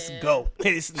shit just Yeah. go.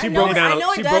 It's- She I know broke down. I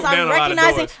know She it broke does. down a lot of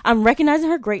doors. I'm recognizing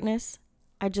her greatness.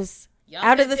 I just Y'all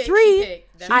out of the picked, three, she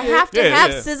picked. That's I it. have to Yeah,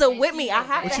 have yeah. SZA with me. I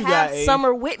have What to you have got, Abe?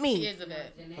 Summer with She me. is a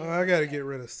vet. Oh, I gotta get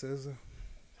rid of SZA.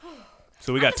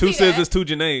 So we I got can two see that. SZAs, two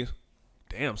Janaes.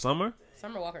 Damn, Summer.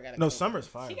 Summer Walker got to No, go. Summer's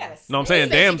fire. She gotta No, I'm stay. saying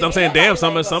damn. I'm saying damn.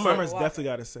 Summer. Summer's definitely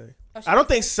got to say. Oh, she I don't got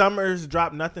think Summer's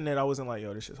dropped nothing that I wasn't like,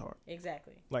 yo, this shit's hard.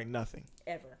 Exactly. Like nothing.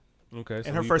 Ever. Okay. So And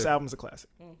her who you first pick? album's a classic.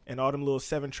 And all them little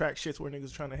 7-track shits where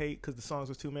niggas trying to hate because the songs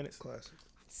was 2 minutes. Classic.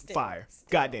 Still. Fire.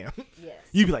 Goddamn. Yes.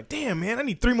 You'd be like, damn, man, I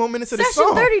need 3 more minutes of this Session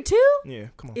song. 32 Yeah,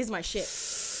 come on. is my shit.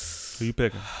 Who you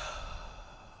picking?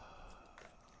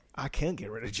 I can't get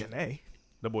rid of Janae.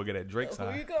 That boy get that Drake Who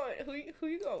side. you going? Who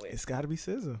you going with? It's got to be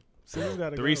SZA. SZA's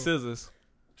got to Three go. scissors.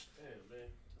 Damn, man.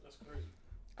 That's crazy.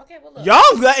 Okay, well look.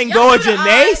 Y'all letting go Y'all of do the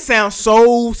Janae eyes. sounds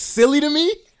so silly to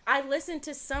me. I listen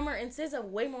to Summer and SZA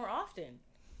way more often.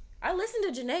 I listen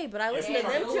to Janae, but I listen to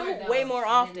them two way more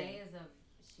often.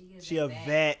 She a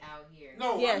vet. out here.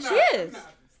 No, Yeah, I'm she not, is. I'm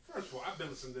not- First of all, I've been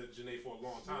listening to Janae for a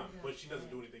long time, but she doesn't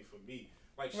do anything for me.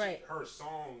 Like Right. her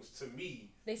songs to me.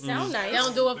 They sound They nice.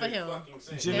 don't do it for they him. fucking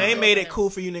sing. Janae made it cool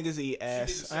for you niggas to eat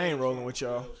ass. I ain't rolling with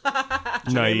y'all. Nah,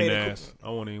 Janae eating made it ass. I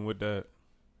won't even with that.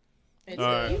 Until,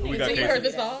 All right, we got until you Casey. heard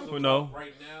the song. Who know?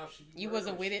 Right now, she be You very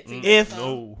wasn't with it. till you If- heard the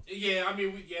song. No, Yeah, I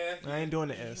mean, yeah. I ain't doing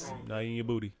the S. not eating your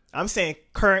booty. I'm saying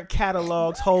current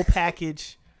catalogs, whole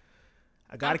package.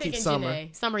 I gotta I'm keep picking Summer.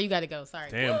 Janae. Summer, you got to go.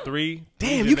 Sorry. Damn, three.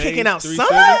 Damn, three you Janaes, kicking out three Summer?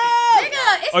 scissors.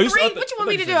 Nigga, it's Oh, you three. said- What you I want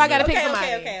me thought to you do? I said got to Janae. pick Okay,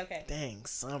 somebody. okay. Dang,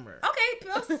 Summer. Okay,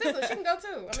 well, SZA, she can go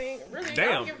too. I mean, really, I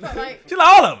Damn. don't give a fuck. Like, She like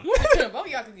all of them. both of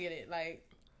y'all can get it. Like,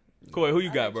 Corey, who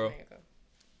you I got, like bro? Jamaica.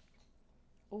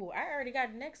 Ooh, I already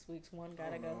got next week's one.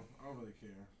 Gotta go. I don't really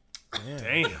care.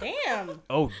 Damn. Damn.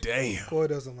 Oh, damn. Coy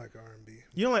doesn't like R&B.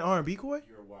 You don't like R&B, Koi?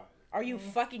 You're wild. Are you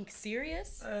fucking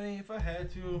serious? I mean, if I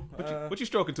had to, What you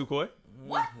stroking to, Coy?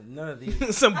 none of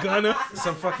these. Some Gunna.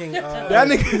 Some fucking That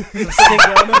nigga.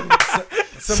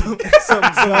 some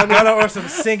Gunna or some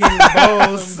singing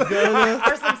bowls.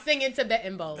 Or some singing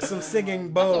Tibetan bowls. Some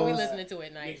singing That's what we bowls. listening to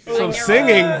at night. Some Like,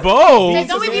 singing Hey, bowls.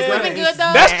 don't we be sleeping good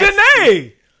though? That's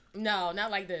Janae. No,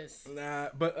 not like this. Nah,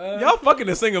 but Y'all fucking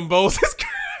the singing bowls.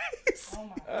 It's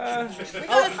crazy. We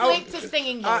gotta sleep to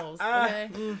singing bowls. Okay.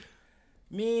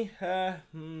 me,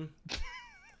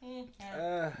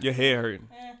 Your hair hurting.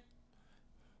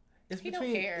 it's He don't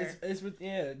between. care. It's with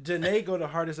Janae go the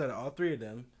hardest out of all three of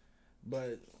them,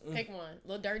 but Pick one.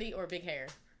 Little dirty or big hair.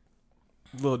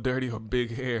 Little dirty or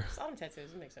big hair. All them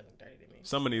tattoos it makes it look dirty to me.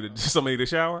 Somebody need to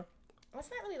shower. Well, it's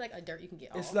not really like a dirt you can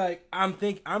get it's off. like I'm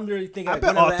really thinking. I Like, bet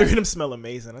when all the three of last- them smell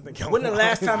amazing. I think y'all When the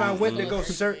last time I lying. went to go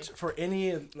search for any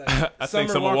of, like, I think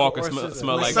Summer Walker or smell SZA.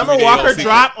 smell When like Summer 3-day Walker old secret.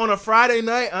 drop on a Friday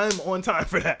night, I'm on time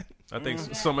for that. I think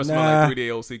Summer smell Nah. like 3-day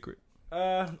old secret.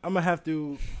 I'm gonna have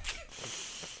to.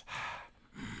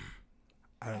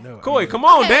 I don't know. Koi, come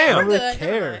on, Okay, damn. I'm good. Don't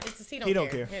care. Never mind. It's just he don't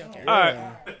care. He don't care. All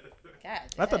right. God,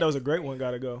 I thought that was a great one.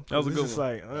 Gotta go. That was a It's good just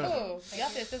one. like, Oh, y'all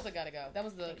said SZA gotta go. That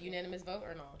was the unanimous vote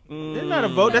or no? it's not a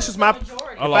vote. That's just my.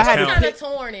 majority. I lost had to count. Kind of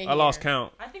torn in I lost here.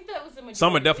 count. I think that was the majority.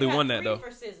 Summer definitely We had won that, 3 though. for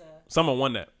SZA, Someone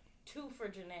won that. 2 for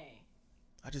Janae.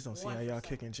 I just don't see One how for y'all Summer.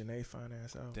 kicking Janae fine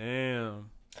ass out. Damn.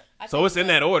 I So think it's in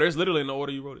that order. It's literally in the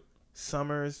order you wrote it.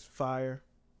 Summers, Fire,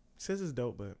 SZA's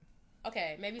dope, but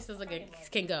Okay, maybe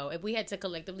SZA can go. If we had to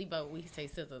collectively vote, we say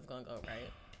SZA's gonna go, right?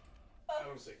 I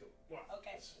don't say Okay.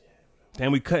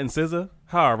 Damn, we cutting SZA?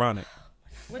 How ironic.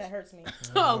 That hurts me.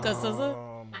 Oh, cause SZA.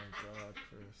 oh my god,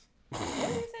 Chris.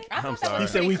 I'm sorry. He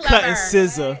said we clever. cutting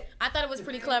SZA. I thought it was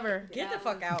pretty clever. Get the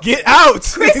fuck out. Get out.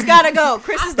 Chris gotta go.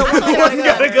 Chris is the one who Chris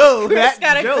gotta go. Chris That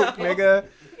gotta joke, go. nigga.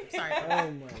 Sorry.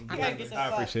 Oh my I gotta get some I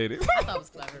fuck. appreciate it. I thought it was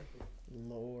clever.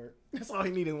 lord. That's all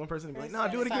he needed. One person to be like, nah,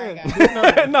 do it Sorry, again.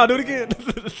 guys. No, do it again. This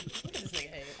nigga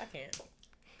hated. I can't.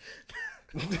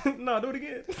 No, do it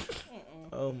again.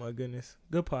 Oh my goodness.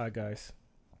 Good pod, guys.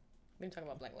 We didn't talk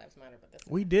about Black Lives Matter, but that's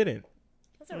We didn't.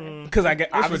 alright. Because I get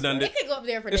It's redundant. It could go up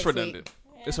there for It's next redundant.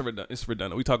 week. It's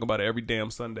redundant. We talk about it every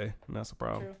damn Sunday, and that's a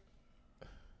problem. True.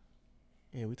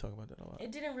 Yeah, we talk about that a lot.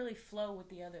 It didn't really flow with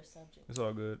the other subject. It's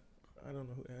all good. I don't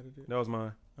know who added it. That was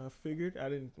mine. I figured. I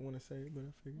didn't want to say it, but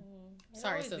I figured.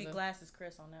 Sorry, Always be SZA. glasses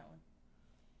Chris on that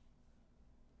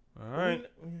one. All right.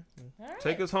 Yeah. All right.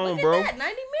 Take us home, Look at bro. that,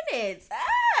 90 minutes.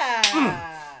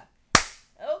 Ah.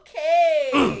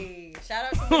 Okay. Shout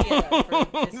out to Leah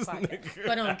for this podcast.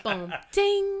 But boom,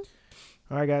 ding.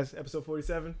 All right, guys. Episode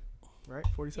 47. Right?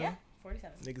 47? Yeah,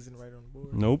 47. Niggas in right on the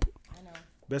board. Nope. I know.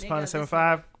 Best Nigga, Pod this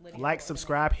 75. Lydia Like, Ford.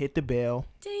 subscribe, hit the bell.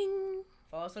 Ding.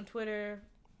 Follow us on Twitter.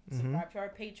 Subscribe to our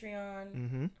Patreon.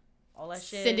 Mm-hmm. All that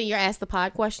shit. Sending your Ask the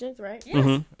Pod questions, right?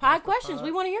 Yes. Pod questions.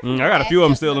 We want to hear from I you. got a few of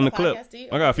them still in the Podcast clip. to you.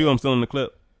 I got a few of them still in the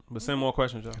clip. But send more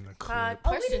questions, y'all. Pod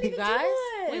Oh, we questions, didn't you even guys.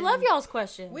 do it. We love y'all's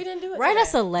questions. We didn't do it. Write today.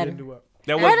 us a letter. Didn't do what?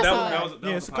 That Write was us that, a- that was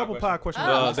Yeah, it's a couple pod questions.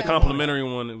 Oh, The okay. complimentary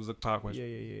one, it was a pod question.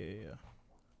 Yeah.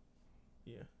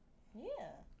 Yeah.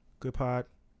 Good pod.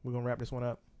 We're going to wrap this one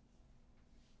up.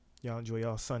 Y'all enjoy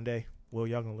y'all Sunday. Well,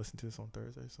 y'all going to listen to this on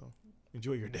Thursday, so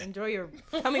enjoy your day. Enjoy your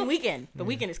coming weekend. The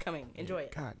weekend is coming. Enjoy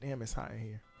it. God damn, it's hot in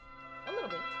here. A little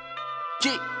bit.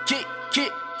 Get.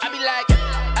 I be like,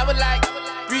 I would like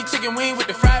 3 chicken wing with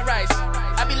the fried rice.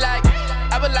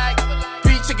 I would like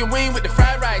 3 chicken wing with the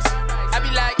fried rice.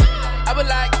 I would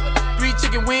like 3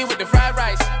 chicken wing with the fried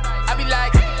rice.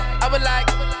 I would like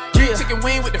 3 chicken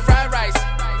wing with the fried rice.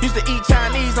 Used to eat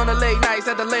Chinese on the late nights.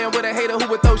 Had to lay with a hater who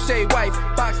would throw shade wife.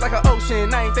 Box like an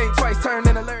ocean, I ain't think twice. Turned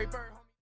into Larry Bird.